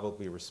would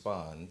probably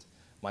respond,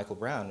 Michael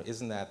Brown,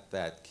 isn't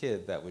that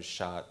kid that was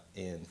shot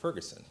in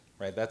Ferguson,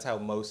 right? That's how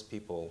most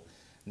people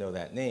know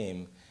that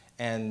name.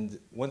 And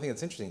one thing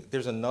that's interesting,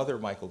 there's another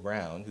Michael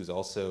Brown who's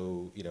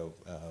also,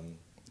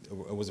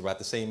 was about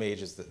the same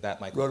age as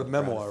that Michael Wrote a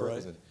Brown memoir, at right?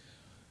 Ferguson.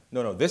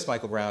 No, this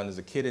Michael Brown is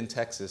a kid in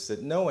Texas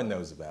that no one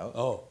knows about.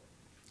 Oh,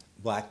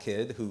 Black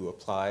kid who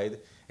applied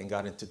and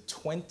got into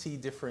 20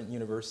 different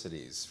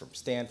universities, from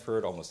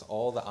Stanford, almost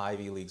all the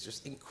Ivy Leagues.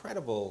 Just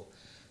incredible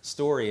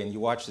story. And you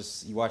watch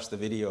the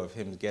video of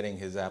him getting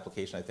his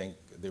application. I think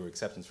there were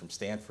acceptance from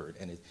Stanford,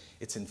 and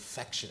it's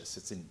infectious.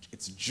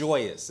 It's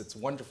joyous. It's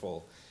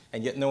wonderful.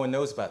 And yet no one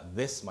knows about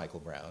this Michael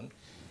Brown.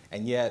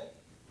 And yet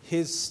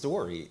his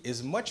story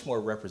is much more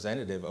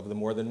representative of the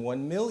more than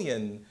 1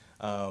 million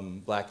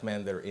black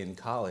men that are in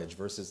college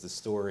versus the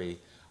story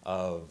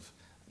of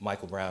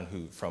Michael Brown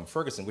from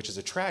Ferguson, which is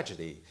a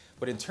tragedy.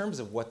 But in terms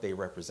of what they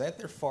represent,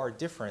 they're far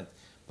different.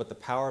 But the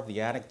power of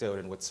the anecdote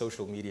and what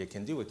social media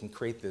can do, it can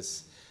create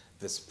this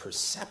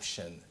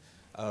perception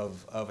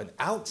of an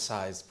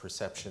outsized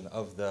perception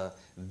of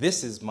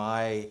this is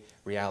my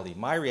reality.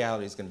 My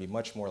reality is going to be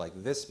much more like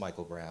this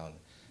Michael Brown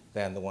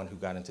than the one who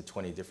got into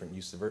 20 different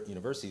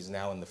universities,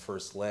 now in the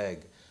first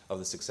leg of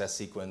the success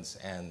sequence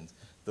and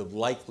the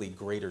likely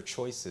greater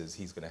choices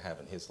he's going to have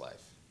in his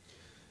life.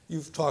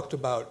 you've talked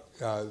about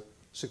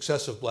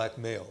success of black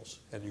males,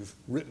 and you've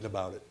written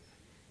about it.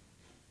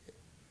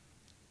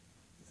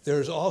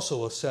 There's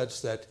also a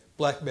sense that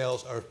black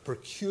males are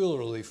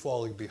peculiarly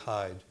falling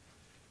behind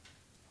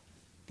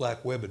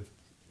black women.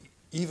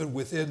 Even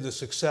within the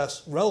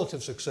success,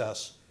 relative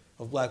success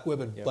of black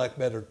women, Yep. black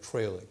men are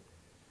trailing.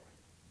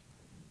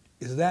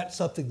 Is that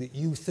something that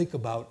you think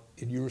about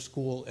in your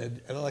school?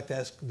 And I'd like to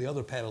ask the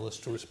other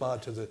panelists to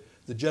respond to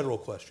the general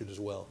question as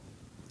well.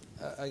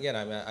 Again,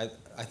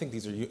 I think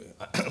these are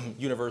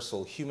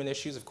universal human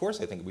issues. Of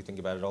course, I think we think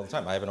about it all the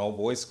time. I have an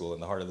all-boys school in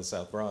the heart of the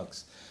South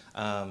Bronx.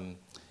 And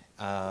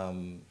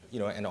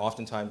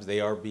oftentimes they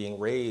are being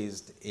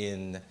raised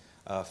in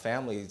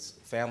families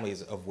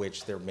of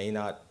which there may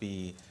not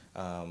be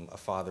a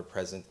father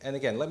present. And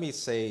again, let me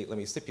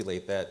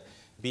stipulate that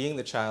being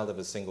the child of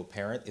a single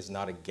parent is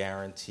not a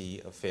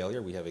guarantee of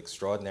failure. We have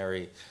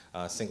extraordinary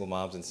single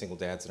moms and single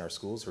dads in our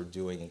schools who are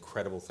doing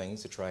incredible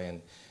things to try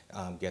and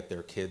get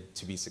their kid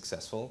to be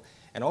successful.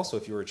 And also,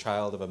 if you're a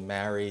child of a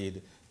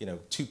married,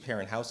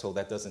 two-parent household,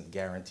 that doesn't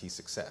guarantee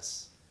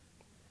success.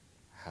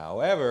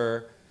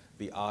 However,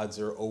 the odds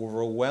are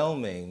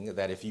overwhelming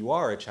that if you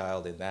are a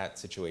child in that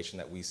situation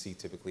that we see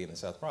typically in the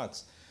South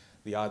Bronx,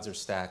 the odds are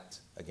stacked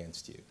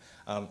against you.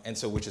 And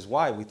so, which is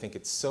why we think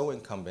it's so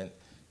incumbent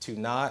to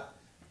not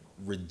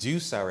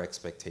reduce our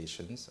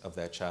expectations of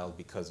that child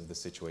because of the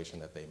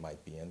situation that they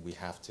might be in. We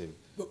have to,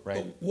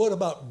 right? But what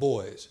about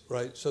boys,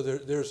 right? So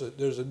there's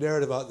a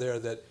narrative out there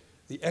that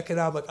the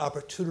economic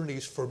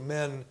opportunities for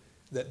men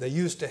that they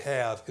used to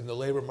have in the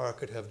labor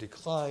market have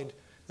declined,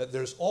 that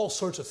there's all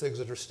sorts of things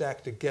that are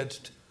stacked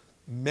against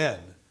men.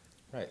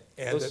 Right.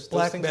 And that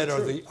black men are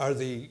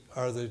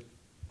the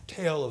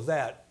tail of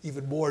that,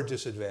 even more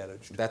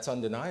disadvantaged. That's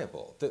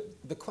undeniable.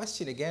 The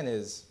question again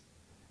is,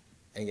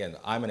 again,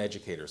 I'm an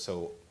educator,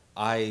 so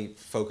I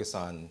focus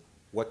on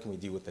what can we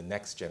do with the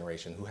next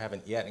generation who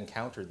haven't yet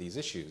encountered these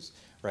issues,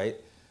 right?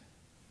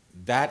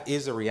 That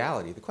is a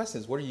reality. The question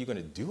is, what are you going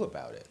to do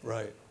about it?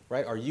 Right.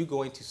 Right? Are you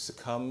going to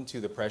succumb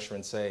to the pressure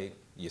and say,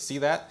 you see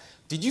that?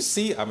 Did you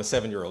see, I'm a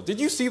 7-year-old, did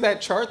you see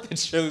that chart that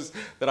shows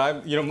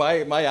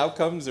that my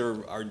outcomes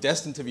are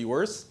destined to be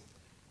worse?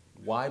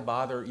 Why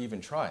bother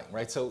even trying,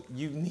 right? So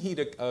you need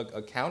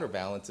a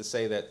counterbalance to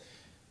say that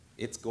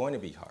it's going to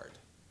be hard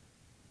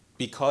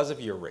because of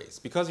your race,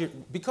 because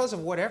of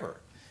whatever.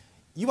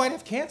 You might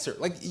have cancer.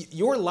 Like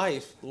your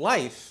life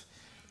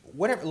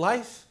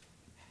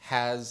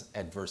has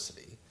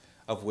adversity,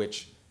 of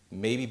which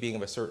maybe being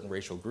of a certain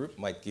racial group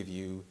might give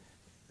you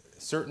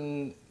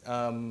certain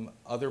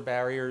other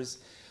barriers,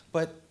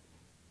 but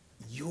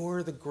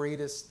you're the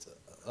greatest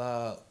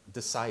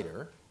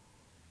decider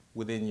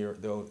within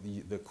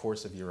the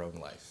course of your own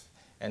life.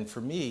 And for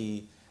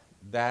me,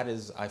 that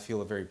is, I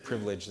feel, a very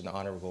privileged and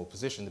honorable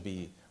position to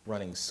be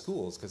running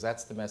schools, because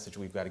that's the message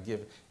we've got to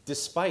give,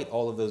 despite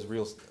all of those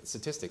real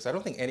statistics. I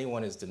don't think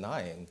anyone is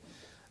denying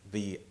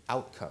the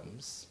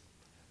outcomes,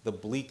 the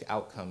bleak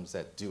outcomes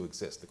that do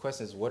exist. The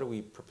question is, what are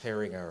we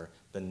preparing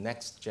the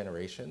next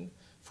generation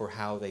for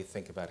how they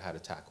think about how to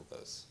tackle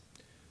those?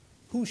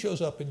 Who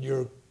shows up in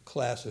your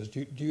classes?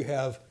 Do you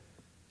have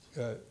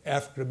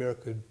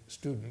African-American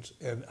students,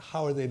 and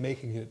how are they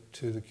making it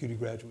to the CUNY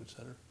Graduate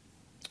Center?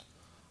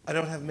 I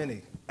don't have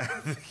many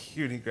at the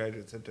CUNY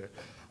Graduate Center.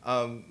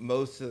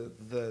 Most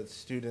of the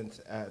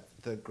students at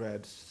the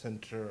Grad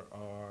Center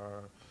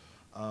are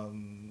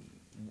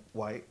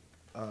white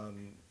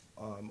on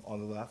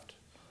the left.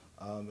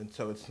 And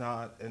so it's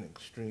not an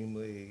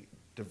extremely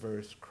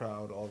diverse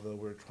crowd, although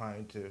we're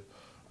trying to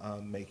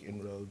make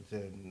inroads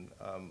in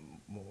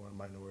more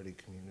minority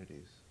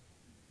communities.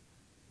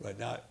 Right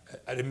now,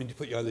 I didn't mean to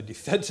put you on the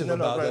defensive No,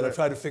 about right, that. right. I'm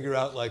trying to figure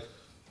out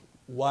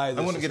why this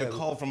I want to is get a happening.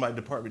 call from my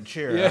department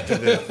chair after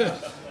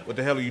this. What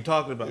the hell are you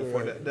talking about?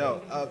 For that?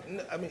 No,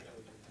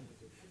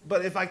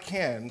 but if I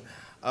can,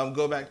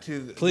 go back to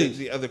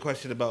the other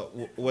question about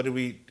what do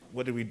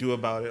we do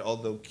about it?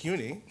 Although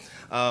CUNY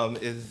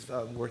is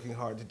working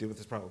hard to deal with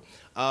this problem.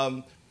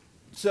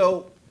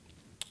 So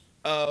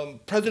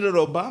President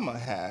Obama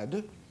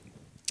had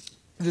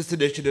this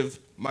initiative,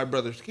 My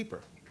Brother's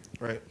Keeper,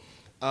 right?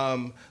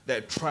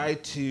 That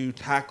tried to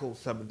tackle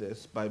some of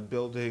this by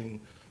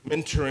building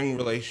mentoring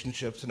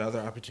relationships and other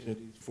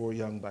opportunities for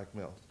young black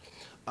males.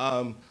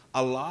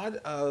 A lot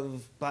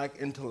of black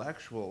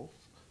intellectuals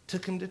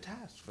took him to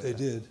task for that.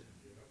 They did.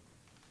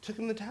 Took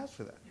him to task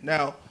for that.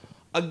 Now,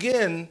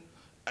 again,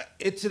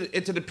 it's an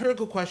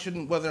empirical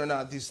question whether or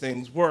not these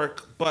things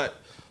work, but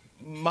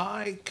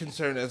my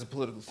concern as a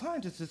political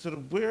scientist is sort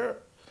of where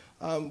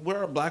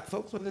are black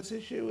folks on this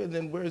issue, and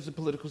then where is the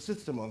political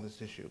system on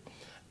this issue?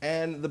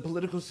 And the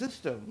political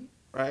system,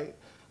 right,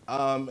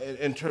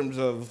 in terms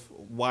of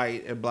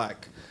white and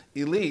black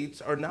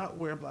elites, are not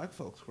where black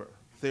folks were.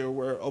 They're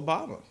where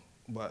Obama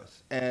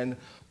was. And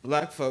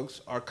black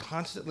folks are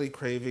constantly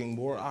craving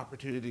more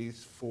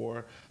opportunities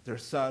for their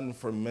son,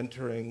 for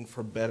mentoring,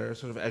 for better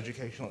sort of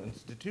educational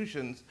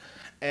institutions.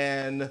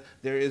 And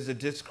there is a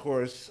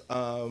discourse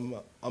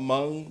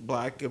among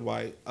black and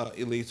white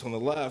elites on the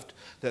left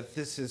that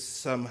this is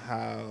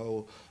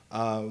somehow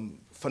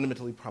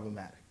fundamentally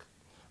problematic.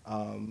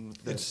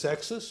 It's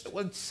sexist?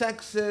 Well, it's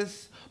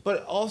sexist,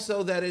 but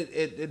also that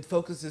it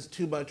focuses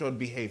too much on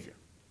behavior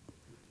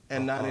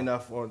and not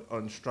enough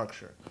on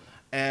structure.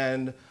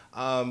 And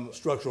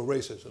Structural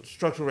racism.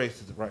 structural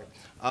racism, right?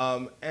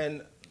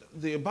 And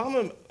the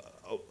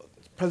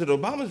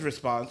President Obama's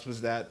response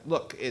was that,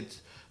 look,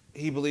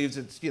 he believes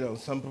it's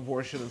some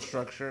proportion of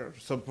structure,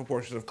 some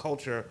proportion of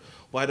culture.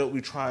 Why don't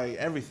we try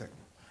everything,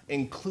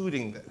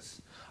 including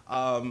this?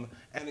 And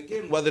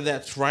again, whether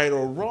that's right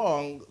or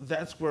wrong,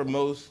 that's where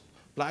most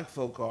black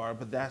folk are,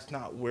 but that's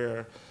not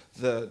where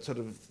the sort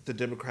of the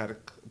democratic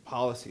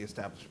policy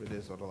establishment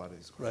is on a lot of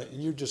these questions. Right,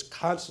 and you're just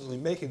constantly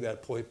making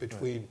that point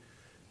between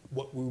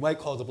what we might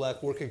call the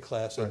black working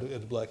class and the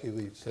black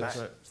elites. That's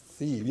right.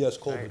 Theme. Yes,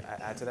 Can Coleman. I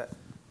add to that?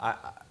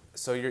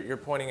 So you're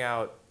pointing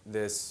out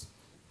this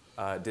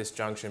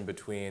disjunction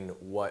between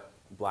what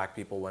black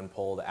people, when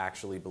polled,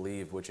 actually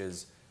believe, which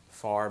is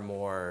far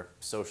more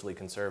socially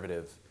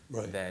conservative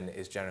than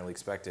is generally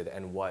expected,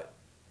 and what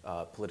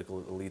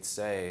political elites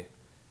say,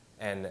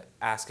 and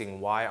asking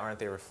why aren't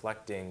they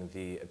reflecting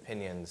the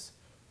opinions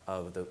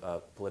of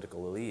the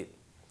political elite.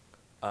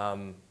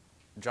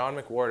 John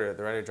McWhorter,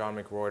 the writer John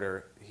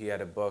McWhorter, he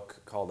had a book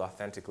called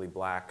Authentically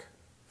Black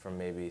from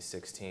maybe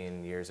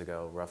 16 years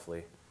ago,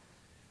 roughly,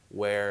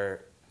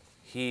 where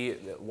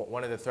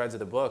one of the threads of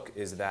the book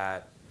is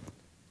that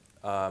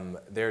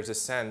there's a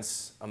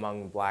sense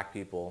among black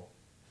people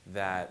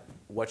that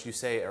what you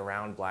say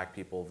around black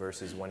people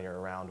versus when you're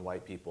around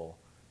white people,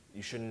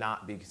 you should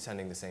not be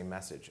sending the same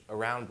message.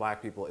 Around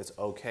black people, it's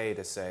okay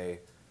to say,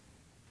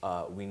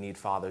 we need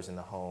fathers in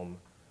the home.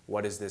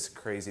 What is this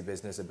crazy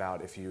business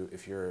about if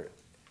you're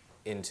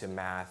into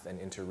math and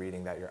into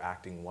reading that you're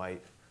acting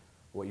white?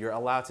 Well, you're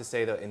allowed to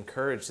say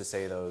encouraged to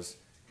say those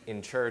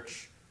in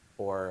church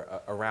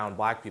or around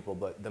black people,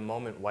 but the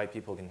moment white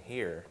people can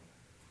hear,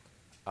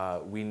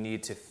 we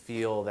need to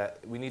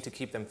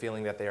keep them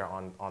feeling that they are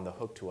on the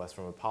hook to us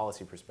from a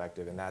policy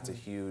perspective, and that's a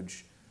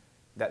huge,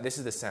 this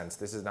is the sense.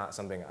 This is not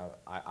something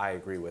I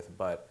agree with,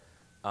 but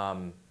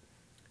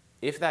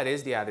if that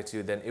is the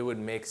attitude, then it would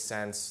make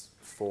sense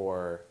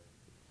for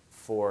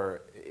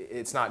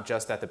it's not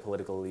just that the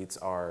political elites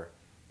are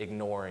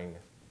ignoring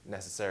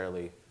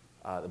necessarily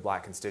the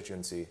black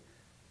constituency.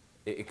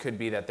 It could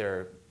be that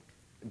they're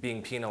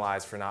being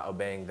penalized for not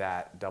obeying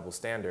that double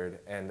standard.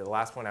 And the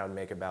last point I would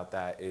make about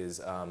that is...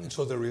 and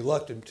so they're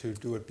reluctant to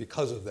do it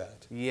because of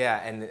that.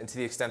 Yeah, and to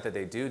the extent that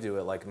they do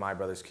it, like My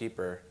Brother's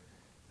Keeper,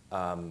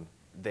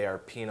 they are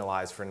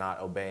penalized for not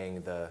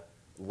obeying the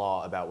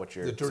law about what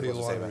you're the dirty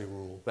supposed to say laundry about.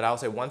 rule. But I'll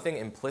say one thing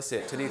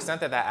implicit, to the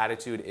extent that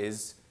attitude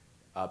is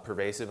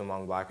pervasive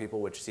among black people,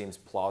 which seems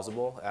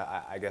plausible,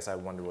 I guess I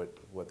wonder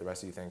what the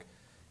rest of you think.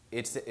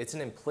 It's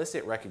an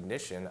implicit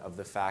recognition of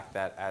the fact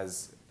that,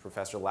 as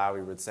Professor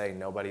Lowry would say,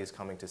 nobody is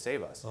coming to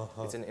save us.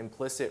 It's an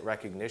implicit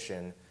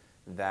recognition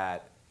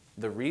that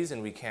the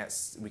reason we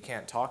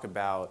can't talk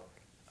about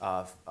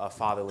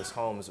fatherless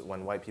homes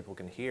when white people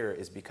can hear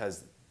is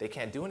because they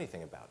can't do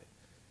anything about it.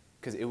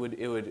 Because it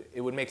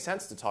would make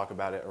sense to talk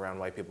about it around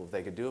white people if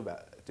they could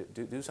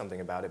do something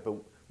about it. But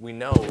we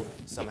know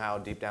somehow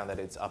deep down that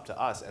it's up to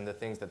us, and the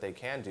things that they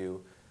can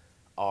do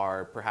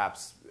are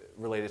perhaps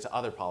related to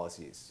other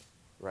policies,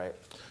 right?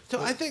 So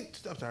I think,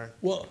 I'm sorry.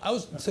 Well, I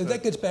was saying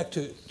that gets back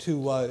to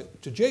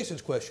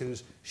Jason's question: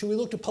 is should we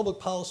look to public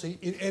policy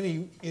in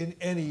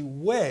any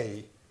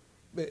way?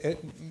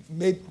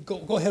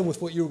 Go ahead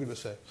with what you were going to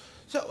say.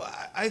 So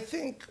I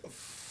think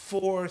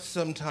for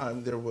some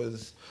time there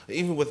was,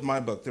 even with my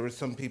book, there were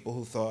some people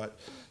who thought,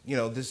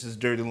 this is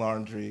dirty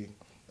laundry.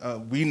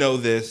 We know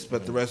this,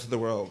 but the rest of the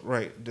world,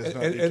 right? Does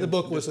not. And the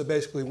book was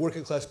basically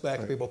working class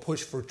black people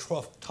push for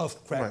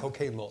tough crack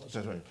cocaine laws.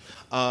 That's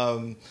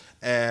right.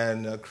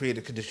 And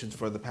created conditions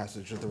for the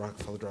passage of the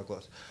Rockefeller drug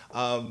laws.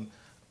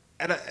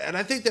 And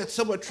I think that's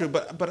somewhat true.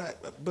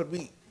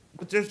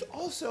 But there's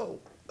also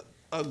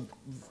a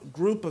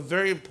group of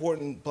very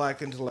important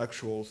black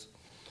intellectuals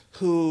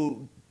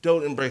who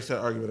don't embrace that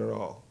argument at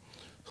all,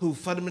 who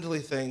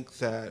fundamentally think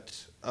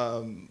that,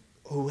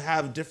 who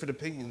have different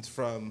opinions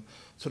from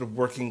sort of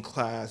working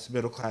class,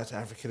 middle class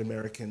African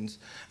Americans,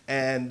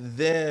 and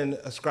then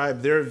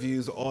ascribe their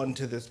views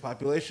onto this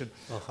population.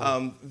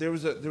 There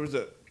was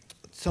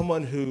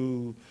someone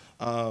who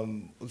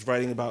was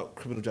writing about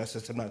criminal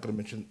justice. I'm not going to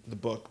mention the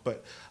book,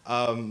 but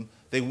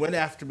they went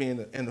after me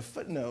in the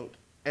footnote,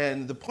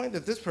 and the point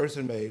that this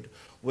person made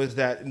was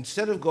that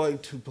instead of going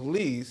to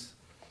police,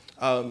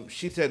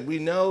 she said, we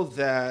know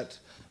that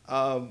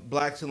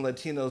blacks and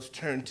Latinos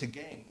turn to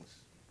gangs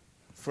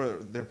for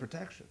their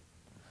protection.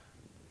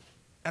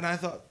 And I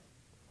thought,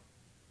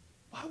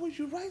 why would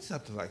you write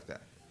something like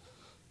that?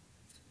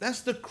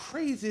 That's the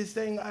craziest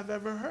thing I've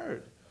ever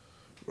heard,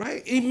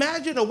 right?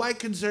 Imagine a white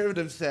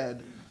conservative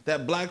said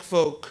that black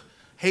folk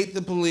hate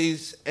the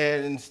police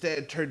and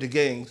instead turn to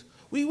gangs.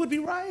 We would be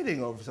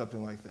rioting over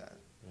something like that.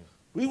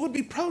 We would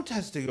be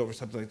protesting over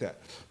something like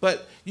that.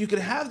 But you can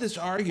have this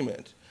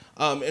argument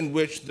in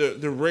which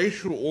the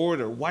racial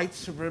order, white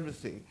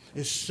supremacy,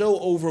 is so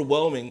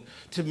overwhelming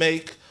to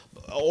make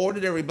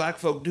ordinary black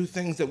folk do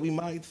things that we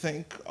might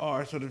think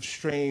are sort of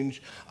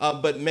strange,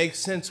 but make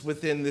sense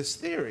within this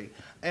theory.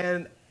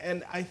 And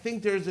I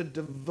think there's a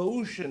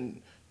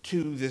devotion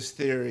to this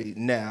theory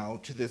now,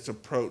 to this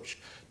approach,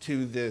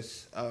 to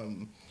this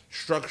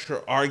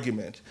structure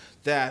argument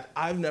that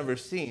I've never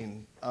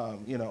seen,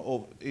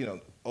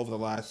 over the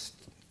last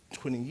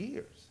 20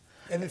 years.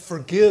 And it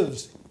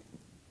forgives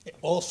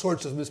all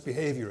sorts of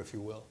misbehavior, if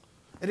you will.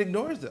 It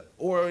ignores it,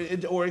 or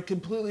it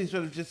completely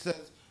sort of just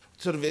says,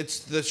 sort of, it's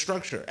the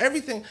structure,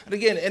 everything. And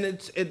again,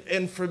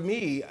 and for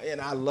me, and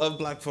I love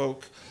black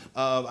folk.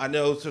 I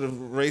know sort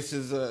of race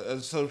is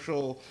a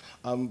social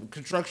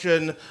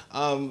construction,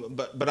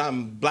 but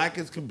I'm black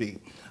as can be,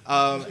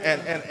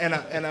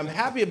 and I'm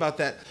happy about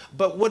that.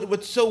 But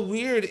what's so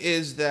weird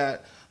is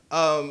that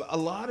a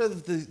lot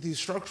of these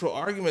structural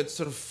arguments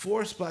sort of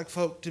force black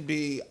folk to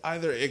be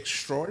either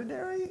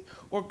extraordinary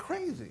or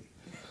crazy.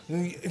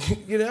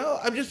 You know,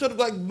 I'm just sort of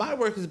like, my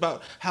work is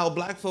about how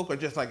black folk are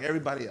just like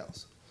everybody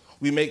else.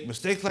 We make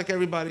mistakes like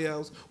everybody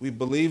else. We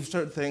believe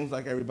certain things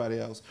like everybody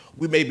else.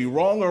 We may be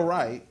wrong or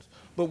right,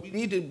 but we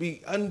need to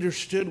be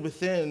understood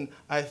within,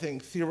 I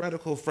think,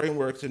 theoretical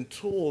frameworks and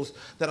tools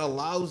that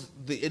allows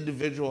the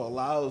individual,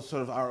 allows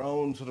sort of our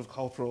own sort of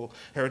cultural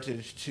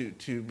heritage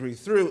to breathe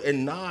through,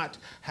 and not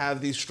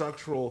have these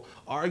structural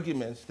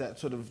arguments that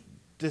sort of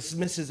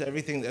dismisses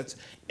everything that's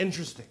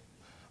interesting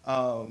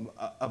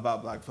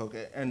about black folk.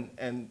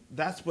 And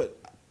that's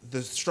what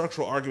the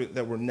structural argument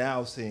that we're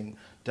now seeing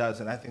does,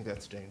 and I think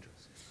that's dangerous.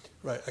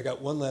 Right. I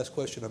got one last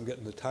question. I'm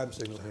getting the time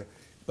signal here.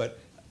 But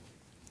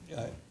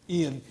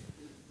Ian,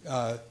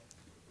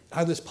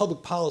 on this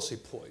public policy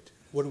point,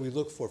 what do we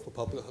look for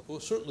public?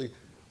 Well, certainly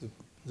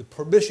the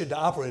permission to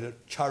operate a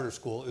charter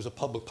school is a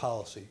public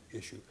policy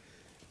issue.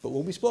 But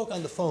when we spoke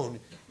on the phone,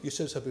 you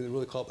said something that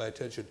really caught my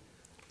attention.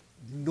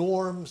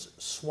 Norms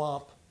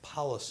swamp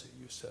policy,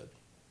 you said.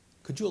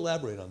 Could you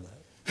elaborate on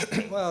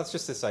that? Well, it's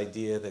just this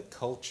idea that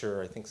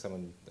culture, I think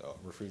someone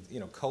referred,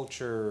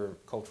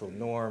 cultural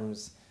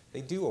norms,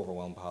 they do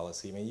overwhelm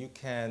policy. I mean, you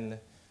can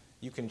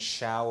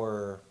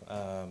shower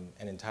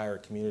an entire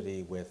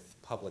community with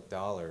public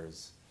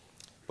dollars,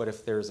 but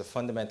if there's a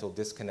fundamental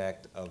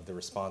disconnect of the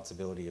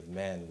responsibility of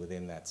men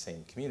within that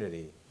same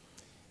community,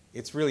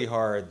 it's really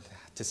hard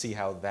to see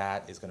how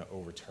that is going to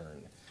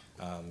overturn.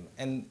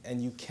 And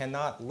you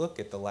cannot look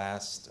at the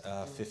last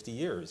 50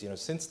 years,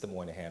 since the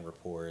Moynihan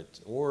Report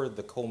or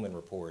the Coleman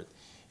Report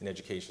in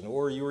education,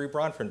 or Urie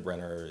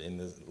Bronfenbrenner in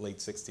the late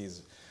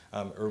 60s,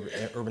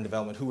 urban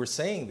development, who were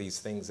saying these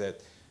things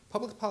that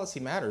public policy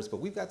matters, but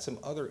we've got some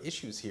other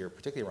issues here,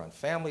 particularly around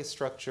family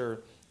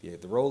structure,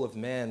 the role of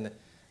men,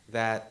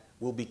 that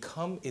will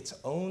become its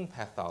own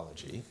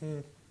pathology,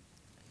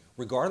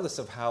 regardless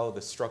of how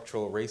the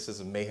structural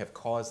racism may have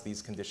caused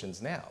these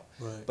conditions now.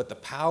 Right. But the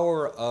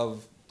power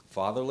of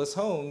fatherless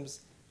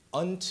homes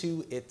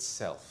unto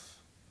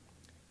itself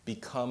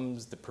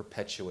becomes the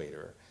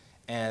perpetuator.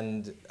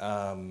 And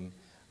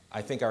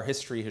I think our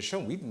history has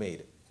shown we've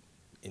made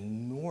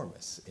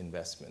enormous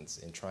investments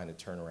in trying to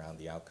turn around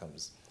the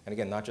outcomes. And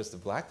again, not just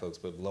of black folks,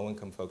 but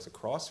low-income folks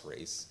across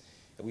race,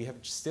 that we have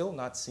still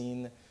not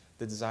seen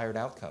the desired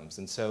outcomes.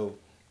 And so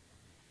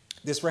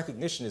this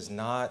recognition is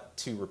not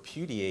to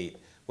repudiate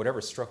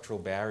whatever structural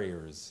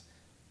barriers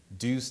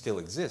do still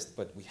exist,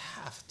 but we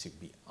have to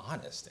be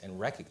honest and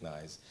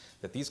recognize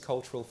that these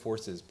cultural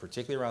forces,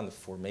 particularly around the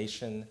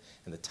formation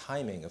and the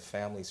timing of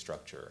family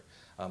structure,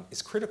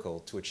 is critical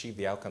to achieve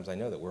the outcomes I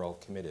know that we're all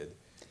committed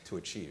to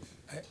achieve.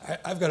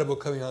 I've got a book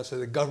coming out that says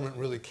the government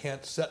really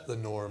can't set the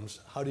norms.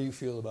 How do you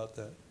feel about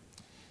that?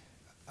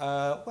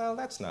 Well,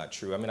 that's not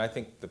true. I mean, I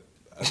think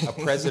a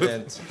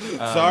president...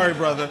 Sorry,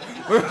 brother.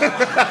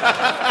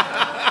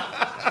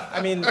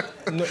 I mean,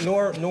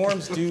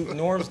 norms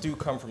do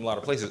come from a lot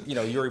of places.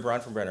 Urie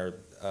Bronfenbrenner,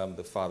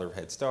 the father of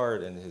Head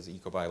Start and his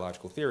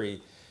ecobiological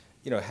theory,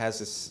 has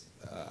this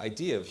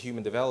idea of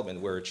human development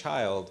where a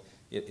child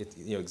it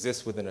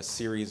exists within a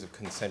series of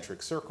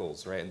concentric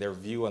circles, right? And their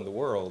view on the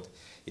world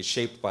is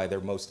shaped by their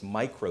most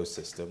micro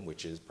system,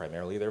 which is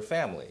primarily their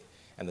family.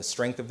 And the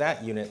strength of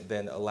that unit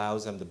then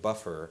allows them to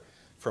buffer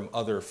from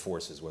other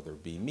forces, whether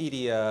it be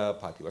media,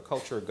 popular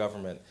culture,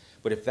 government.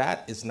 But if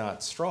that is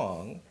not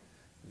strong,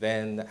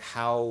 then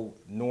how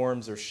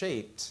norms are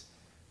shaped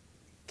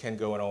can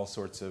go in all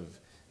sorts of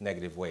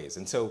negative ways.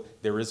 And so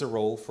there is a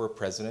role for a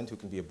president who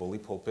can be a bully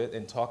pulpit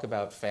and talk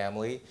about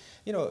family.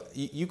 You know,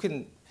 you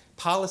can,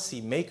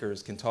 policy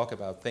makers can talk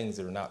about things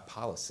that are not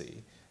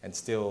policy and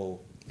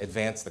still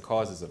advance the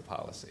causes of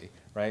policy,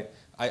 right?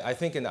 I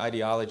think an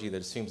ideology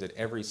that assumes that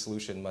every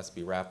solution must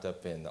be wrapped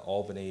up in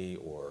Albany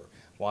or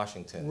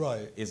Washington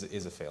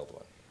is a failed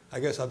one. I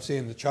guess I'm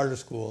seeing the charter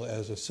school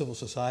as a civil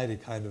society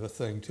kind of a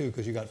thing too,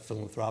 because you got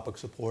philanthropic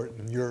support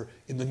and you're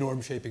in the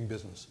norm shaping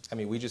business. I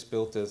mean, we just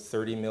built a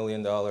 $30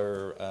 million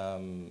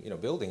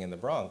building in the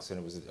Bronx, and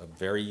it was a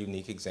very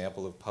unique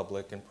example of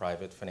public and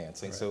private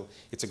financing. Right. So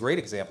it's a great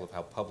example of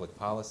how public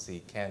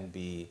policy can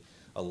be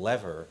a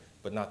lever,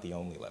 but not the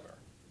only lever.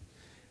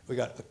 We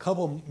got a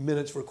couple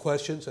minutes for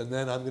questions, and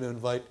then I'm going to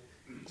invite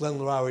Glenn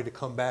Loury to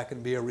come back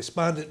and be a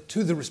respondent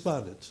to the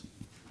respondents.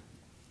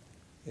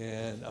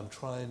 And I'm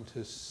trying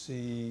to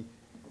see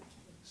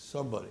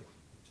somebody.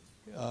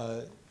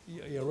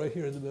 Yeah, right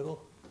here in the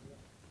middle.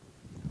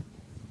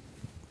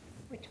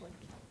 Which one?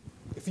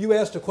 If you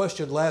asked a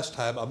question last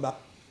time, I'm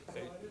not.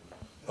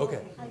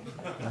 Okay.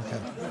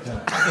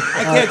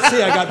 I can't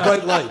see. I got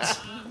bright lights.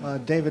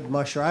 David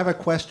Musher. I have a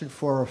question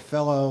for a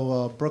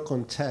fellow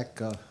Brooklyn Tech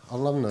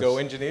alumnus. Go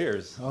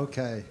Engineers.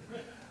 Okay.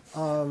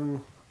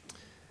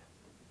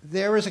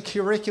 There is a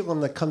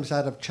curriculum that comes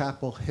out of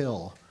Chapel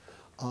Hill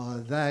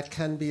that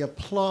can be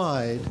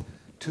applied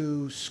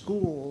to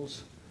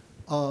schools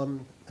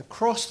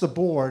across the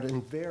board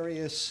in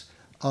various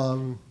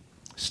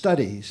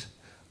studies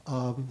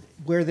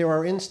where there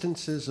are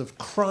instances of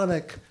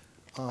chronic,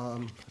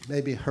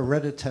 maybe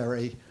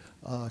hereditary,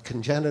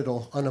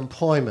 congenital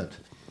unemployment.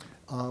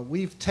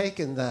 We've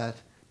taken that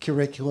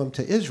curriculum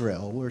to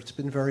Israel, where it's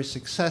been very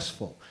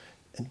successful.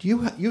 And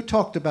you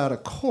talked about a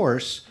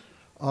course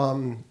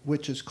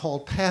which is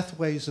called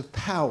Pathways of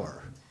Power.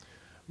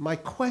 My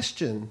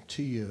question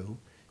to you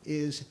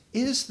is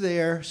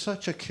there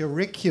such a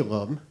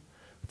curriculum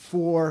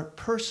for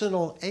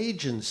personal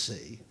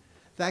agency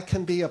that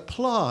can be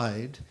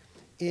applied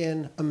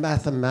in a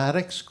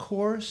mathematics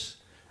course,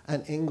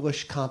 an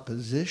English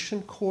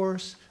composition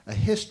course, a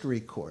history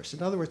course?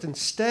 In other words,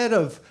 instead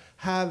of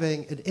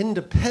having an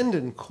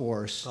independent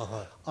course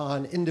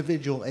on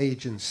individual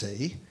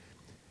agency,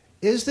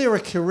 is there a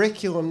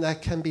curriculum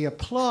that can be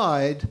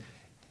applied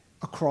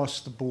across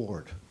the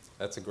board?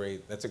 That's a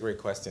great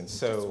question.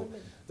 So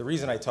the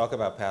reason I talk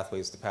about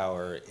Pathways to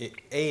Power,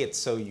 it's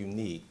so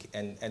unique,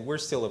 and we're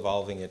still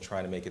evolving it,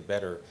 trying to make it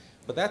better.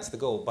 But that's the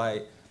goal.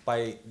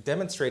 By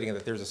demonstrating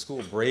that there's a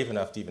school brave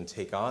enough to even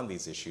take on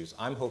these issues,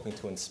 I'm hoping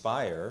to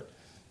inspire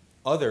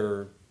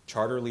other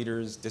charter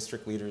leaders,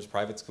 district leaders,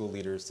 private school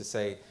leaders to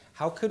say,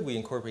 how could we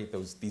incorporate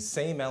these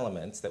same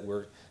elements that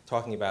we're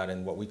talking about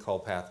in what we call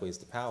Pathways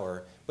to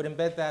Power, but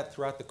embed that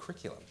throughout the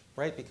curriculum,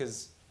 right?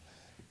 Because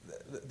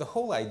the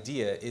whole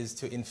idea is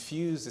to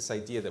infuse this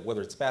idea that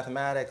whether it's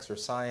mathematics or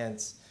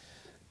science,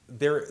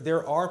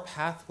 there are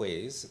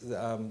pathways,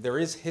 there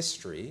is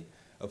history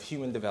of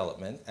human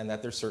development, and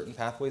that there's certain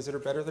pathways that are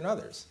better than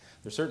others.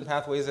 There's certain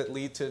pathways that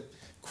lead to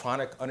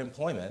chronic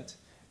unemployment,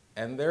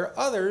 and there are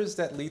others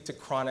that lead to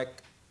chronic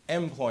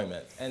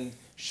employment. And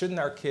shouldn't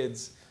our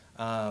kids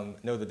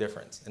know the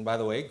difference? And by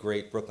the way,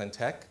 great Brooklyn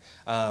Tech.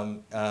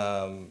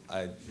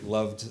 I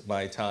loved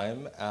my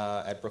time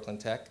at Brooklyn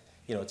Tech.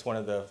 You know, it's one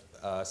of the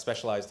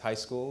specialized high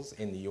schools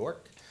in New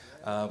York,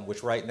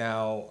 which right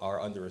now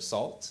are under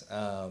assault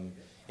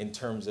in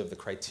terms of the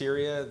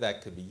criteria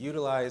that could be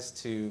utilized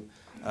to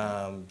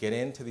get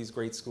into these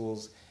great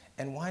schools.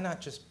 And why not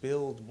just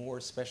build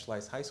more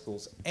specialized high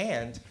schools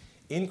and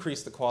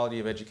increase the quality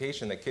of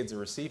education that kids are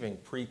receiving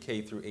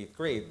pre-K through 8th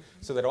grade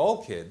so that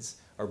all kids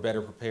are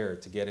better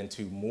prepared to get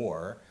into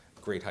more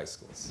great high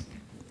schools.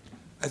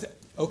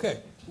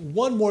 Okay,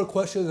 one more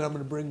question, and I'm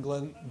going to bring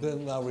Glenn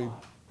Loury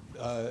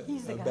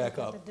back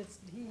up.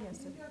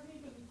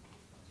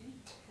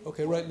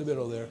 Okay, right in the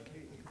middle there.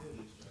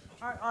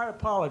 I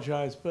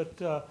apologize,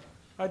 but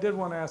I did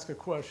want to ask a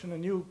question,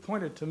 and you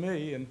pointed to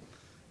me, and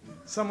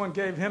someone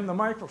gave him the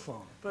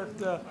microphone. But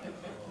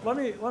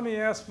let me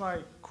ask my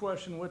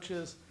question, which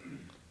is,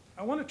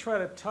 I want to try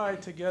to tie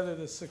together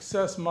the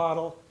success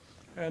model,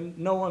 and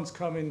no one's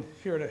coming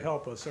here to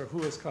help us, or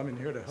who is coming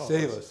here to help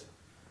us?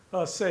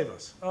 Save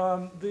us.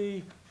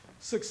 The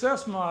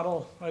success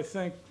model, I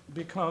think,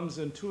 becomes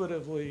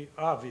intuitively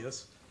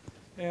obvious,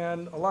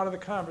 and a lot of the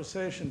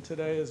conversation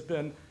today has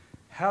been,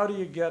 how do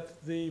you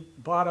get the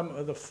bottom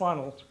of the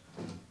funnel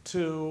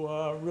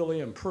to really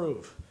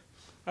improve?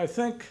 I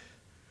think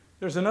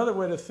there's another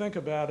way to think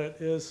about it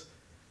is,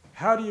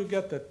 how do you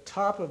get the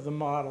top of the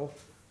model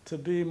to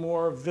be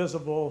more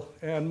visible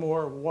and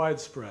more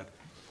widespread?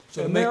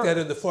 So to make that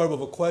in the form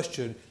of a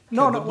question,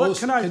 can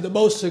the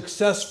most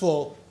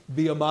successful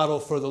be a model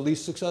for the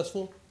least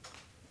successful?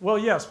 Well,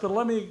 yes, but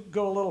let me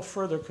go a little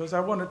further because I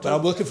wanted to. But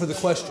I'm looking for the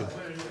question.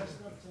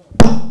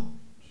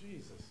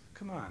 Jesus,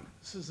 come on.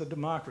 This is a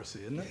democracy,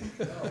 isn't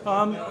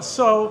it?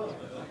 So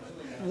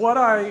what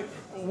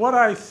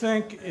I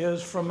think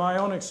is, from my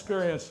own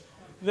experience,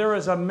 there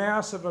is a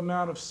massive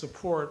amount of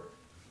support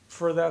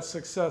for that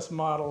success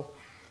model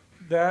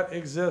that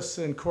exists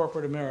in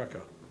corporate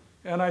America.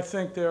 And I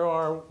think there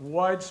are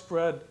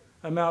widespread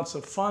amounts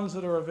of funds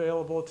that are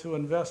available to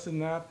invest in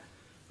that.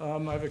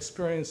 I've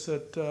experienced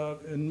it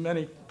in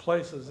many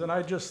places. And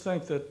I just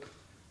think that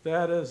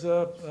that is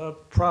a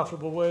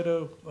profitable way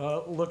to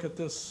look at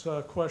this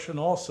question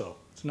also.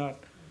 It's not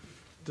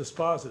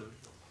dispositive.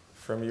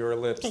 From your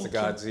lips to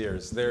God's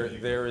ears,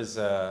 there is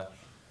a,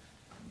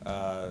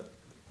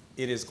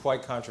 it is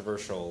quite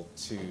controversial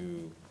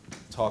to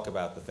talk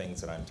about the things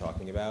that I'm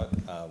talking about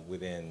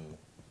within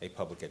a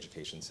public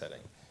education setting.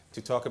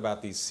 To talk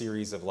about these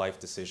series of life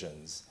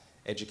decisions,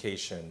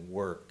 education,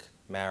 work,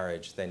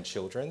 marriage, then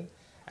children,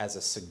 as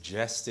a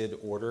suggested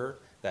order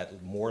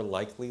that more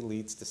likely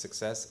leads to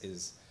success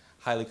is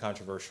highly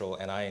controversial,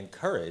 and I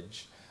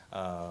encourage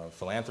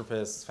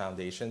philanthropists,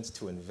 foundations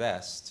to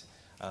invest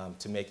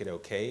to make it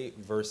okay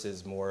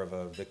versus more of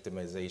a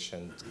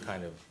victimization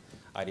kind of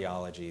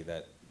ideology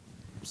that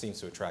seems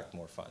to attract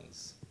more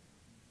funds.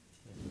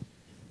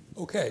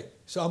 Okay,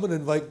 so I'm going to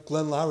invite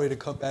Glenn Loury to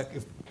come back.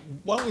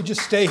 Why don't we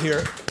just stay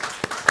here?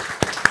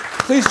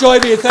 Please join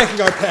me in thanking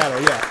our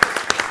panel, yeah.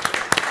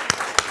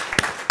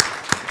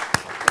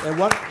 And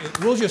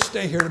we'll just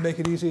stay here to make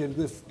it easy, and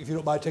if you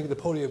don't mind taking the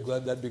podium,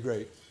 Glenn, that'd be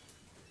great.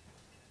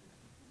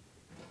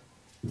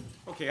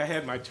 Okay, I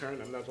had my turn.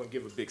 I'm not going to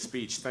give a big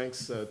speech.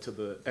 Thanks to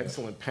the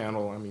excellent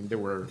panel. I mean, there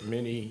were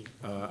many,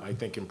 I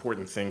think,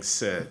 important things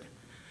said.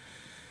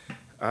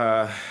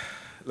 Let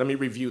me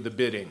review the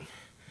bidding.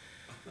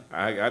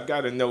 I've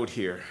got a note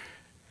here.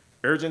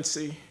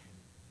 Urgency,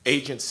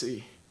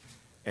 agency,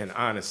 and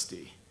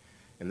honesty.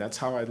 And that's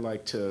how I'd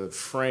like to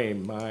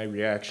frame my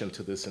reaction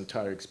to this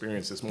entire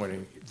experience this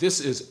morning. This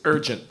is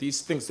urgent.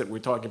 These things that we're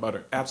talking about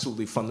are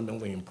absolutely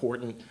fundamentally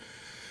important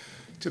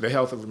to the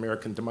health of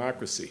American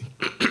democracy.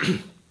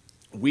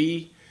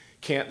 We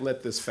can't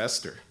let this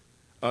fester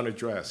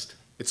unaddressed.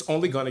 It's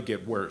only going to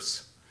get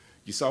worse.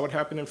 You saw what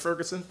happened in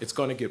Ferguson? It's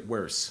going to get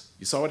worse.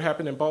 You saw what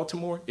happened in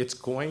Baltimore? It's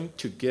going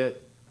to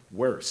get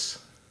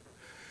worse.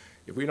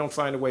 If we don't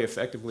find a way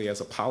effectively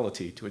as a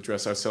polity to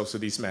address ourselves to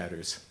these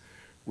matters,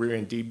 we're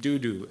in deep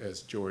doo-doo,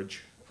 as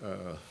George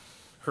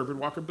Herbert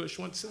Walker Bush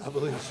once said. I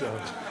believe so.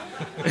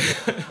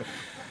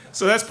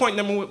 So that's point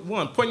number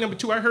one. Point number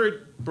two, I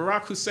heard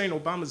Barack Hussein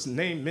Obama's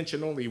name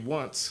mentioned only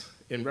once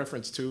in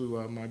reference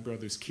to my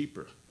brother's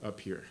keeper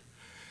up here.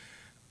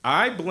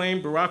 I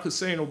blame Barack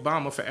Hussein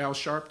Obama for Al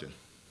Sharpton.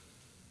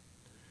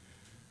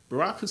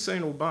 Barack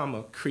Hussein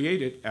Obama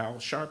created Al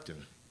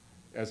Sharpton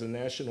as a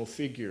national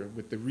figure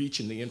with the reach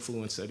and the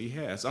influence that he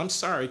has. I'm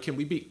sorry, can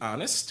we be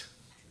honest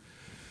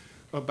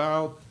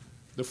about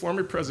the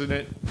former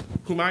president,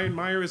 whom I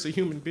admire as a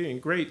human being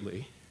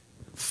greatly,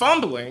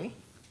 fumbling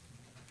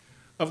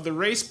of the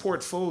race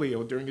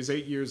portfolio during his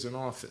 8 years in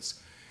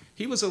office?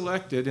 He was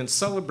elected and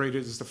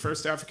celebrated as the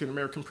first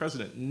African-American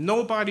president.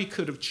 Nobody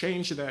could have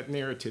changed that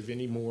narrative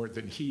any more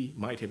than he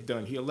might have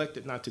done. He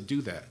elected not to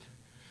do that.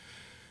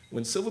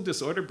 When civil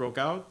disorder broke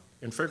out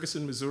in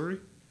Ferguson, Missouri,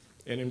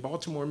 and in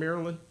Baltimore,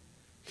 Maryland,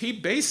 he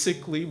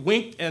basically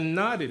winked and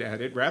nodded at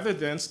it rather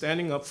than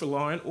standing up for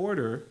law and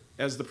order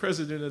as the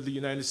President of the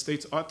United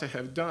States ought to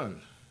have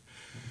done.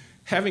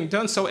 Having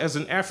done so as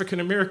an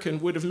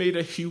African-American would have made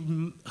a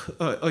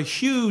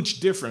huge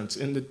difference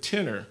in the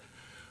tenor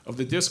of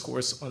the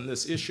discourse on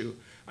this issue.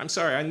 I'm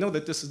sorry, I know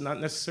that this is not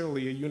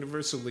necessarily a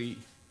universally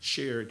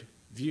shared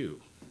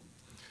view.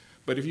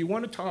 But if you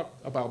want to talk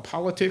about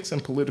politics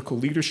and political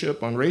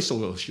leadership on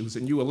racial issues,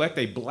 and you elect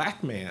a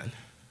black man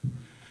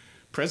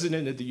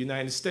President of the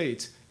United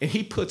States, and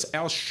he puts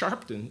Al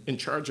Sharpton in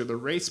charge of the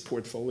race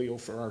portfolio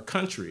for our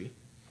country,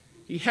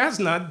 he has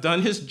not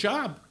done his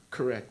job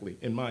correctly,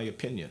 in my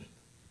opinion.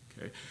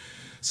 Okay?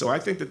 So I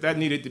think that that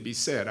needed to be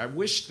said. I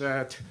wish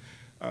that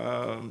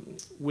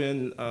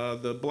when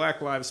the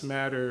Black Lives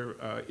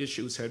Matter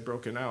issues had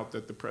broken out,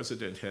 that the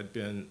president had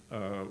been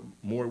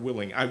more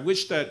willing. I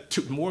wish that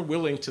more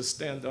willing to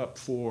stand up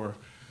for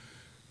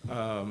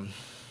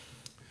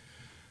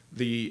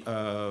the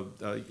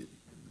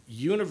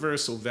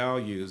universal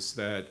values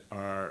that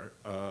are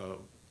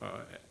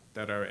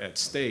at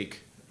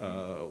stake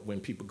when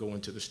people go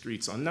into the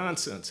streets on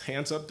nonsense.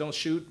 Hands up, don't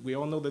shoot. We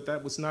all know that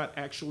that was not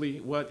actually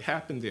what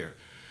happened there.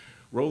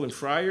 Roland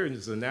Fryer, in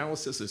his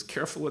analysis, his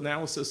careful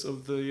analysis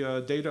of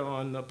the data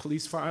on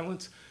police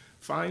violence,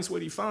 finds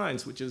what he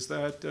finds, which is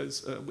that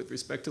with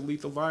respect to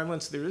lethal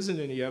violence, there isn't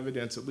any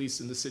evidence, at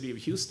least in the city of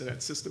Houston,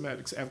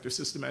 after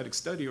systematic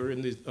study or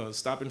in the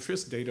stop and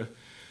frisk data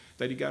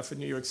that he got for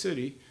New York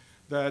City,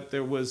 that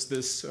there was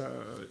this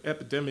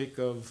epidemic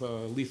of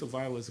lethal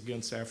violence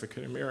against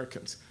African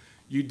Americans.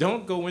 You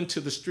don't go into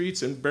the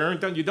streets and burn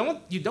down. You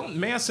don't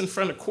mass in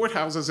front of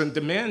courthouses and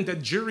demand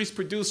that juries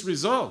produce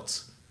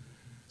results.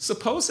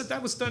 Suppose that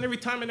that was done every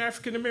time an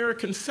African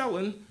American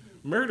felon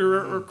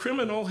murderer or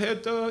criminal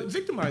had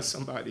victimized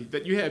somebody,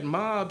 that you had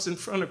mobs in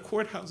front of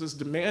courthouses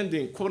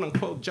demanding, quote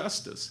unquote,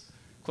 justice,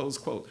 close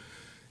quote,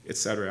 et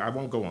cetera. I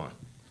won't go on.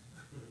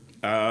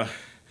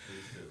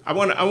 I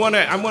want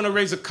to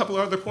raise a couple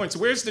of other points.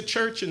 Where's the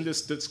church in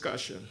this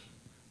discussion?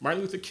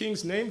 Martin Luther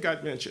King's name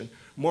got mentioned.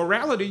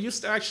 Morality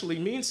used to actually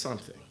mean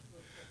something.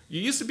 You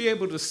used to be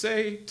able to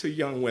say to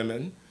young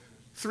women,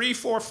 3,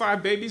 4,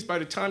 5 babies by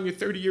the time you're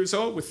 30 years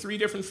old with 3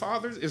 different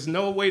fathers is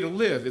no way to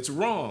live. It's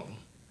wrong.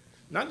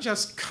 Not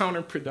just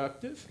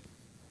counterproductive,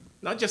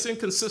 not just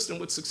inconsistent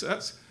with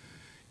success,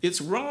 it's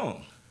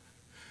wrong.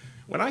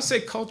 When I say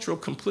cultural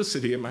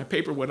complicity in my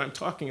paper, what I'm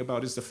talking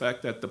about is the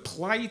fact that the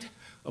plight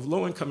of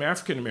low-income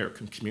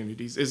African-American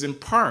communities is in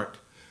part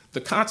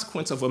the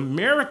consequence of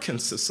American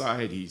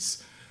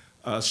society's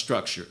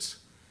structures.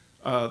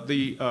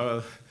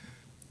 The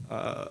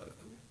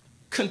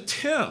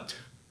contempt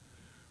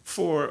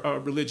for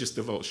religious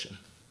devotion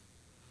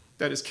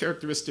that is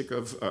characteristic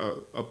of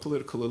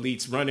political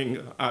elites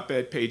running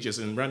op-ed pages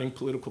and running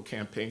political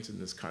campaigns in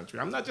this country.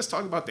 I'm not just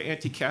talking about the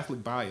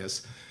anti-Catholic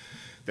bias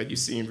that you've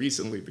seen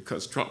recently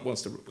because Trump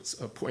wants to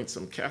appoint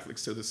some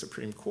Catholics to the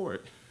Supreme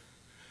Court.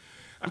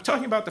 I'm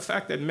talking about the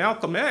fact that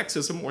Malcolm X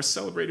is a more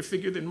celebrated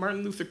figure than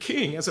Martin Luther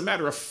King, as a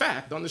matter of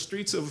fact, on the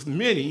streets of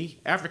many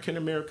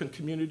African-American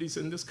communities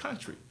in this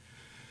country.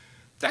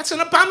 That's an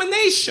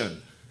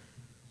abomination.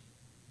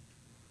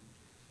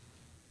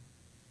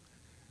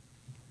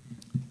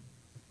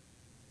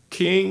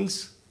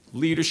 King's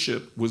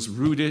leadership was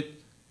rooted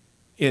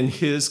in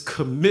his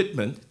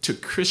commitment to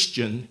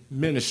Christian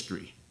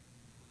ministry.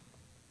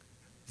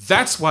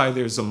 That's why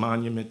there's a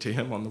monument to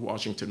him on the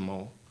Washington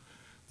Mall.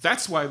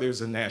 That's why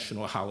there's a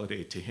national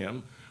holiday to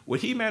him.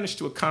 What he managed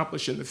to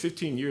accomplish in the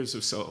 15 years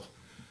or so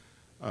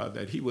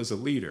that he was a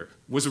leader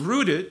was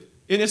rooted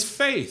in his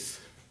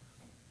faith.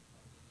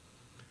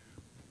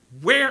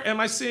 Where am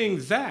I seeing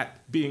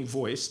that being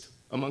voiced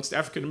amongst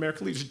African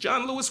American leaders?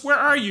 John Lewis, where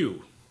are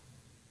you?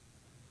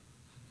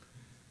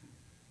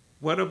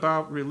 What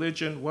about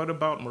religion? What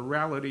about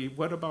morality?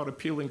 What about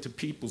appealing to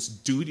people's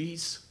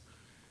duties,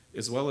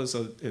 as well as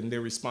in their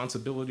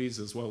responsibilities,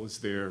 as well as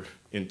their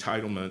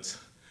entitlements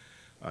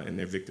and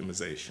their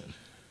victimization?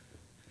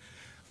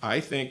 I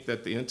think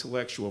that the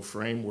intellectual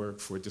framework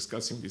for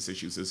discussing these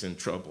issues is in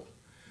trouble.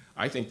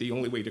 I think the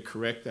only way to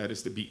correct that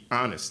is to be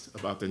honest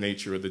about the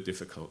nature of the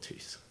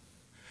difficulties.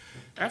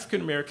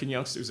 African American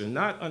youngsters are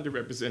not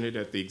underrepresented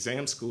at the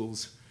exam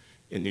schools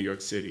in New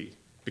York City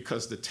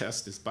because the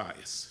test is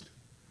biased.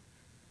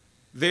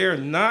 They're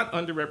not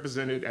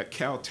underrepresented at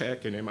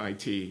Caltech and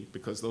MIT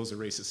because those are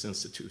racist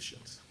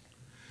institutions.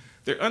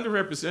 They're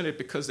underrepresented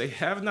because they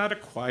have not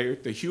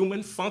acquired the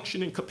human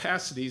functioning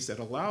capacities that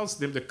allows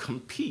them to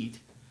compete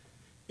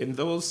in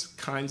those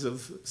kinds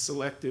of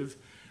selective,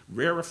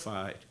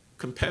 rarefied,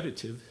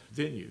 competitive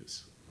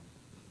venues.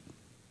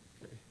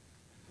 Okay.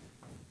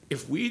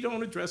 If we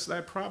don't address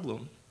that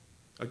problem,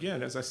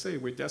 again, as I say,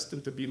 we're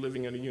destined to be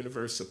living in a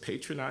universe of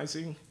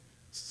patronizing,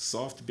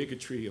 soft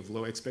bigotry, of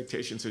low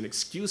expectations, and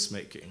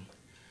excuse-making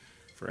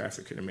for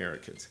African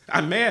Americans.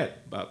 I'm mad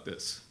about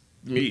this.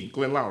 Me,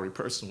 Glenn Loury,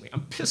 personally.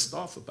 I'm pissed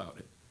off about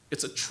it.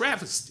 It's a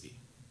travesty.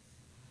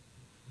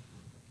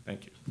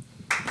 Thank you.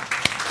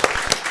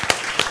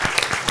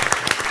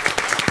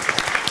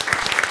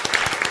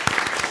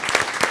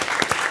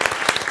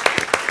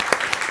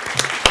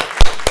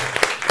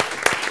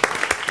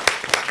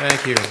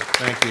 Thank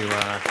you,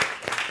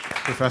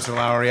 Professor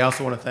Loury. I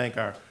also want to thank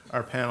our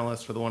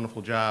panelists for the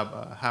wonderful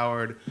job.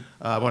 Howard,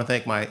 I want to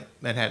thank my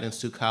Manhattan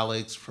Institute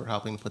colleagues for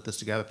helping put this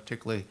together,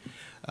 particularly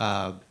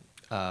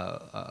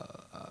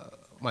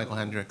Michael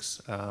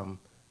Hendricks.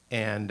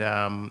 Thank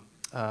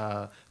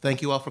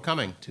you all for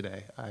coming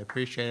today. I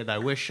appreciate it. I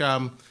wish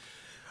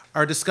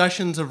our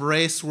discussions of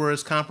race were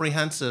as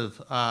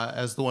comprehensive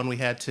as the one we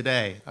had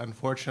today.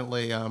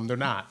 Unfortunately, they're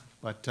not,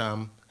 but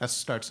let's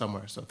start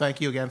somewhere. So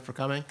thank you again for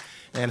coming,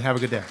 and have a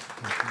good day.